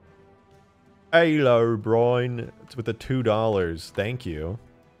 Hello, Brian. It's with the $2. Thank you.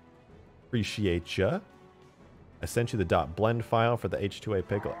 Appreciate ya. I sent you the .blend file for the H2A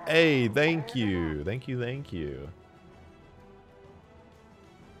pickle. Hey, thank you. Thank you, thank you.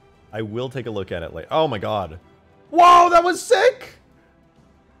 I will take a look at it later. Oh my god. Whoa, that was sick!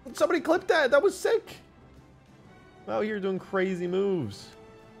 Somebody clip that. That was sick. Out here doing crazy moves.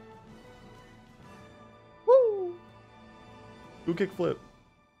 Woo! Who kick flip?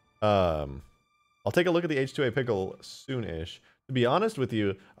 I'll take a look at the H2A pickle soon-ish. To be honest with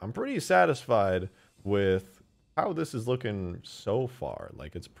you, I'm pretty satisfied with how this is looking so far.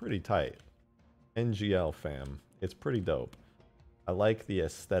 Like, it's pretty tight. NGL fam. It's pretty dope. I like the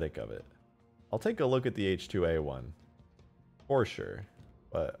aesthetic of it. I'll take a look at the H2A one. For sure.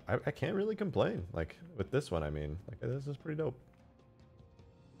 But I can't really complain. Like, with this one, I mean. Like, this is pretty dope.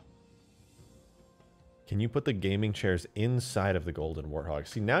 Can you put the gaming chairs inside of the Golden Warthog?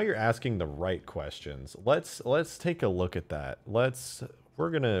 See, now you're asking the right questions. Let's take a look at that. We're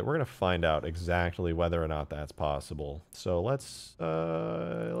gonna find out exactly whether or not that's possible. So let's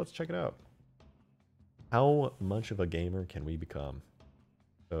check it out. How much of a gamer can we become?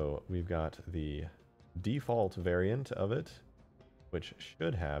 So we've got the default variant of it, which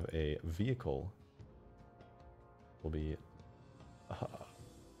should have a vehicle. Will be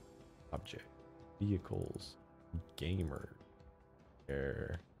object. Vehicles, gamer,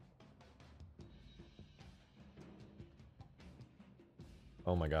 air.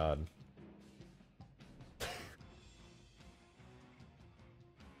 Oh my god.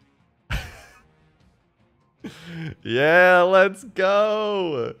 Yeah, let's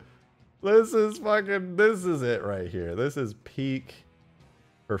go. This is it right here. This is peak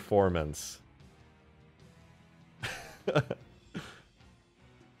performance.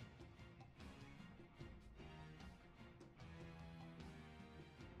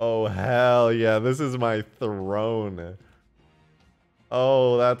 Oh, hell yeah. This is my throne.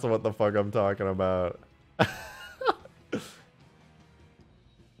 Oh, that's what the fuck I'm talking about.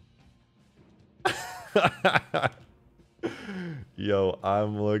 Yo,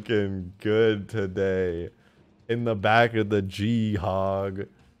 I'm looking good today. In the back of the G-Hog.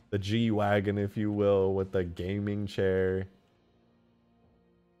 The G-Wagon, if you will, with the gaming chair.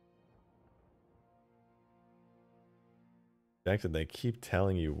 Jackson, they keep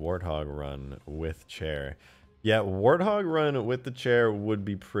telling you Warthog run with chair. Yeah, Warthog run with the chair would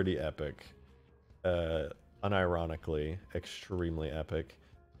be pretty epic. Unironically, extremely epic.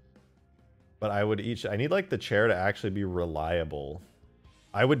 But I need like the chair to actually be reliable.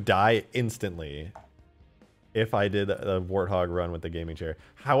 I would die instantly if I did a Warthog run with the gaming chair.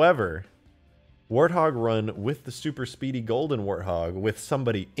 However, Warthog run with the super speedy golden Warthog with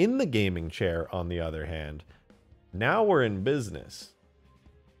somebody in the gaming chair, on the other hand, now we're in business.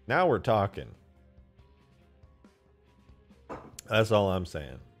 Now we're talking. That's all I'm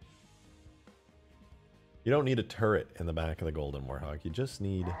saying. You don't need a turret in the back of the golden Warthog. You just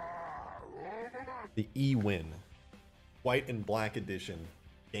need the E-Win white and black edition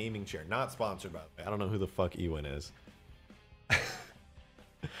gaming chair. Not sponsored, by the way. I don't know who the fuck E-Win is.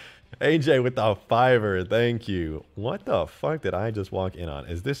 AJ with the $5. Thank you. What the fuck did I just walk in on?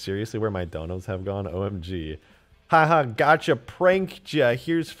 Is this seriously where my donos have gone? OMG. Haha, gotcha, pranked ya.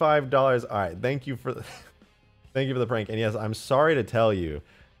 Here's $5. All right, thank you for the thank you for the prank. And yes, I'm sorry to tell you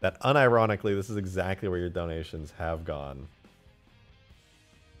that unironically, this is exactly where your donations have gone.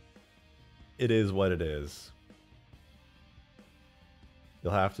 It is what it is.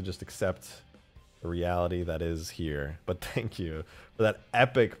 You'll have to just accept the reality that is here. But thank you for that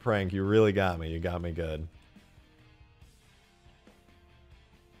epic prank. You really got me. You got me good.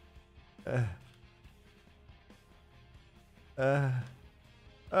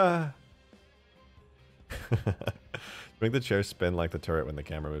 Make the chair spin like the turret when the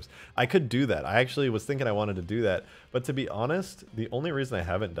camera moves. I could do that. I actually was thinking I wanted to do that. But to be honest, the only reason I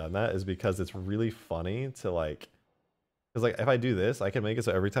haven't done that is because it's really funny to like... Because like if I do this, I can make it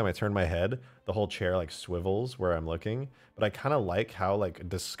so every time I turn my head, the whole chair like swivels where I'm looking. But I kind of like how like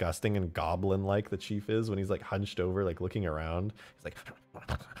disgusting and goblin-like the chief is when he's like hunched over, like looking around. He's like...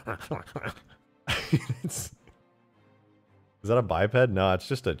 Is that a biped? No, it's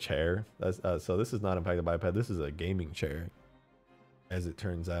just a chair. That's, so this is not in fact a biped. This is a gaming chair, as it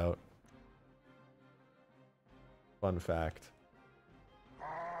turns out. Fun fact.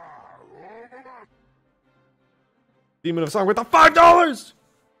 Demon of Song with the $5!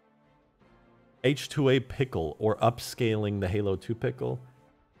 H2A pickle, or upscaling the Halo 2 pickle.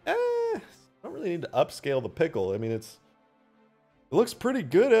 I don't really need to upscale the pickle. I mean, it looks pretty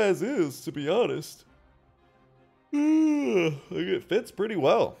good as is, to be honest. It fits pretty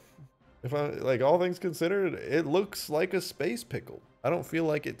well. If I like all things considered, it looks like a space pickle. I don't feel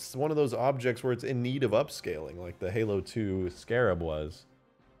like it's one of those objects where it's in need of upscaling, like the Halo 2 Scarab was.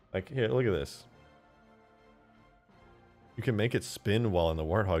 Like here, look at this. You can make it spin while in the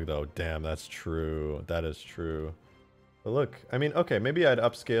Warthog, though. Damn, that's true. That is true. But look, I mean, okay, maybe I'd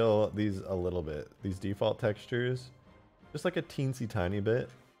upscale these a little bit. These default textures, just like a teensy tiny bit,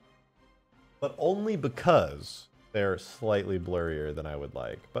 but only because they're slightly blurrier than I would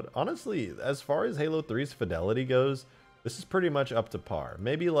like. But honestly, as far as Halo 3's fidelity goes, this is pretty much up to par.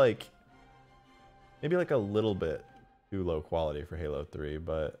 Maybe like a little bit too low quality for Halo 3,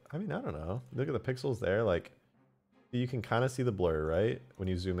 but I mean, I don't know. Look at the pixels there, like you can kind of see the blur, right? When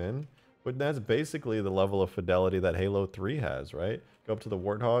you zoom in. But that's basically the level of fidelity that Halo 3 has, right? Go up to the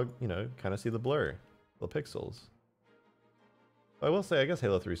Warthog, you know, kind of see the blur, the pixels. I will say, I guess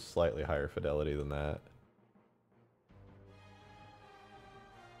Halo 3 is slightly higher fidelity than that.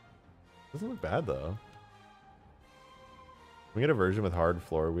 Doesn't look bad though. Can we get a version with hard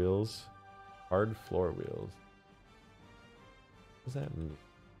floor wheels? Hard floor wheels. What does that mean?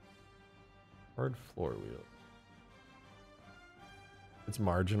 Hard floor wheels. It's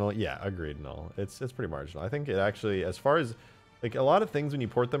marginal. Yeah, agreed, Null. It's pretty marginal. I think it actually, as far as like a lot of things when you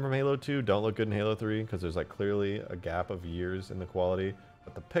port them from Halo 2 don't look good in Halo 3 because there's like clearly a gap of years in the quality,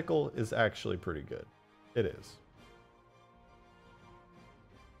 but the pickle is actually pretty good. It is.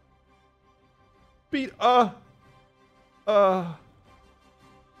 Beat help.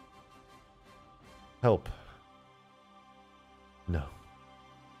 No.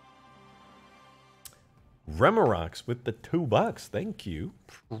 Remerox with the $2. Thank you.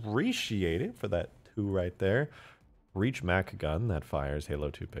 Appreciate it for that 2 right there. Reach Mac gun that fires Halo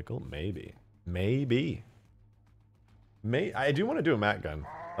 2 pickle. Maybe. Maybe. I do want to do a Mac gun.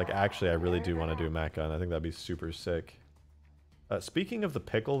 Like, actually, I really do want to do a Mac gun. I think that'd be super sick. Speaking of the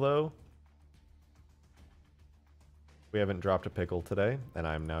pickle, though, we haven't dropped a pickle today, and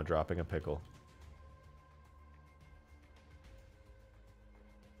I'm now dropping a pickle.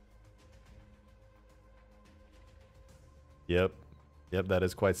 Yep. Yep, that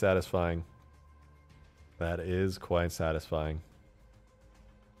is quite satisfying. That is quite satisfying.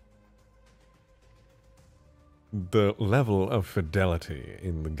 The level of fidelity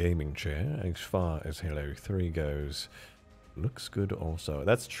in the gaming chair, as far as Halo 3 goes, looks good also.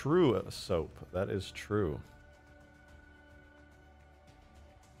 That's true, Soap. That is true.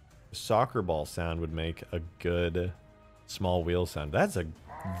 The soccer ball sound would make a good small wheel sound. That's a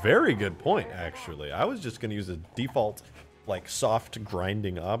Very good point, actually. I was just going to use a default, like, soft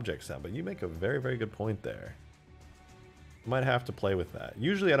grinding object sound, but you make a very, very good point there. Might have to play with that.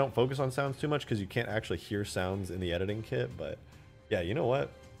 Usually I don't focus on sounds too much because you can't actually hear sounds in the editing kit, but yeah, you know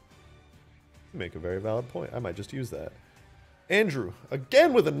what? You make a very valid point. I might just use that. Andrew,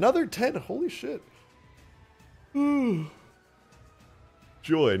 again with another 10. Holy shit.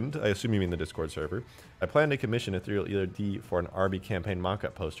 Joined, I assume you mean the Discord server. I plan to commission Ethereal Either D for an RB campaign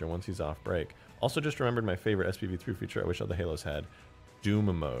mockup poster once he's off break. Also just remembered my favorite SPV3 feature I wish all the Halos had. Doom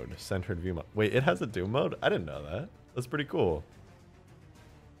mode. Centered view mode. Wait, it has a Doom mode? I didn't know that. That's pretty cool.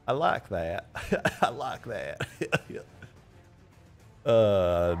 I like that. I like that.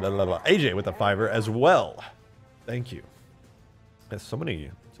 AJ with the $5 as well. Thank you. There's so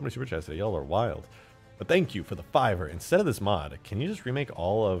many super chats today. Y'all are wild. But thank you for the $5. Instead of this mod, can you just remake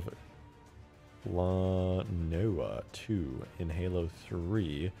all of Noah 2 in Halo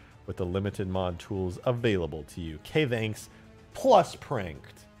 3 with the limited mod tools available to you? K-Thanks plus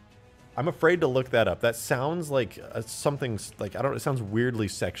pranked. I'm afraid to look that up. That sounds like something like, I don't know, it sounds weirdly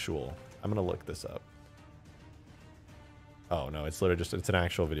sexual. I'm going to look this up. Oh, no, it's literally just, it's an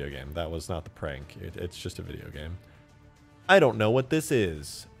actual video game. That was not the prank. It's just a video game. I don't know what this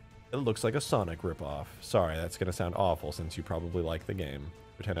is. It looks like a Sonic ripoff. Sorry, that's going to sound awful since you probably like the game.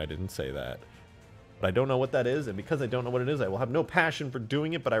 Pretend I didn't say that. But I don't know what that is, and because I don't know what it is, I will have no passion for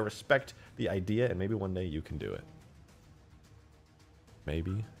doing it, but I respect the idea, and maybe one day you can do it.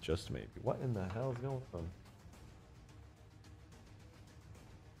 Maybe, just maybe. What in the hell is going on?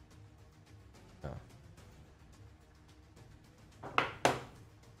 Oh.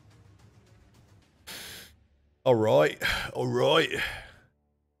 All right.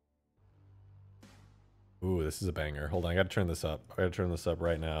 Ooh, this is a banger. Hold on, I gotta turn this up. I gotta turn this up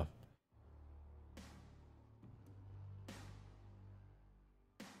right now.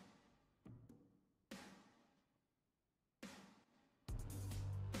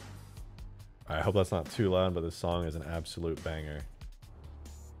 I hope that's not too loud, but this song is an absolute banger.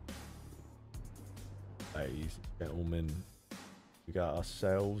 Ladies and gentlemen, we got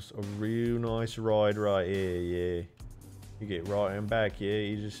ourselves a real nice ride right here, yeah. You get right and back, yeah.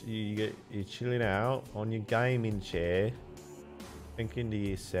 You're chilling out on your gaming chair, thinking to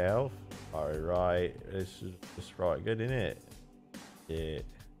yourself, alright, this is just right good, isn't it? Yeah.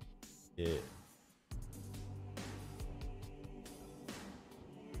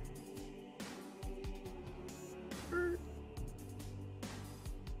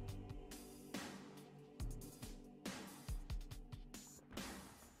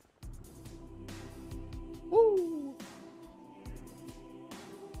 Woo!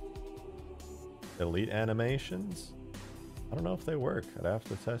 Elite animations? I don't know if they work. I'd have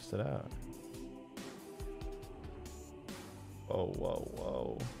to test it out.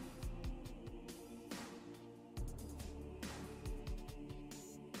 Whoa.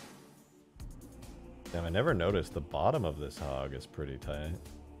 Damn, I never noticed the bottom of this hog is pretty tight.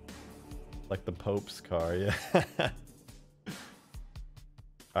 Like the Pope's car, yeah.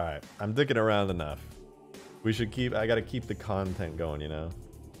 Alright, I'm dicking around enough. We should keep, I gotta keep the content going, you know?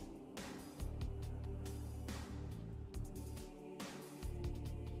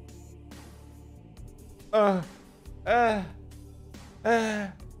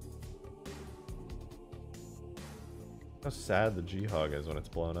 How sad the G-Hog is when it's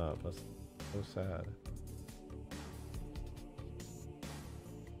blown up. That's so sad.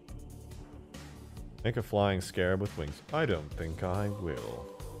 Make a flying scarab with wings. I don't think I will.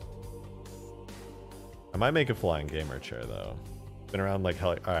 I might make a flying gamer chair though. Been around like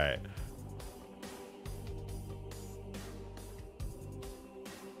hell. Alright.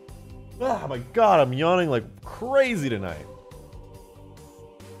 Oh my god, I'm yawning like crazy tonight.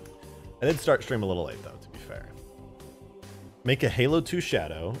 I did start stream a little late though, to be fair. Make a Halo 2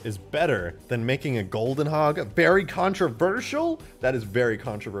 Shadow is better than making a Golden Hog. Very controversial? That is very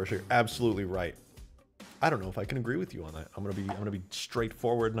controversial. You're absolutely right. I don't know if I can agree with you on that. I'm gonna be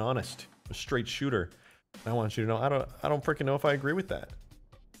straightforward and honest. A straight shooter. I want you to know I don't freaking know if I agree with that.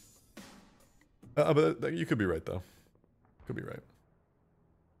 But you could be right though. Could be right.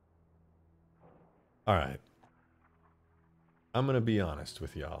 All right. I'm gonna be honest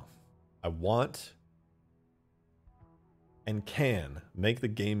with y'all. I want and can make the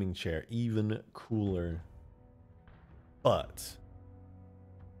gaming chair even cooler, but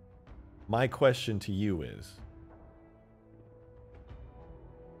my question to you is,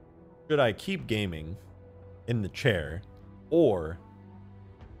 should I keep gaming in the chair, or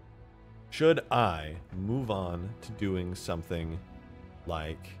should I move on to doing something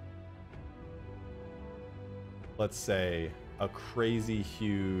like, let's say, a crazy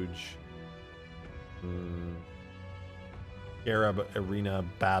huge Arab Arena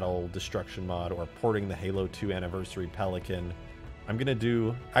Battle Destruction mod or porting the Halo 2 Anniversary Pelican. I'm going to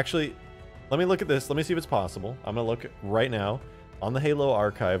do... Actually, let me look at this. Let me see if it's possible. I'm going to look right now on the Halo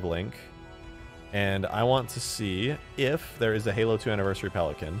Archive link. And I want to see if there is a Halo 2 Anniversary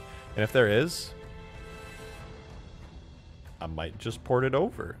Pelican. And if there is, I might just port it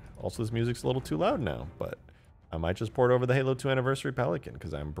over. Also, this music's a little too loud now, but I might just port over the Halo 2 Anniversary Pelican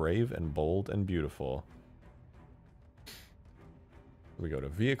because I'm brave and bold and beautiful. We go to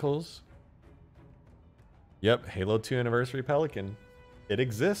vehicles. Yep, Halo 2 Anniversary Pelican. It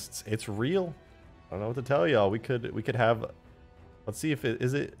exists. It's real. I don't know what to tell y'all. We could have... Let's see if it...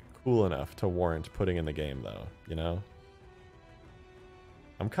 Is it cool enough to warrant putting in the game, though? You know?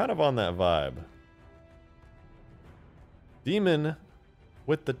 I'm kind of on that vibe. Demon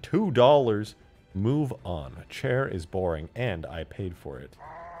with the $2. Move on. Chair is boring, and I paid for it.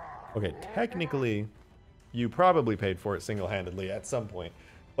 Okay, technically, you probably paid for it single-handedly at some point,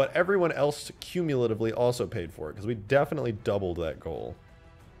 but everyone else cumulatively also paid for it, because we definitely doubled that goal.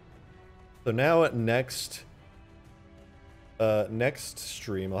 So now at next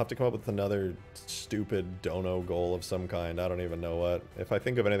stream, I'll have to come up with another stupid dono goal of some kind. I don't even know what. If I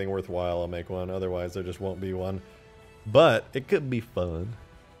think of anything worthwhile, I'll make one. Otherwise, there just won't be one. But it could be fun.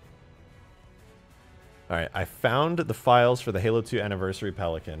 Alright, I found the files for the Halo 2 Anniversary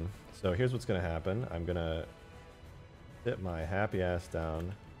Pelican. So here's what's going to happen. I'm going to sit my happy ass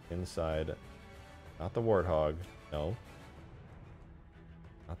down inside. Not the Warthog. No.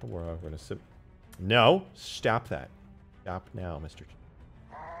 Not the Warthog. We're going to sit... No! Stop that. Stop now, Mr.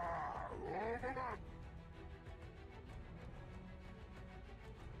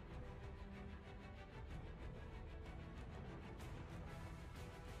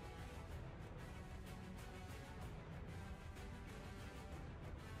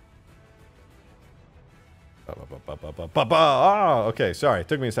 Oh, okay, sorry. It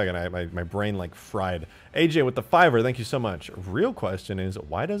took me a second. My brain like fried. AJ with the $5, thank you so much. Real question is,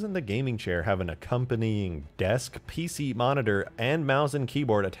 why doesn't the gaming chair have an accompanying desk, PC monitor, and mouse and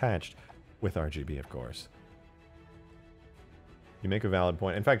keyboard attached? With RGB, of course. You make a valid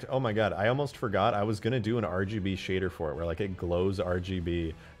point. In fact, oh my god, I almost forgot. I was going to do an RGB shader for it, where like it glows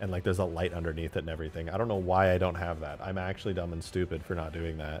RGB, and like there's a light underneath it and everything. I don't know why I don't have that. I'm actually dumb and stupid for not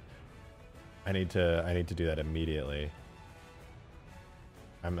doing that. I need to do that immediately.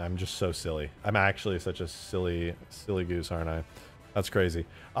 I'm just so silly. I'm actually such a silly goose, aren't I? That's crazy.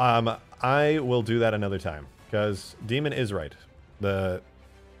 I will do that another time because Demon is right. The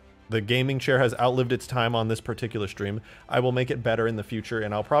gaming chair has outlived its time on this particular stream. I will make it better in the future,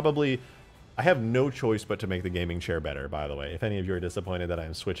 and I have no choice but to make the gaming chair better, by the way, if any of you are disappointed that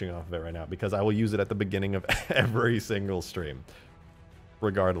I'm switching off of it right now, because I will use it at the beginning of every single stream,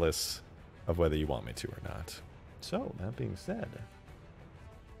 regardless of whether you want me to or not. So, that being said,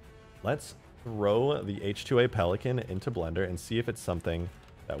 let's throw the H2A Pelican into Blender and see if it's something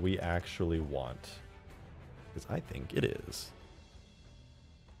that we actually want. Because I think it is.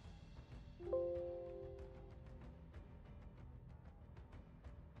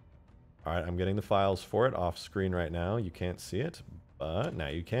 Alright, I'm getting the files for it off screen right now. You can't see it, but now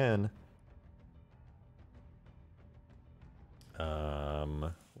you can.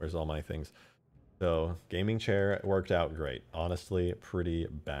 Where's all my things? So, gaming chair worked out great. Honestly, pretty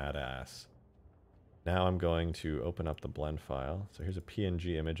badass. Now I'm going to open up the blend file. So here's a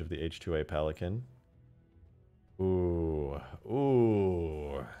PNG image of the H2A Pelican. Ooh.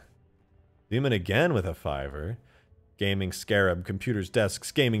 Ooh. Demon again with a $5. Gaming scarab, computers,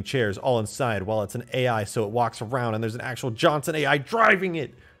 desks, gaming chairs, all inside. While it's an AI, so it walks around and there's an actual Johnson AI driving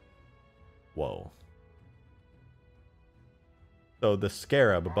it. Whoa. So the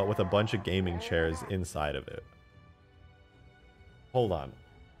scarab, but with a bunch of gaming chairs inside of it. Hold on.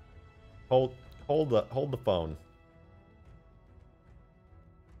 Hold the phone.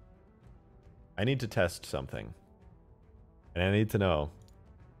 I need to test something. And I need to know.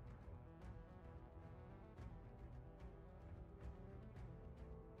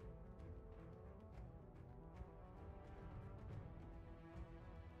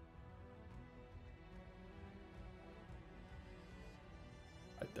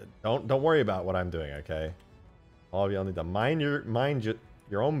 Don't worry about what I'm doing, okay? All of y'all need to mind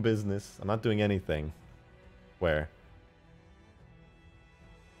your own business. I'm not doing anything. Where?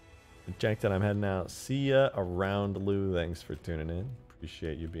 Rejected, I'm heading out. See ya around, Lou. Thanks for tuning in.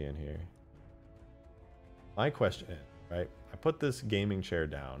 Appreciate you being here. My question is, right? I put this gaming chair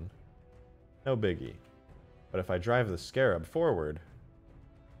down. No biggie. But if I drive the scarab forward...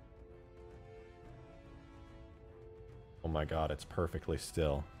 Oh my god, it's perfectly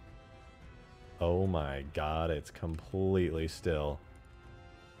still. Oh my god, it's completely still.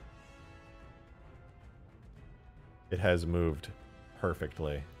 It has moved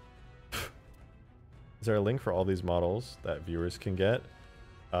perfectly. Is there a link for all these models that viewers can get?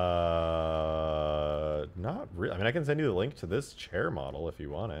 Not really. I mean, I can send you the link to this chair model if you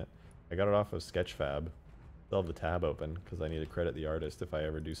want it. I got it off of Sketchfab. Still have the tab open because I need to credit the artist if I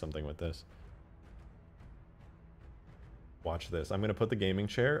ever do something with this. Watch this. I'm going to put the gaming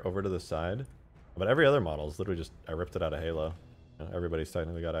chair over to the side. But every other model is literally just, I ripped it out of Halo. You know, everybody's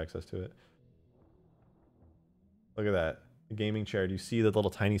technically got access to it. Look at that. The gaming chair. Do you see the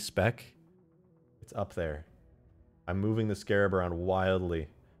little tiny speck? It's up there. I'm moving the scarab around wildly.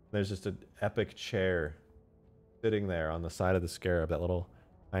 There's just an epic chair sitting there on the side of the scarab, that little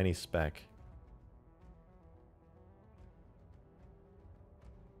tiny speck.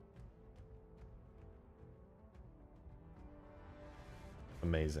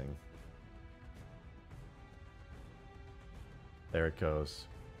 Amazing. There it goes.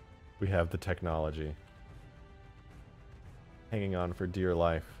 We have the technology. Hanging on for dear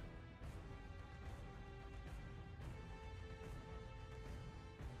life.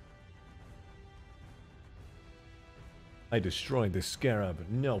 I destroyed the scarab.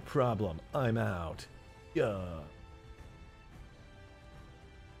 No problem. I'm out. Yeah.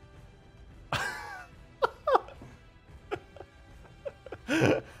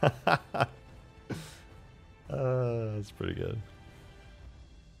 That's pretty good.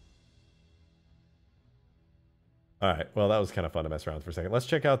 Alright, well that was kind of fun to mess around with for a second. Let's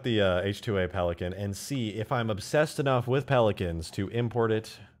check out the H2A Pelican and see if I'm obsessed enough with Pelicans to import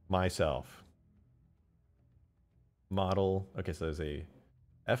it myself. Model. Okay, so there's a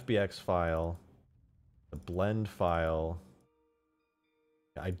FBX file, a blend file.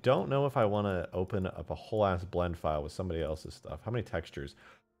 I don't know if I want to open up a whole ass blend file with somebody else's stuff. How many textures?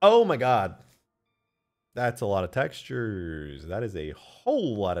 Oh my god! That's a lot of textures. That is a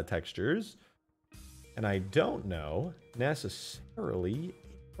whole lot of textures. And I don't know necessarily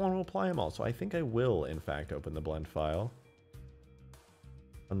want to apply them all. So I think I will, in fact, open the blend file.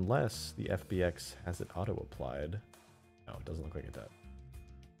 Unless the FBX has it auto-applied. No, it doesn't look like it does.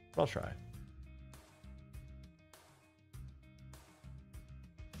 But I'll try.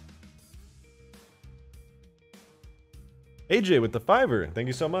 AJ with the $5. Thank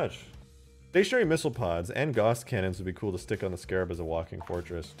you so much. Stationary missile pods and Gauss cannons would be cool to stick on the Scarab as a walking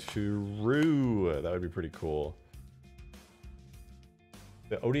fortress. True. That would be pretty cool.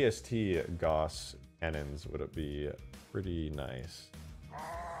 The ODST Gauss cannons would be pretty nice.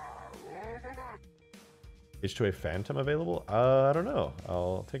 H2A Phantom available? I don't know.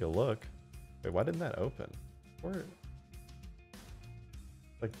 I'll take a look. Wait, why didn't that open? Or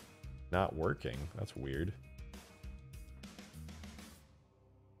like not working. That's weird.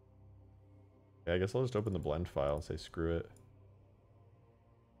 Yeah, I guess I'll just open the blend file and say screw it.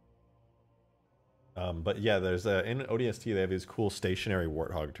 But yeah, there's in ODST they have these cool stationary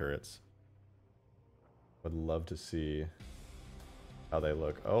Warthog turrets. Would love to see how they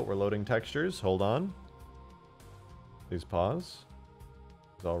look. Oh, we're loading textures. Hold on. Please pause.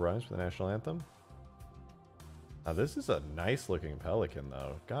 Please all rise for the national anthem. Now this is a nice looking Pelican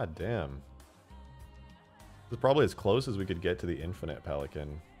though. God damn. This is probably as close as we could get to the Infinite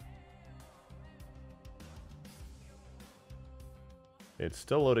Pelican. It's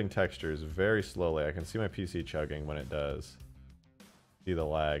still loading textures very slowly. I can see my PC chugging when it does. See the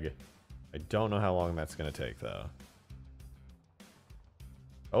lag. I don't know how long that's going to take though.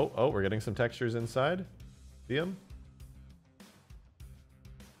 Oh, we're getting some textures inside. See them?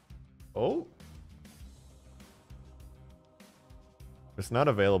 Oh. It's not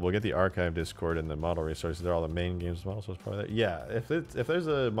available. Get the archive Discord and the model resources. They're all the main games models, so it's probably there. Yeah, if there's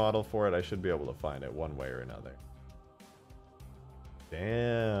a model for it, I should be able to find it one way or another.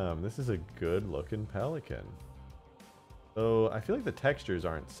 Damn, this is a good looking Pelican. So I feel like the textures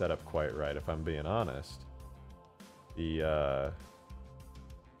aren't set up quite right, if I'm being honest. The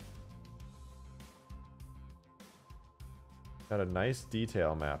got a nice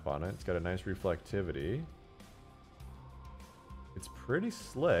detail map on it. It's got a nice reflectivity. It's pretty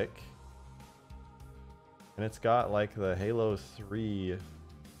slick. And it's got like the Halo 3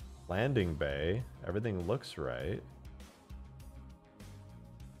 landing bay. Everything looks right.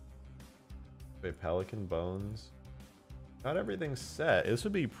 Pelican bones. Not everything's set. This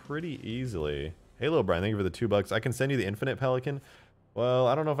would be pretty easily. Halo Brian, thank you for the $2. I can send you the Infinite Pelican. Well,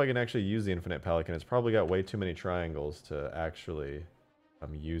 I don't know if I can actually use the Infinite Pelican. It's probably got way too many triangles to actually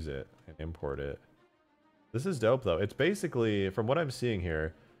use it and import it. This is dope though. It's basically, from what I'm seeing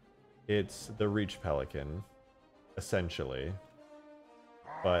here, it's the Reach Pelican. essentially,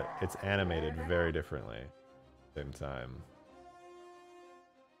 but it's animated very differently at the same time.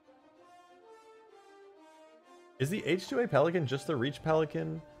 Is the H2A Pelican just the Reach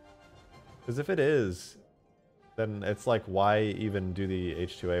Pelican? Because if it is, then it's like, why even do the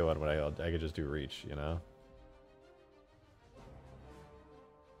H2A one when I could just do Reach, you know?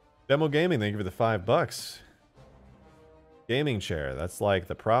 Demo Gaming, thank you for the $5. Gaming chair, that's like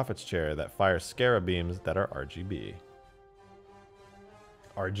the Prophet's chair that fires scarab beams that are RGB.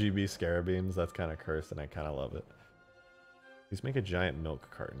 RGB scarab beams, that's kind of cursed and I kind of love it. Please make a giant milk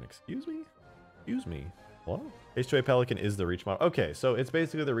carton. Excuse me? Excuse me. What? H2A Pelican is the Reach model. Okay, so it's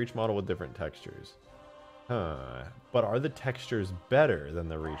basically the Reach model with different textures. Huh. But are the textures better than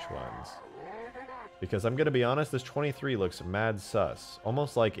the Reach ones? Because I'm going to be honest, this 23 looks mad sus.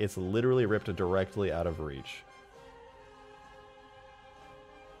 Almost like it's literally ripped directly out of Reach.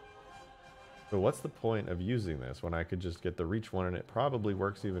 So what's the point of using this when I could just get the Reach one and it probably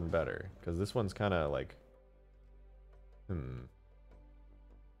works even better? Because this one's kind of like...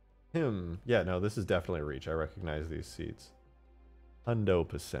 Yeah, no, this is definitely Reach. I recognize these seats.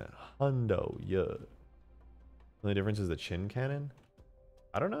 Hundo%. Hundo, yeah. The only difference is the chin cannon?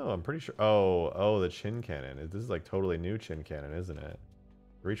 I don't know. I'm pretty sure. Oh, the chin cannon. This is like totally new chin cannon, isn't it?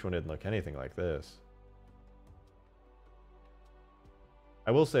 The Reach one didn't look anything like this.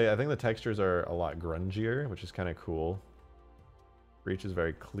 I will say, I think the textures are a lot grungier, which is kind of cool. Reach is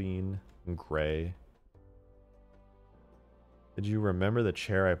very clean and gray. Did you remember the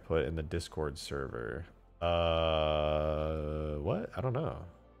chair I put in the Discord server? What? I don't know.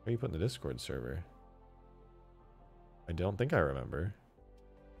 What are you putting in the Discord server? I don't think I remember.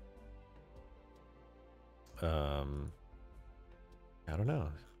 I don't know.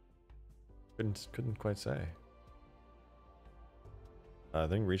 Couldn't quite say. I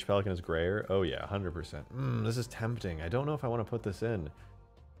think Reach Pelican is grayer. Oh yeah, 100%. This is tempting. I don't know if I want to put this in.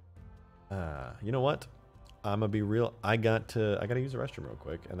 You know what? I'm gonna be real. I gotta use the restroom real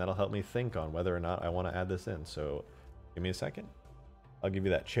quick, and that'll help me think on whether or not I want to add this in. So, give me a second. I'll give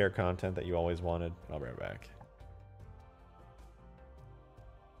you that chair content that you always wanted. I'll be right back.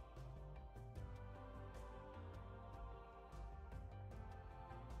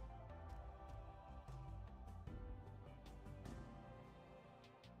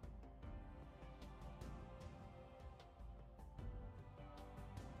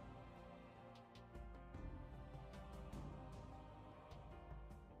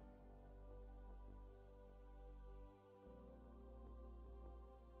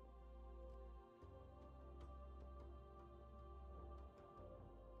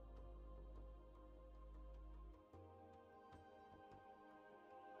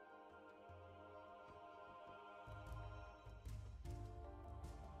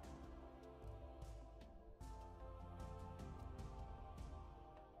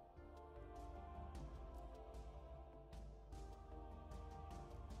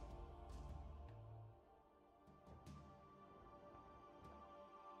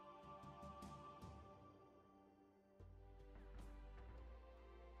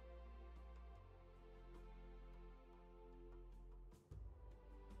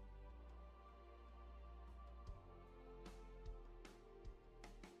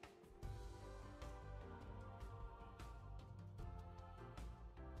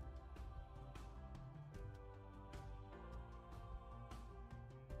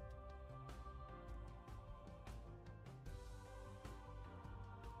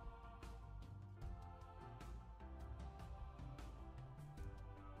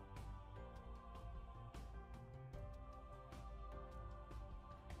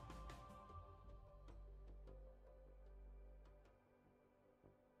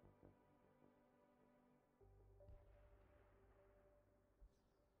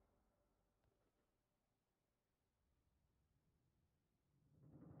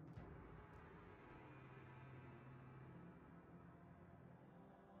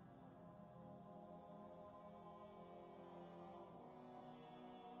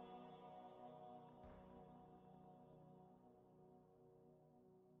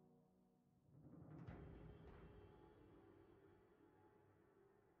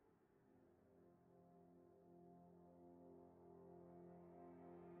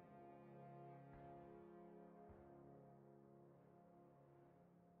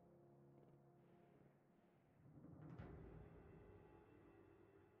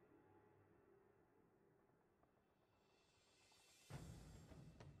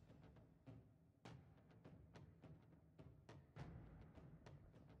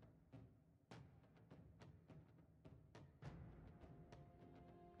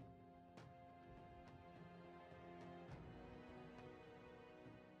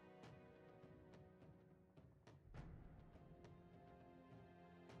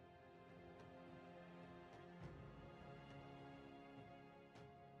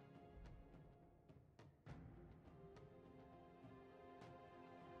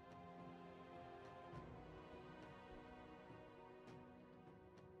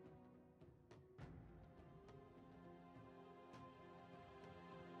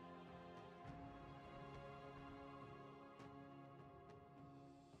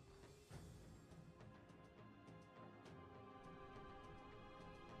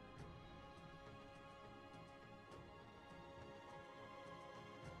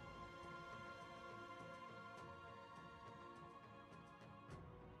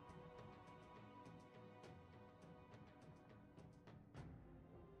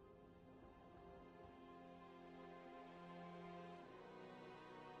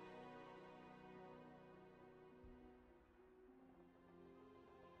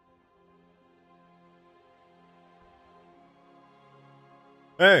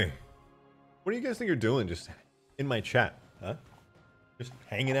 Hey, what do you guys think you're doing just in my chat, huh? Just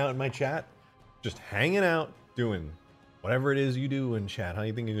hanging out in my chat? Just hanging out, doing whatever it is you do in chat. How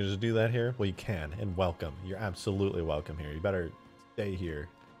you think you can just do that here? Well, you can, and welcome. You're absolutely welcome here. You better stay here.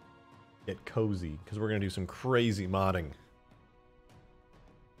 Get cozy, because we're going to do some crazy modding.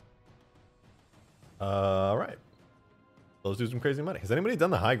 Alright. Let's do some crazy modding. Has anybody done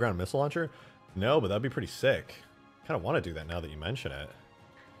the high ground missile launcher? No, but that'd be pretty sick. Kind of want to do that now that you mention it.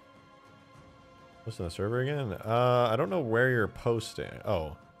 Posting the server again? I don't know where you're posting.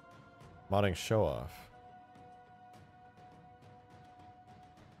 Oh. Modding show off.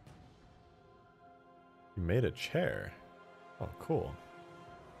 You made a chair. Oh, cool.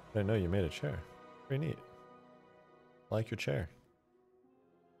 I didn't know you made a chair. Pretty neat. I like your chair.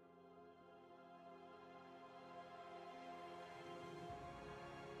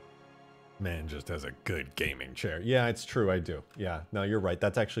 Man just has a good gaming chair. Yeah, it's true, I do. Yeah, no, you're right.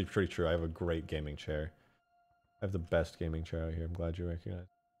 That's actually pretty true. I have a great gaming chair. I have the best gaming chair out here. I'm glad you recognize.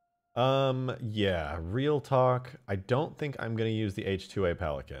 Yeah, real talk. I don't think I'm going to use the H2A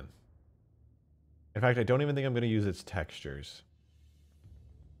Pelican. In fact, I don't even think I'm going to use its textures.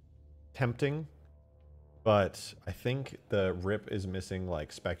 Tempting, but I think the RIP is missing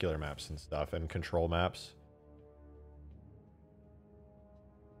like specular maps and stuff and control maps.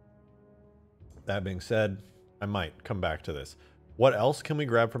 That being said, I might come back to this. What else can we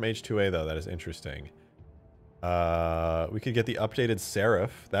grab from H2A though that is interesting? We could get the updated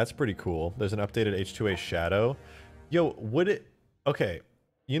Seraph. That's pretty cool. There's an updated H2A Shadow. Yo, would it... Okay,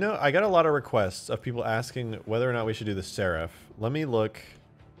 you know, I got a lot of requests of people asking whether or not we should do the Seraph. Let me look.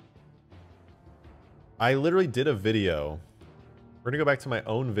 I literally did a video. We're gonna go back to my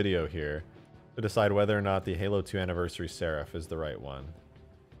own video here to decide whether or not the Halo 2 Anniversary Seraph is the right one.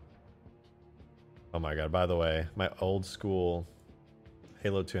 Oh my god, by the way, my old school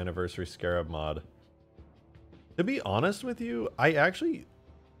Halo 2 Anniversary Scarab mod. To be honest with you, I actually...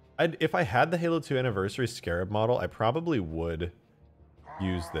 if I had the Halo 2 Anniversary Scarab model, I probably would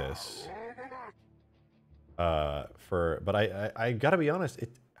use this. But I gotta be honest, I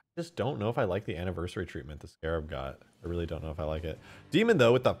just don't know if I like the Anniversary treatment the Scarab got. I really don't know if I like it. Demon,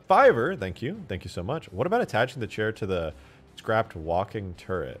 though, with the $5, thank you. Thank you so much. What about attaching the chair to the scrapped walking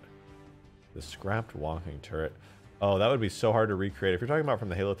turret? The scrapped walking turret. Oh, that would be so hard to recreate. If you're talking about from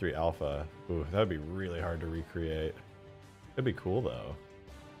the Halo 3 Alpha, ooh, that would be really hard to recreate. Could be cool, though.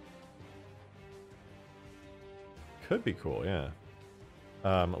 Could be cool, yeah.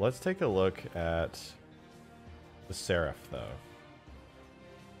 Let's take a look at the Seraph, though.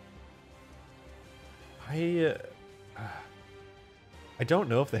 I don't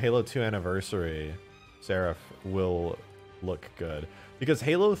know if the Halo 2 Anniversary Seraph will look good. Because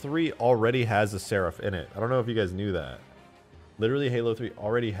Halo 3 already has a Seraph in it. I don't know if you guys knew that. Literally, Halo 3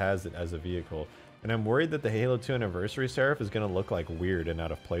 already has it as a vehicle. And I'm worried that the Halo 2 Anniversary Seraph is going to look like weird and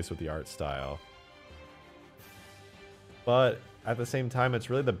out of place with the art style. But at the same time, it's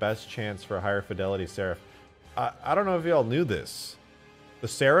really the best chance for a higher fidelity Seraph. I don't know if y'all knew this. The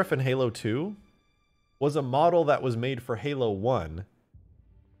Seraph in Halo 2 was a model that was made for Halo 1.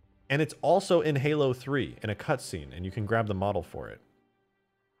 And it's also in Halo 3 in a cutscene, and you can grab the model for it.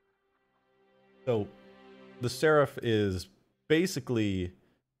 So, the Seraph is basically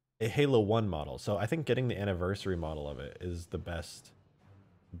a Halo 1 model. So I think getting the anniversary model of it is the best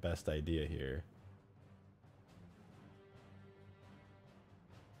idea here.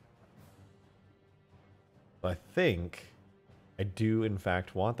 So I think I do, in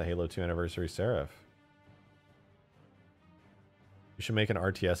fact, want the Halo 2 Anniversary Seraph. You should make an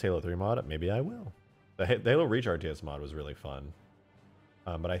RTS Halo 3 mod. Maybe I will. The Halo Reach RTS mod was really fun.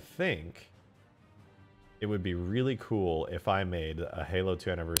 But I think it would be really cool if I made a Halo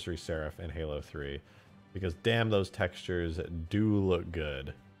 2 Anniversary Seraph in Halo 3. Because damn, those textures do look good.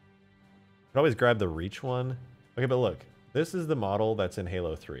 I could always grab the Reach one. Okay, but look. This is the model that's in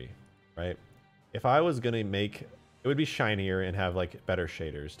Halo 3, right? If I was going to make... It would be shinier and have, like, better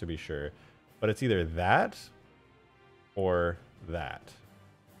shaders, to be sure. But it's either that or that.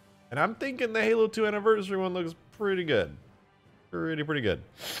 And I'm thinking the Halo 2 Anniversary one looks pretty good. Pretty good.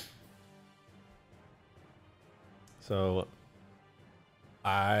 So,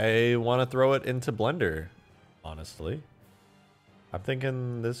 I want to throw it into Blender, honestly. I'm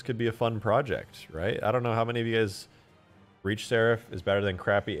thinking this could be a fun project, right? I don't know how many of you guys... Reach Seraph is better than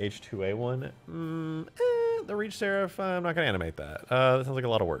crappy H2A one. The Reach Seraph, I'm not going to animate that. That sounds like a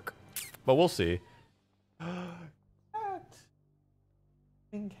lot of work. But we'll see. Cat.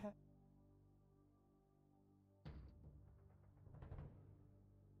 Cat.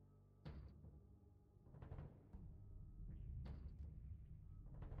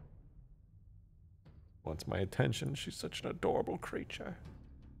 Wants my attention. She's such an adorable creature.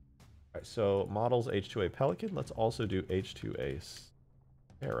 All right, so models H2A Pelican. Let's also do H2A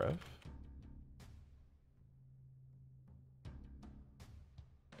Seraph.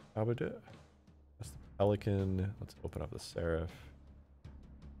 How would it? That's the Pelican. Let's open up the Seraph.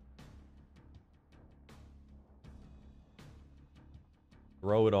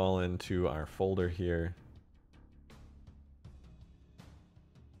 Throw it all into our folder here.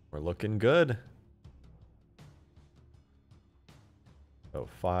 We're looking good. So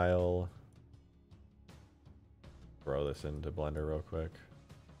file. Throw this into Blender real quick.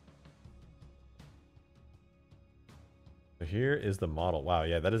 So here is the model. Wow,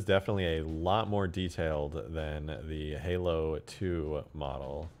 yeah, that is definitely a lot more detailed than the Halo 2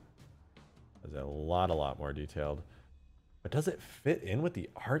 model. It's a lot more detailed. But does it fit in with the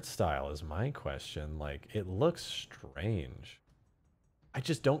art style is my question. Like, it looks strange. I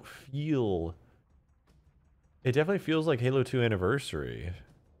just don't feel... It definitely feels like Halo 2 Anniversary.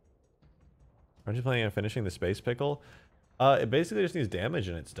 Aren't you planning on finishing the Space Pickle? It basically just needs damage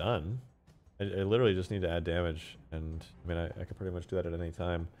and it's done. I literally just need to add damage. And, I mean, I could pretty much do that at any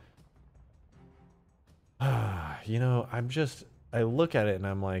time. You know, I look at it and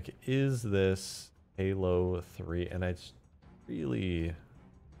I'm like, is this Halo 3? And it's really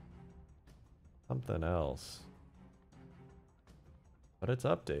something else. But it's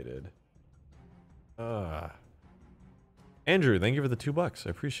updated. Andrew, thank you for the $2. I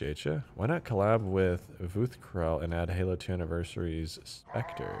appreciate you. Why not collab with Vuthkrell and add Halo 2 Anniversary's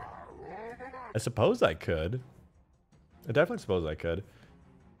Spectre? I suppose I could. I definitely suppose I could.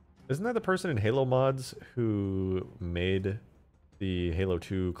 Isn't that the person in Halo mods who made the Halo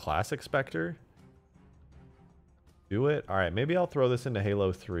 2 Classic Spectre? Do it? Alright, maybe I'll throw this into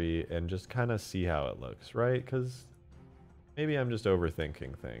Halo 3 and just kind of see how it looks, right? Because maybe I'm just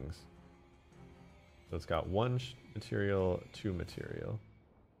overthinking things. So it's got 1 material, 2 material.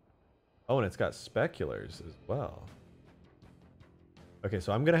 Oh, and it's got speculars as well. Okay,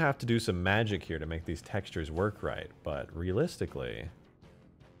 so I'm going to have to do some magic here to make these textures work right. But realistically,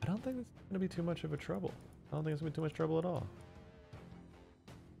 I don't think it's going to be too much of a trouble. I don't think it's going to be too much trouble at all.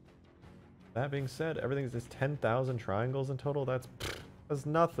 That being said, everything's just 10,000 triangles in total. That's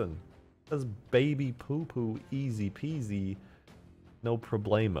nothing. That's baby poo-poo, easy peasy, no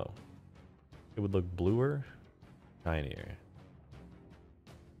problemo. It would look bluer, tinier.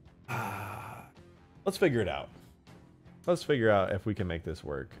 Let's figure it out. Let's figure out if we can make this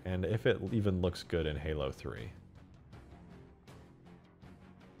work and if it even looks good in Halo 3.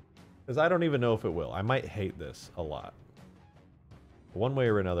 Because I don't even know if it will. I might hate this a lot. One way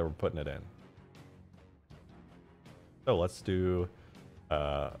or another, we're putting it in. So let's do...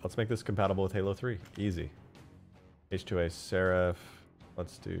 let's make this compatible with Halo 3. Easy. H2A Seraph.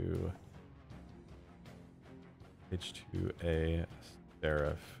 Let's do... H2A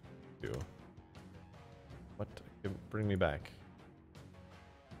Seraph 2. What? Bring me back.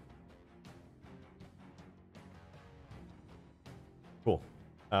 Cool.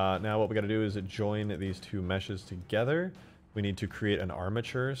 Now what we got to do is join these two meshes together. We need to create an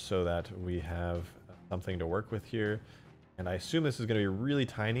armature so that we have something to work with here. And I assume this is going to be really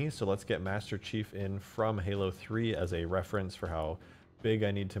tiny, so let's get Master Chief in from Halo 3 as a reference for how big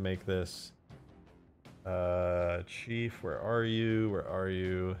I need to make this. Chief, where are you? Where are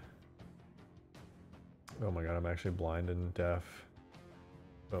you? Oh my god, I'm actually blind and deaf.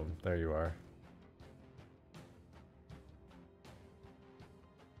 Boom, there you are.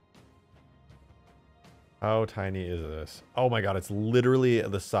 How tiny is this? Oh my god, it's literally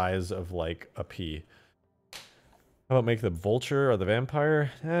the size of like a pea. How about make the vulture or the vampire?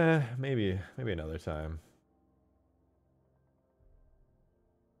 Maybe another time.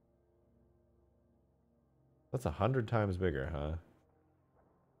 That's 100 times bigger, huh?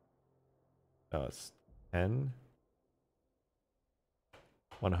 Oh, it's 10?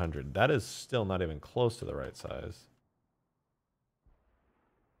 100. That is still not even close to the right size.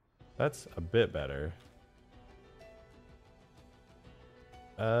 That's a bit better.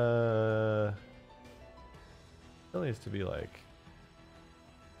 Still needs to be like...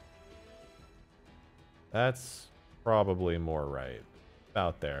 That's probably more right.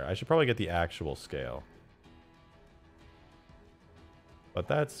 About there. I should probably get the actual scale. But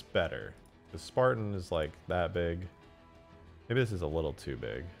that's better. The Spartan is like that big. Maybe this is a little too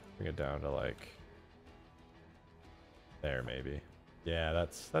big. Bring it down to like... There, maybe. Yeah,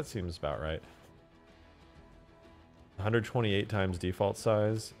 that seems about right. 128 times default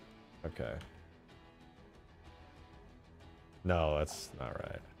size. Okay. No, that's not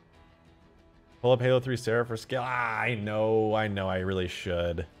right. Pull up Halo 3 Seraph for scale. Ah, I know, I really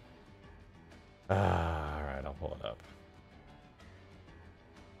should. Alright, I'll pull it up.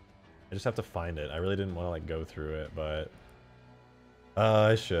 I just have to find it. I really didn't want to like go through it, but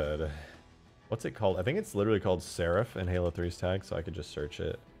I should. What's it called? I think it's literally called Seraph in Halo 3's tag, so I could just search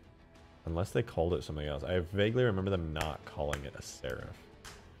it. Unless they called it something else. I vaguely remember them not calling it a Seraph.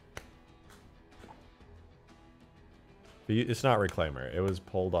 It's not Reclaimer. It was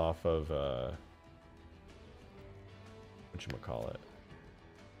pulled off of whatchamacallit. It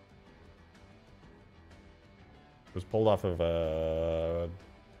was pulled off of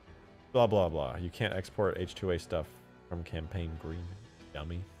blah blah blah. You can't export H2A stuff from campaign green.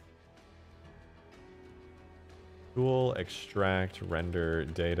 Dummy. Tool, extract, render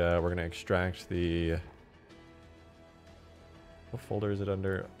data. We're gonna extract the. What folder is it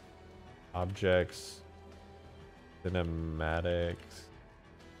under? Objects, cinematics.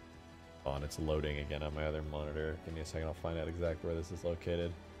 Oh, and it's loading again on my other monitor. Give me a second, I'll find out exactly where this is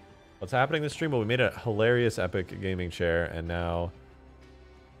located. What's happening this stream? Well, we made a hilarious epic gaming chair, and now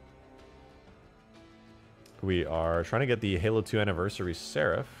we are trying to get the Halo 2 Anniversary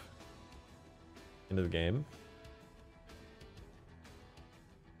Seraph into the game.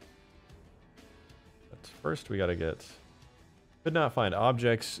 But first we gotta get... Could not find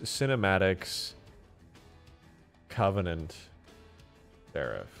objects, cinematics, Covenant,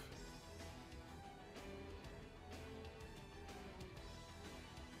 Seraph.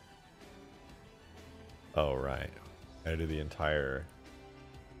 Oh, right. I gotta do the entire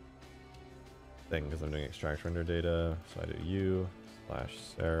thing because I'm doing extract render data. So I do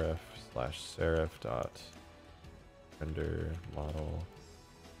u/seraph/seraph dot render model.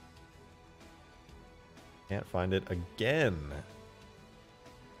 Can't find it again.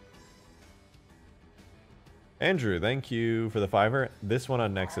 Andrew, thank you for the $5. This one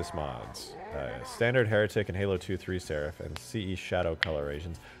on Nexus Mods. Standard Heretic and Halo 2 3 Seraph and CE Shadow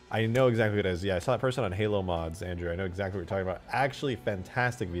Colorations. I know exactly what it is. Yeah, I saw that person on Halo Mods, Andrew. I know exactly what you're talking about. Actually,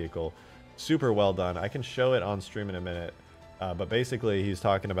 fantastic vehicle. Super well done. I can show it on stream in a minute. But basically, he's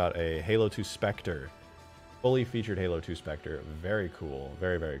talking about a Halo 2 Spectre. Fully featured Halo 2 Spectre. Very cool.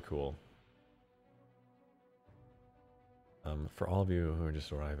 Very, very cool. For all of you who are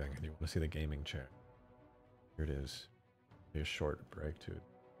just arriving and you want to see the gaming chair, here it is. Be a short break to it.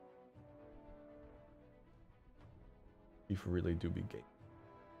 You really do be gay.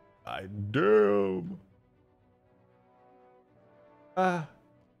 I do. Alright,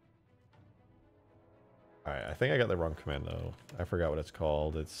 I think I got the wrong command though. I forgot what it's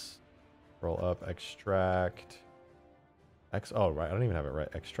called. It's roll up, extract. Oh, right. I don't even have it right.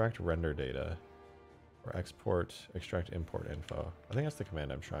 Extract render data. Or export, extract import info. I think that's the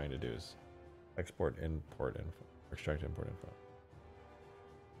command I'm trying to do is export import info. Extract import info.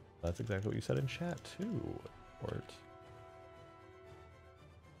 That's exactly what you said in chat too. Import.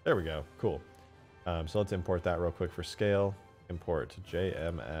 There we go. Cool. So let's import that real quick for scale. Import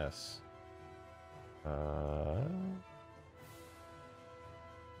JMS.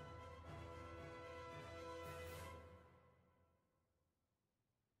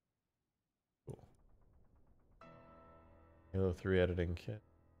 Cool. Halo 3 editing kit.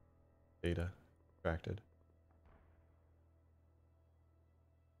 Data extracted.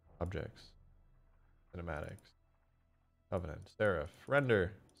 Objects. Cinematics. Covenant. Seraph.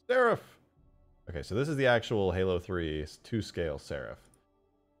 Render. Seraph! Okay, so this is the actual Halo 3 2-scale Seraph.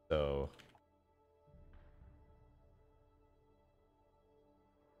 So...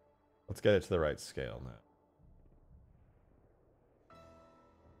 let's get it to the right scale now.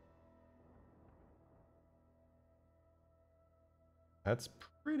 That's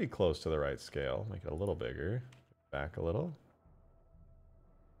pretty close to the right scale. Make it a little bigger. Back a little.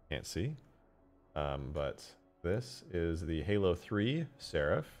 Can't see. But this is the Halo 3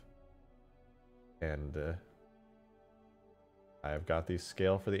 Seraph. And I've got the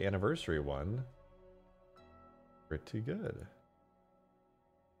scale for the anniversary one. Pretty good.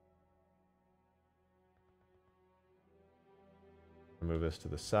 Move this to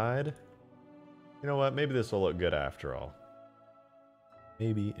the side. You know what? Maybe this will look good after all.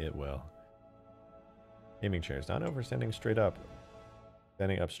 Maybe it will. Gaming chairs. Not over standing straight up.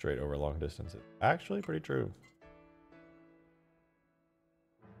 Standing up straight over long distances. Actually, pretty true.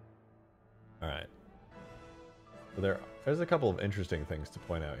 Alright. So there's a couple of interesting things to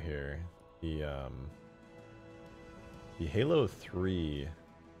point out here. The Halo 3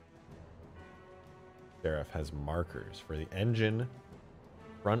 Seraph has markers for the engine,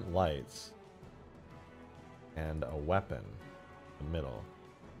 front lights, and a weapon in the middle.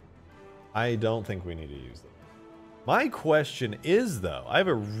 I don't think we need to use them. My question is, though, I have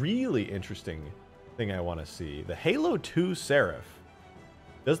a really interesting thing I want to see. The Halo 2 Seraph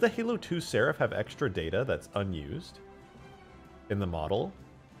Does the Halo 2 Seraph have extra data that's unused in the model?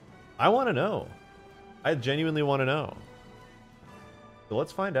 I want to know. I genuinely want to know. So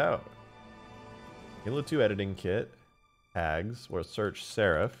let's find out. Halo 2 editing kit, tags, or search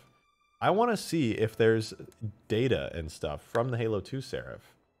Seraph. I want to see if there's data and stuff from the Halo 2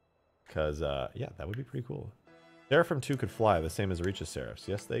 Seraph. Because, yeah, that would be pretty cool. Seraphim 2 could fly, the same as Reach's Seraphs.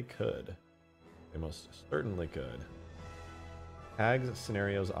 Yes, they could. They most certainly could. Tags,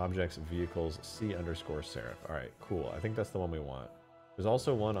 scenarios, objects, vehicles, C_Seraph. Alright, cool. I think that's the one we want. There's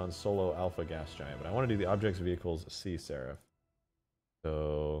also one on Solo Alpha Gas Giant, but I want to do the objects, vehicles, C Seraph.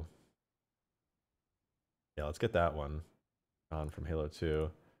 So, yeah, let's get that one on from Halo 2.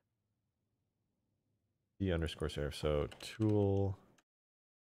 C_Seraph. So, tool.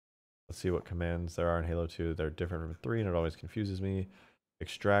 Let's see what commands there are in Halo 2. They're different from 3, and it always confuses me.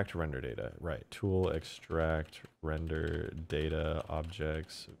 Extract render data. Right. Tool, extract, render data,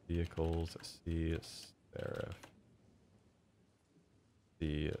 objects, vehicles, C Seraph.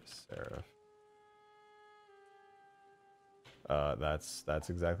 C Seraph. That's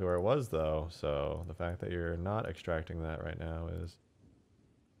exactly where it was, though. So the fact that you're not extracting that right now is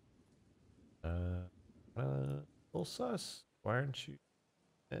a little sus. Why aren't you?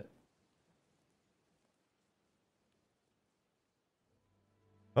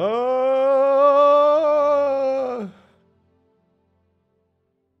 Oh!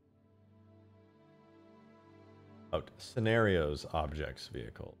 Oh, scenarios, objects,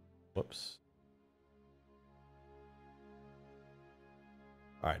 vehicle. Whoops.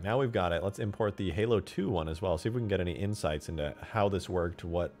 All right, now we've got it. Let's import the Halo 2 one as well. See if we can get any insights into how this worked,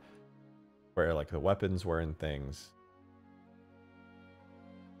 where like the weapons were and things.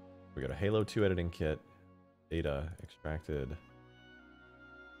 We got a Halo 2 editing kit, data extracted.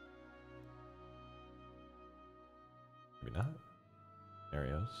 Maybe not.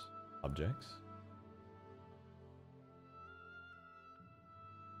 Scenarios, objects.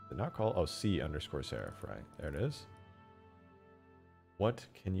 Did not call. Oh, C_Seraph. Right there it is. What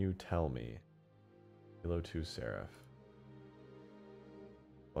can you tell me? Halo 2 Seraph.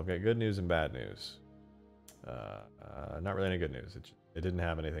 Well, I've got good news and bad news. Not really any good news. It didn't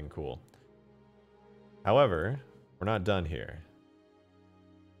have anything cool. However, we're not done here.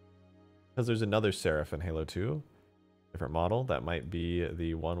 Because there's another Seraph in Halo 2. Different model. That might be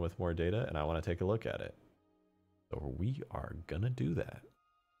the one with more data, and I want to take a look at it. So we are going to do that.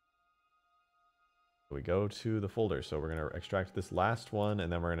 We go to the folder. So we're going to extract this last one,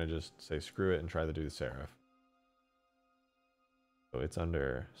 and then we're going to just say screw it and try to do the Seraph. So it's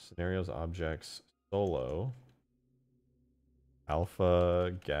under scenarios, objects, Solo,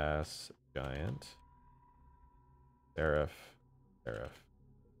 Alpha Gas Giant, Seraph.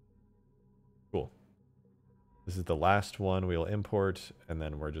 Cool. This is the last one we'll import, and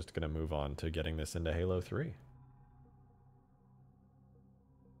then we're just going to move on to getting this into Halo 3.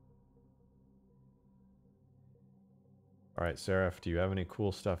 All right, Seraph, do you have any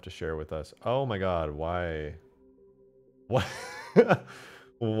cool stuff to share with us? Oh my god, why? What?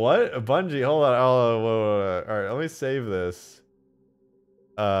 What? Bungie, hold on. Oh, whoa. All right, let me save this.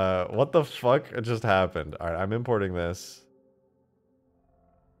 What the fuck just happened? All right, I'm importing this.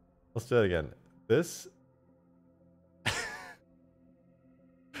 Let's do it again. This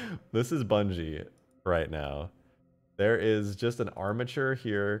is Bungie right now. There is just an armature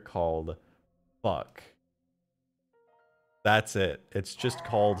here called fuck. That's it. It's just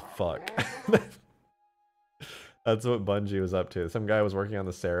called fuck. That's what Bungie was up to. Some guy was working on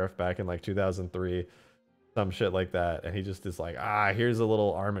the Seraph back in like 2003, some shit like that, and he just is like, here's a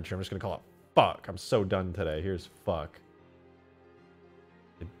little armature. I'm just gonna call it fuck. I'm so done today. Here's fuck.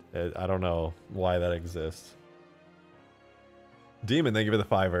 I don't know why that exists. Demon, thank you for the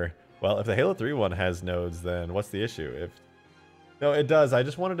 $5. Well, if the Halo 3 one has nodes, then what's the issue? No, it does. I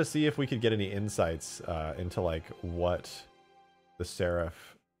just wanted to see if we could get any insights into like what the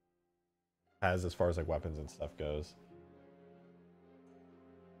Seraph has as far as like weapons and stuff goes.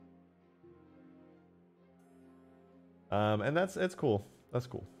 And it's cool. That's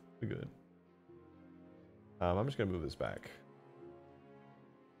cool. Be good. I'm just gonna move this back.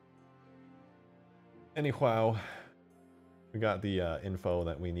 Anyhow, we got the info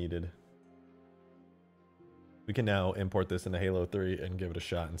that we needed. We can now import this into Halo 3 and give it a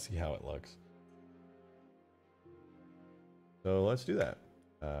shot and see how it looks. So let's do that.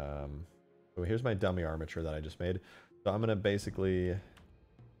 So here's my dummy armature that I just made. So I'm going to basically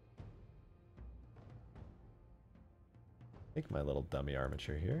take my little dummy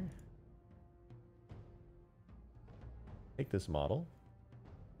armature here. Take this model,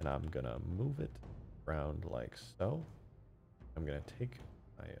 and I'm going to move it around like so. I'm going to take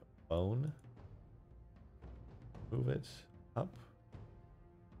my bone. Move it up.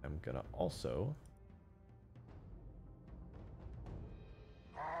 I'm gonna also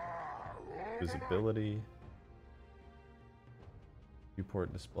visibility,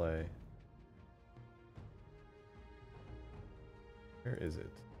 viewport display. Where is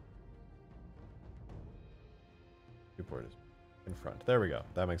it? Viewport is in front. There we go.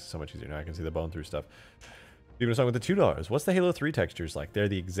 That makes it so much easier. Now I can see the bone through stuff. Even talking with the $2. What's the Halo 3 textures like? They're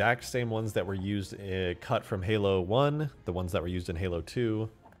the exact same ones that were used, cut from Halo 1, the ones that were used in Halo 2.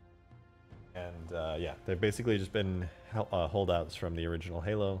 And yeah, they've basically just been holdouts from the original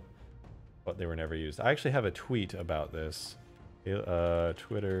Halo, but they were never used. I actually have a tweet about this.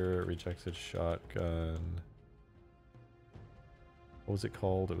 Twitter, Rejected Shotgun. What was it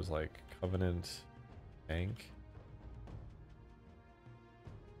called? It was like Covenant Tank.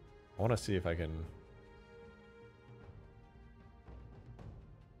 I want to see if I can...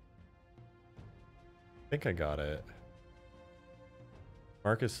 I think I got it.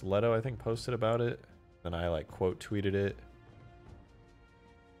 Marcus Leto, I think, posted about it. Then I like quote tweeted it.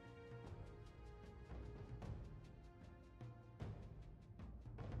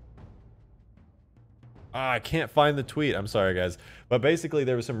 I can't find the tweet. I'm sorry, guys. But basically,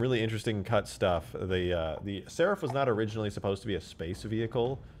 there was some really interesting cut stuff. The Seraph was not originally supposed to be a space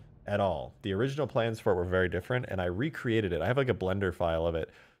vehicle at all. The original plans for it were very different, and I recreated it. I have like a Blender file of it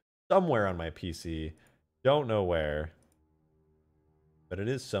somewhere on my PC. Don't know where, but it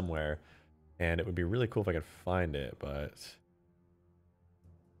is somewhere, and it would be really cool if I could find it, but...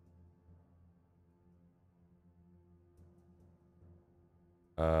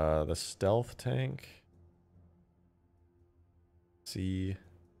 the stealth tank... See,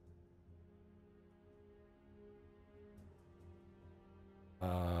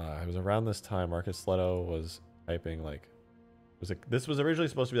 it was around this time Marcus Leto was typing like, this was originally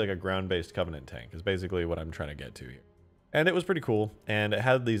supposed to be like a ground-based Covenant tank, is basically what I'm trying to get to here. And it was pretty cool, and it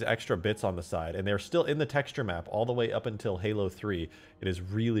had these extra bits on the side, and they're still in the texture map all the way up until Halo 3. It is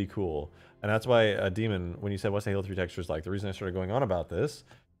really cool, and that's why, Demon, when you said what's the Halo 3 textures like, the reason I started going on about this,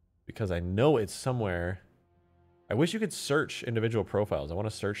 because I know it's somewhere. I wish you could search individual profiles. I want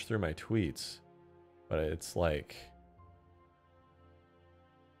to search through my tweets, but it's like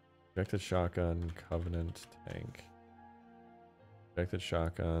Rejected Shotgun, Covenant Tank, Rejected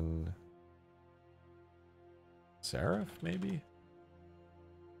Shotgun, Seraph, maybe?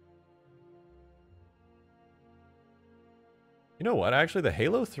 You know what? Actually, the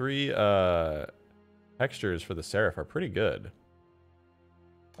Halo 3 textures for the Seraph are pretty good.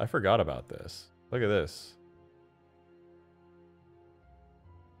 I forgot about this. Look at this.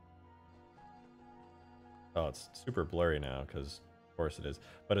 Oh, it's super blurry now, because of course it is.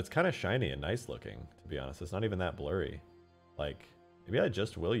 But it's kind of shiny and nice looking, to be honest. It's not even that blurry. Like, maybe I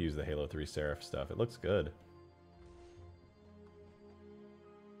just will use the Halo 3 Seraph stuff. It looks good.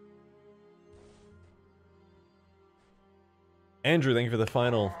 Andrew, thank you for the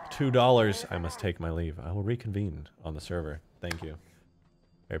final $2. I must take my leave. I will reconvene on the server. Thank you.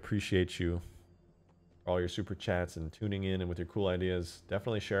 I appreciate you for all your super chats and tuning in and with your cool ideas.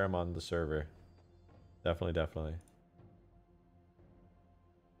 Definitely share them on the server. Definitely, definitely.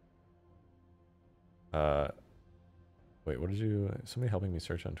 Wait, what did you... Somebody helping me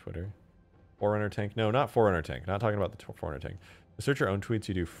search on Twitter? Forerunner tank? No, not Forerunner tank. Not talking about the Forerunner tank. To search your own tweets,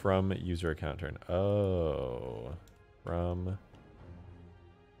 you do from user account turn. Oh. From...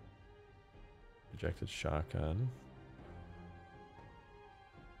 Rejected Shotgun.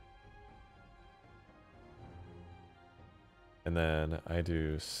 And then I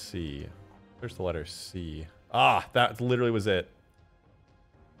do C. There's the letter C. Ah, that literally was it.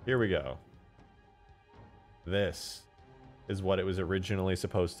 Here we go. This is what it was originally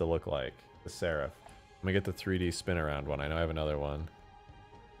supposed to look like. The Seraph. Let me get the 3D spin around one. I know I have another one.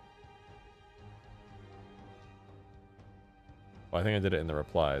 Oh, I think I did it in the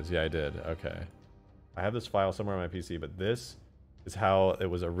replies. Yeah, I did. Okay. I have this file somewhere on my PC, but this is how it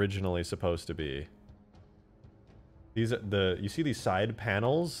was originally supposed to be. These are you see these side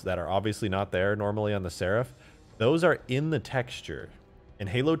panels that are obviously not there normally on the Seraph? Those are in the texture. In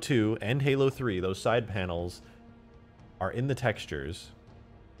Halo 2 and Halo 3, those side panels are in the textures,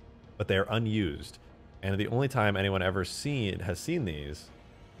 but they're unused. And the only time anyone ever has seen these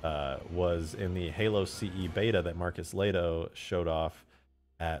was in the Halo CE beta that Marcus Leto showed off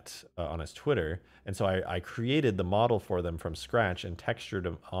at on his Twitter. And so I created the model for them from scratch and textured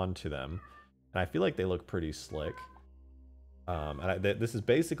them onto them. And I feel like they look pretty slick. This is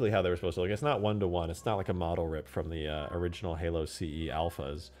basically how they were supposed to look. It's not one-to-one. It's not like a model rip from the original Halo CE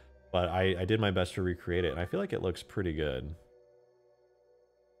alphas. But I did my best to recreate it, and I feel like it looks pretty good.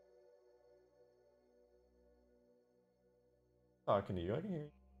 talking to you. I can hear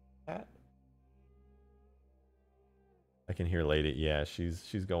that. I can hear Lady. Yeah,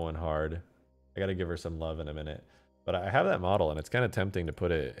 she's going hard. I gotta give her some love in a minute. But I have that model, and it's kind of tempting to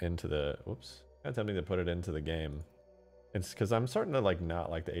put it into the. Whoops. Kind of tempting to put it into the game. It's because I'm starting to like not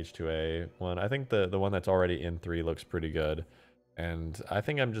like the H2A one. I think the one that's already in 3 looks pretty good, and I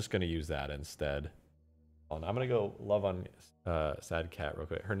think I'm just gonna use that instead. I'm gonna go love on Sad Cat real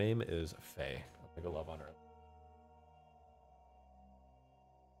quick. Her name is Faye. I'm gonna go love on her.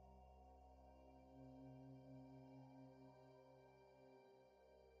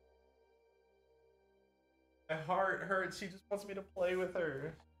 My heart hurts. She just wants me to play with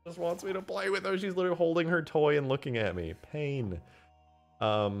her. Just wants me to play with her. She's literally holding her toy and looking at me. Pain.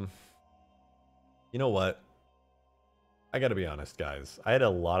 You know what? I gotta be honest, guys. I had a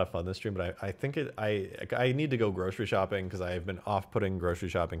lot of fun this stream, but I think I need to go grocery shopping because I've been off-putting grocery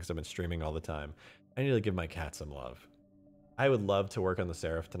shopping because I've been streaming all the time. I need to give my cat some love. I would love to work on the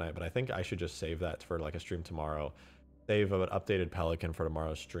Seraph tonight, but I think I should just save that for like a stream tomorrow. Save an updated Pelican for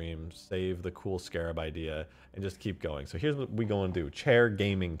tomorrow's stream. Save the cool Scarab idea, and just keep going. So here's what we gonna do: chair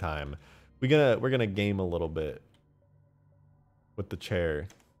gaming time. We're gonna game a little bit with the chair.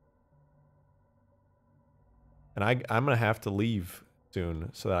 And I'm gonna have to leave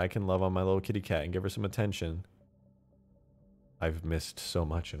soon so that I can love on my little kitty cat and give her some attention. I've missed so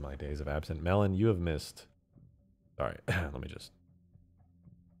much in my days of absent. Melon, you have missed. Sorry, let me just.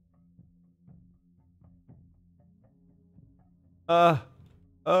 Damn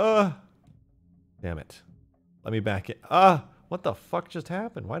it. Let me back it. What the fuck just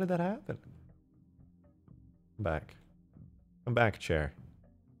happened? Why did that happen? Come back. Come back, chair.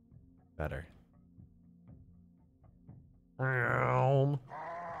 Better. Oh,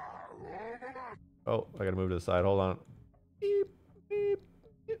 I gotta move to the side. Hold on. Beep, beep,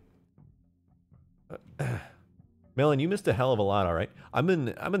 beep. Melon, you missed a hell of a lot, all right? I've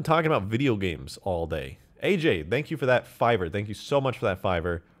been talking about video games all day. AJ, thank you for that $5. Thank you so much for that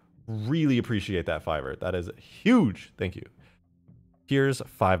 $5. Really appreciate that $5. That is huge. Thank you. Here's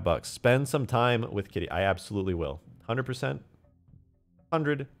 $5. Spend some time with Kitty. I absolutely will. 100%.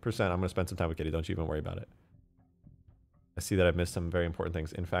 100%. I'm gonna spend some time with Kitty. Don't you even worry about it. I see that I've missed some very important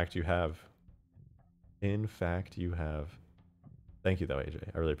things. In fact, you have. In fact, you have. Thank you, though,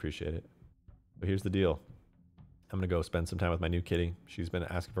 AJ. I really appreciate it. But here's the deal. I'm going to go spend some time with my new kitty. She's been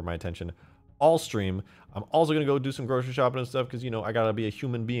asking for my attention all stream. I'm also going to go do some grocery shopping and stuff because, you know, I got to be a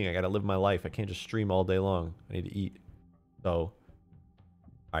human being. I got to live my life. I can't just stream all day long. I need to eat. So, all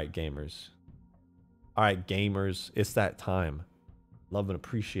right, gamers. All right, gamers. It's that time. Love and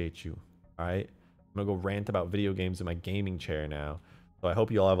appreciate you. All right? I'm going to go rant about video games in my gaming chair now. So I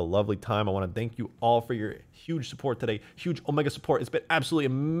hope you all have a lovely time. I want to thank you all for your huge support today. Huge Omega support. It's been absolutely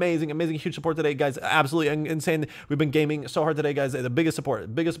amazing. Amazing, huge support today, guys. Absolutely insane. We've been gaming so hard today, guys. The biggest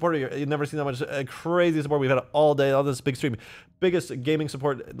support. Biggest support. You've never seen that much crazy support. We've had it all day, all this big stream. Biggest gaming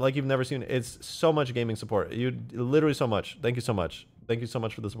support like you've never seen. It's so much gaming support. You literally so much. Thank you so much. Thank you so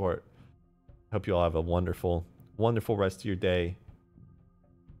much for the support. I hope you all have a wonderful, wonderful rest of your day.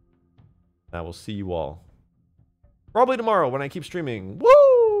 I will see you all probably tomorrow when I keep streaming. Woo!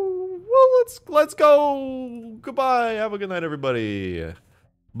 Well, let's go. Goodbye. Have a good night, everybody.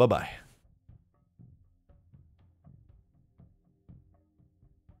 Bye-bye.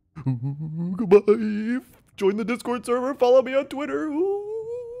 Goodbye. Join the Discord server. Follow me on Twitter. Ooh.